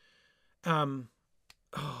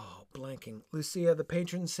 Blanking. Lucia, the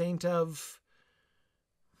patron saint of,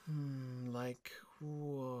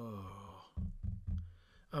 whoa.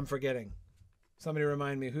 I'm forgetting. Somebody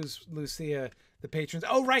remind me, who's Lucia, the patron?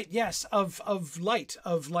 Oh, right. Yes. Of light,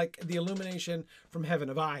 of like the illumination from heaven,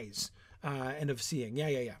 of eyes, and of seeing.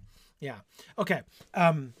 Yeah. Okay.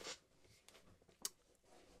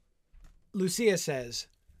 Lucia says,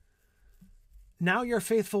 Now your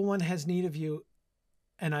faithful one has need of you,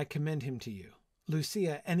 and I commend him to you.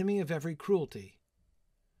 Lucia, enemy of every cruelty,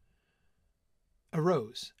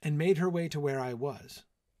 arose and made her way to where I was,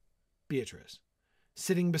 Beatrice,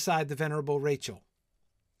 sitting beside the venerable Rachel.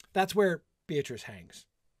 That's where Beatrice hangs,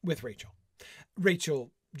 with Rachel.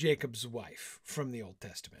 Rachel, Jacob's wife from the Old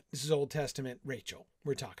Testament. This is Old Testament Rachel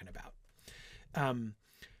we're talking about.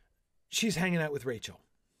 She's hanging out with Rachel.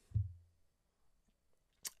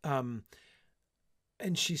 And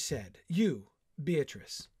she said, "You,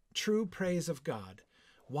 Beatrice, true praise of God,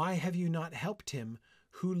 why have you not helped him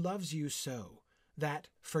who loves you so, that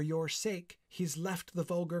for your sake he's left the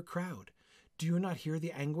vulgar crowd? Do you not hear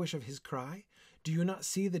the anguish of his cry? Do you not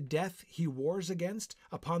see the death he wars against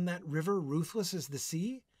upon that river ruthless as the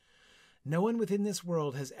sea? No one within this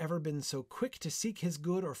world has ever been so quick to seek his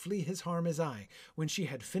good or flee his harm as I, when she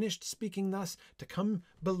had finished speaking thus, to come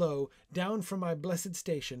below, down from my blessed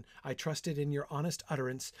station, I trusted in your honest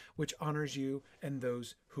utterance, which honors you and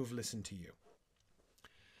those who've listened to you."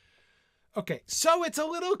 Okay, so it's a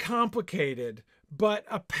little complicated, but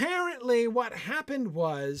apparently what happened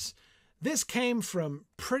was this came from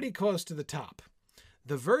pretty close to the top.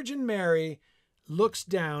 The Virgin Mary looks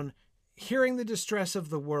down, hearing the distress of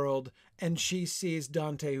the world, and she sees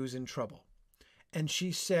Dante who's in trouble. And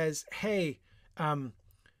she says, hey,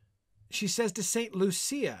 she says to Saint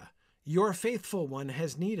Lucia, your faithful one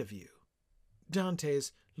has need of you.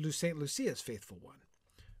 Dante's Saint Lucia's faithful one,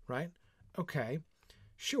 right? Okay,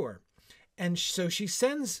 sure. And so she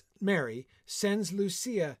sends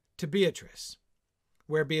Lucia to Beatrice,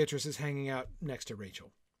 where Beatrice is hanging out next to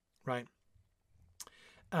Rachel, right?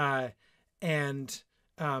 And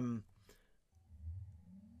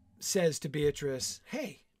says to Beatrice,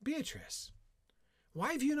 "Hey, Beatrice,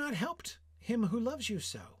 why have you not helped him who loves you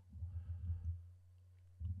so?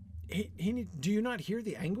 Do you not hear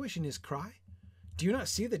the anguish in his cry? Do you not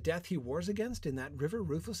see the death he wars against in that river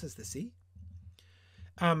ruthless as the sea?"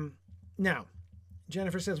 Now,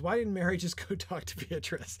 Jennifer says, why didn't Mary just go talk to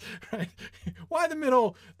Beatrice, right? Why the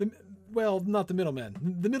middle, well, not the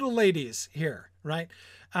middlemen, the middle ladies here, right?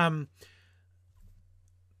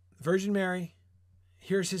 Virgin Mary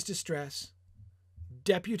hears his distress,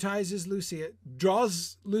 deputizes Lucia,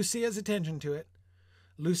 draws Lucia's attention to it.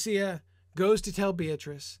 Lucia goes to tell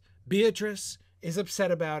Beatrice. Beatrice is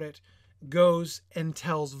upset about it, goes and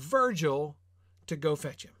tells Virgil to go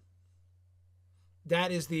fetch him.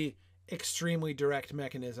 That is the extremely direct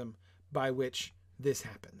mechanism by which this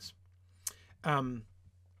happens.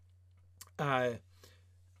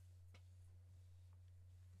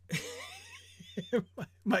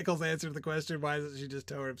 Michael's answer to the question, why doesn't she just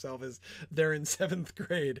tell himself, is they're in 7th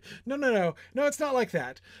grade. No, it's not like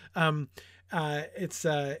that.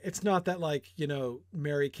 It's not that, like, you know,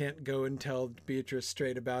 Mary can't go and tell Beatrice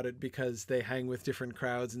straight about it because they hang with different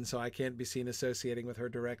crowds and so I can't be seen associating with her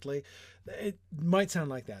directly. It might sound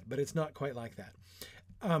like that, but it's not quite like that.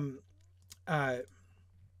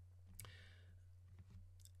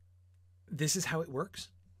 This is how it works,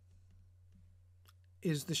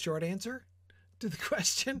 is the short answer to the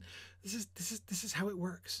question. This is how it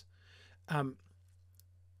works.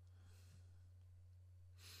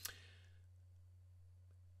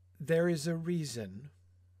 There is a reason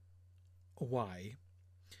why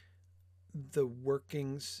the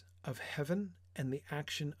workings of heaven and the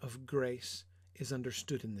action of grace is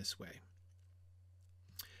understood in this way.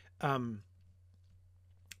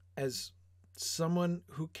 As someone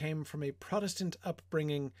who came from a Protestant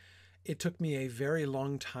upbringing, it took me a very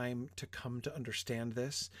long time to come to understand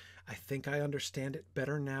this. I think I understand it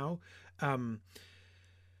better now.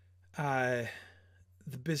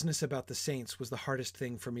 The business about the saints was the hardest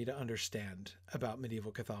thing for me to understand about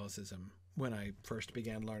medieval Catholicism when I first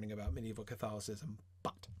began learning about medieval Catholicism.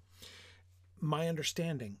 But my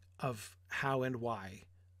understanding of how and why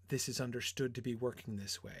this is understood to be working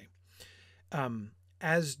this way,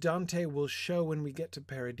 as Dante will show when we get to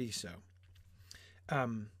Paradiso,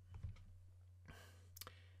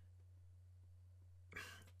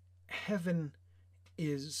 heaven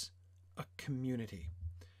is a community.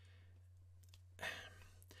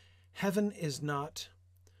 Heaven is not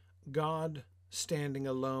God standing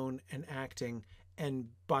alone and acting. And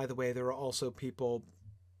by the way, there are also people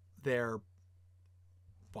there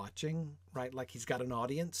watching, right? Like he's got an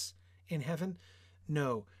audience in heaven.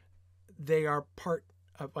 No, they are part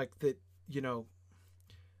of, like, the, you know,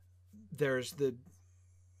 there's the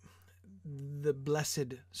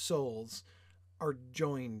blessed souls are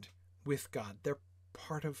joined with God. They're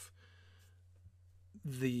part of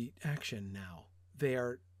the action now. They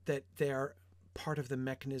are part of the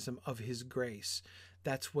mechanism of his grace.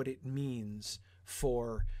 That's what it means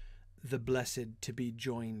for the blessed to be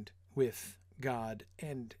joined with God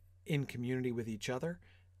and in community with each other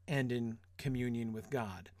and in communion with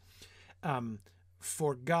God.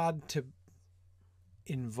 For God to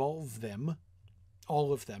involve them,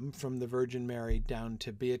 all of them, from the Virgin Mary down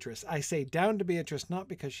to Beatrice. I say down to Beatrice not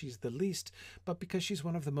because she's the least, but because she's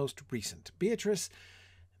one of the most recent. Beatrice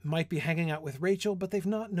might be hanging out with Rachel, but they've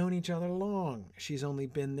not known each other long. She's only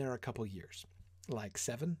been there a couple years, like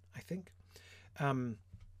 7, I think.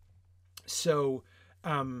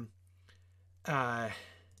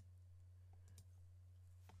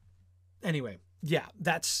 Anyway, yeah,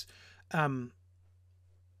 that's,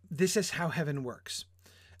 this is how heaven works.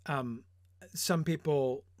 Some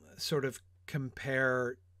people sort of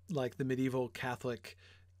compare like the medieval Catholic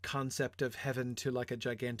concept of heaven to like a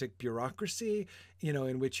gigantic bureaucracy,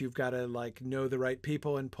 in which you've got to like know the right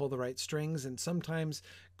people and pull the right strings. And sometimes,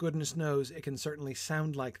 goodness knows, it can certainly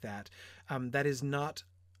sound like that. That is not,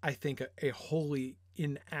 I think, a wholly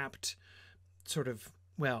inapt sort of,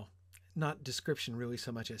 well, not description really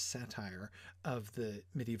so much as satire of the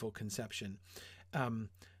medieval conception.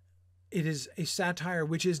 It is a satire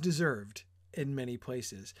which is deserved in many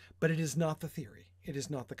places, but it is not the theory. It is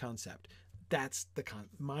not the concept. That's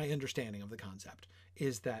my understanding of the concept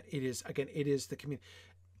is that it is, again, it is the community.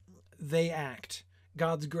 They act.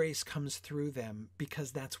 God's grace comes through them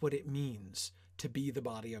because that's what it means to be the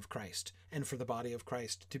body of Christ and for the body of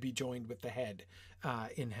Christ to be joined with the head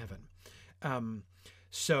in heaven.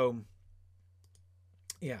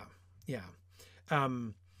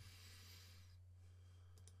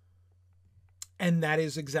 And that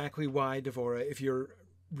is exactly why, Devorah, if you're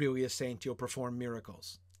really a saint, you'll perform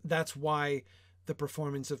miracles. That's why the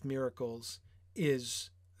performance of miracles is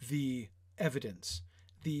the evidence,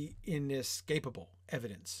 the inescapable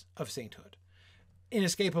evidence of sainthood.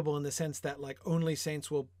 Inescapable in the sense that like only saints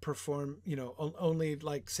will perform, only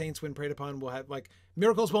like saints when prayed upon will have like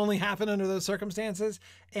miracles will only happen under those circumstances,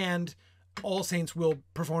 and all saints will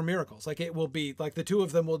perform miracles. Like it will be like the two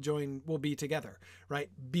of them will be together, right?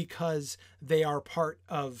 Because they are part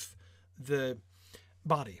of the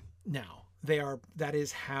body now. That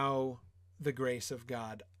is how the grace of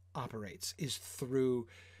God operates, is through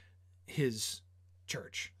his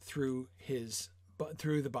church, through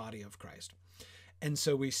the body of Christ. And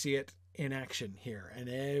so we see it in action here. And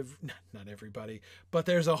not everybody, but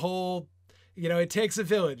there's a whole, it takes a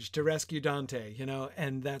village to rescue Dante,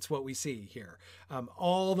 and that's what we see here.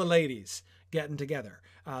 All the ladies getting together,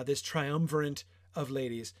 this triumvirate of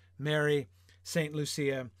ladies, Mary, Saint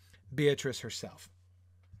Lucia, Beatrice herself.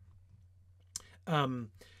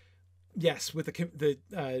 Yes, with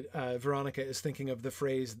Veronica is thinking of the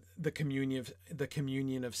phrase the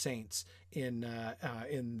communion of saints in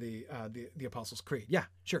the Apostles' Creed. Yeah,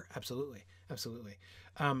 sure, absolutely.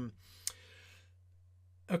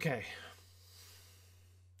 Okay.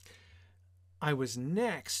 I was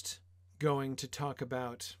next going to talk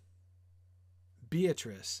about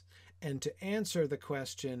Beatrice and to answer the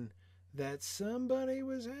question that somebody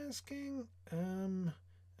was asking.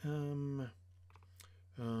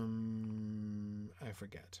 I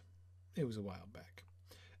forget. It was a while back.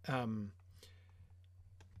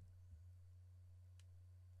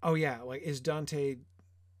 Oh yeah, like is Dante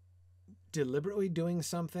deliberately doing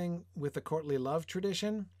something with the courtly love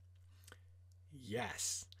tradition?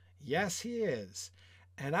 Yes. Yes, he is.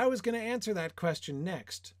 And I was going to answer that question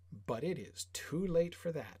next, but it is too late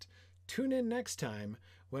for that. Tune in next time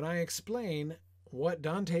when I explain what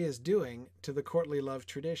Dante is doing to the courtly love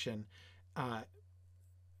tradition.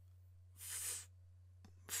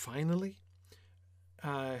 Finally,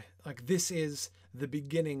 like this is the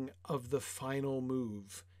beginning of the final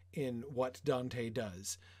move in what Dante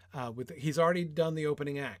does. He's already done the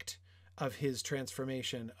opening act of his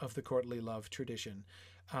transformation of the courtly love tradition.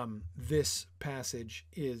 This passage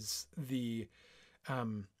is the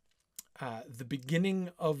beginning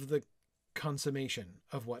of the consummation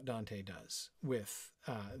of what Dante does with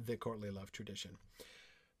the courtly love tradition.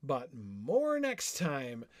 But more next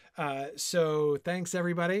time. So thanks,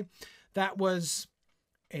 everybody. That was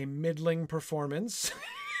a middling performance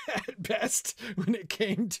at best when it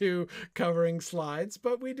came to covering slides,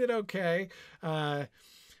 but we did okay.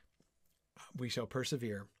 We shall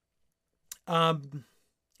persevere.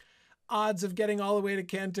 Odds of getting all the way to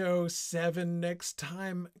Canto 7 next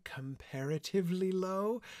time, comparatively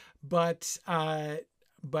low, but I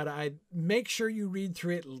make sure you read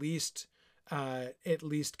through at least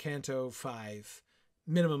Canto 5,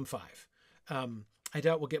 minimum 5. I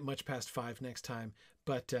doubt we'll get much past 5 next time,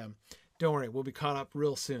 but don't worry, we'll be caught up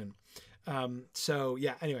real soon. So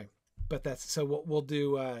yeah, anyway, but that's, so we'll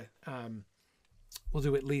do at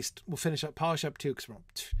least, we'll polish up 2, because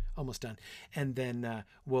almost done. And then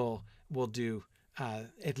we'll do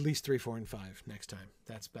at least 3, 4, and 5 next time.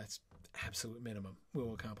 That's absolute minimum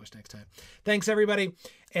we'll accomplish next time. Thanks everybody,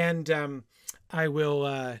 and I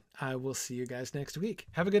will see you guys next week.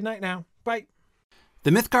 Have a good night now. Bye. The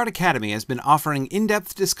Mythgard Academy has been offering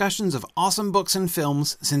in-depth discussions of awesome books and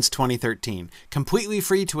films since 2013, completely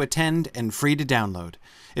free to attend and free to download.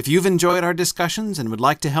 If you've enjoyed our discussions and would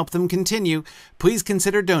like to help them continue, please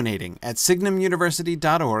consider donating at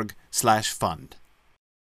signumuniversity.org/fund.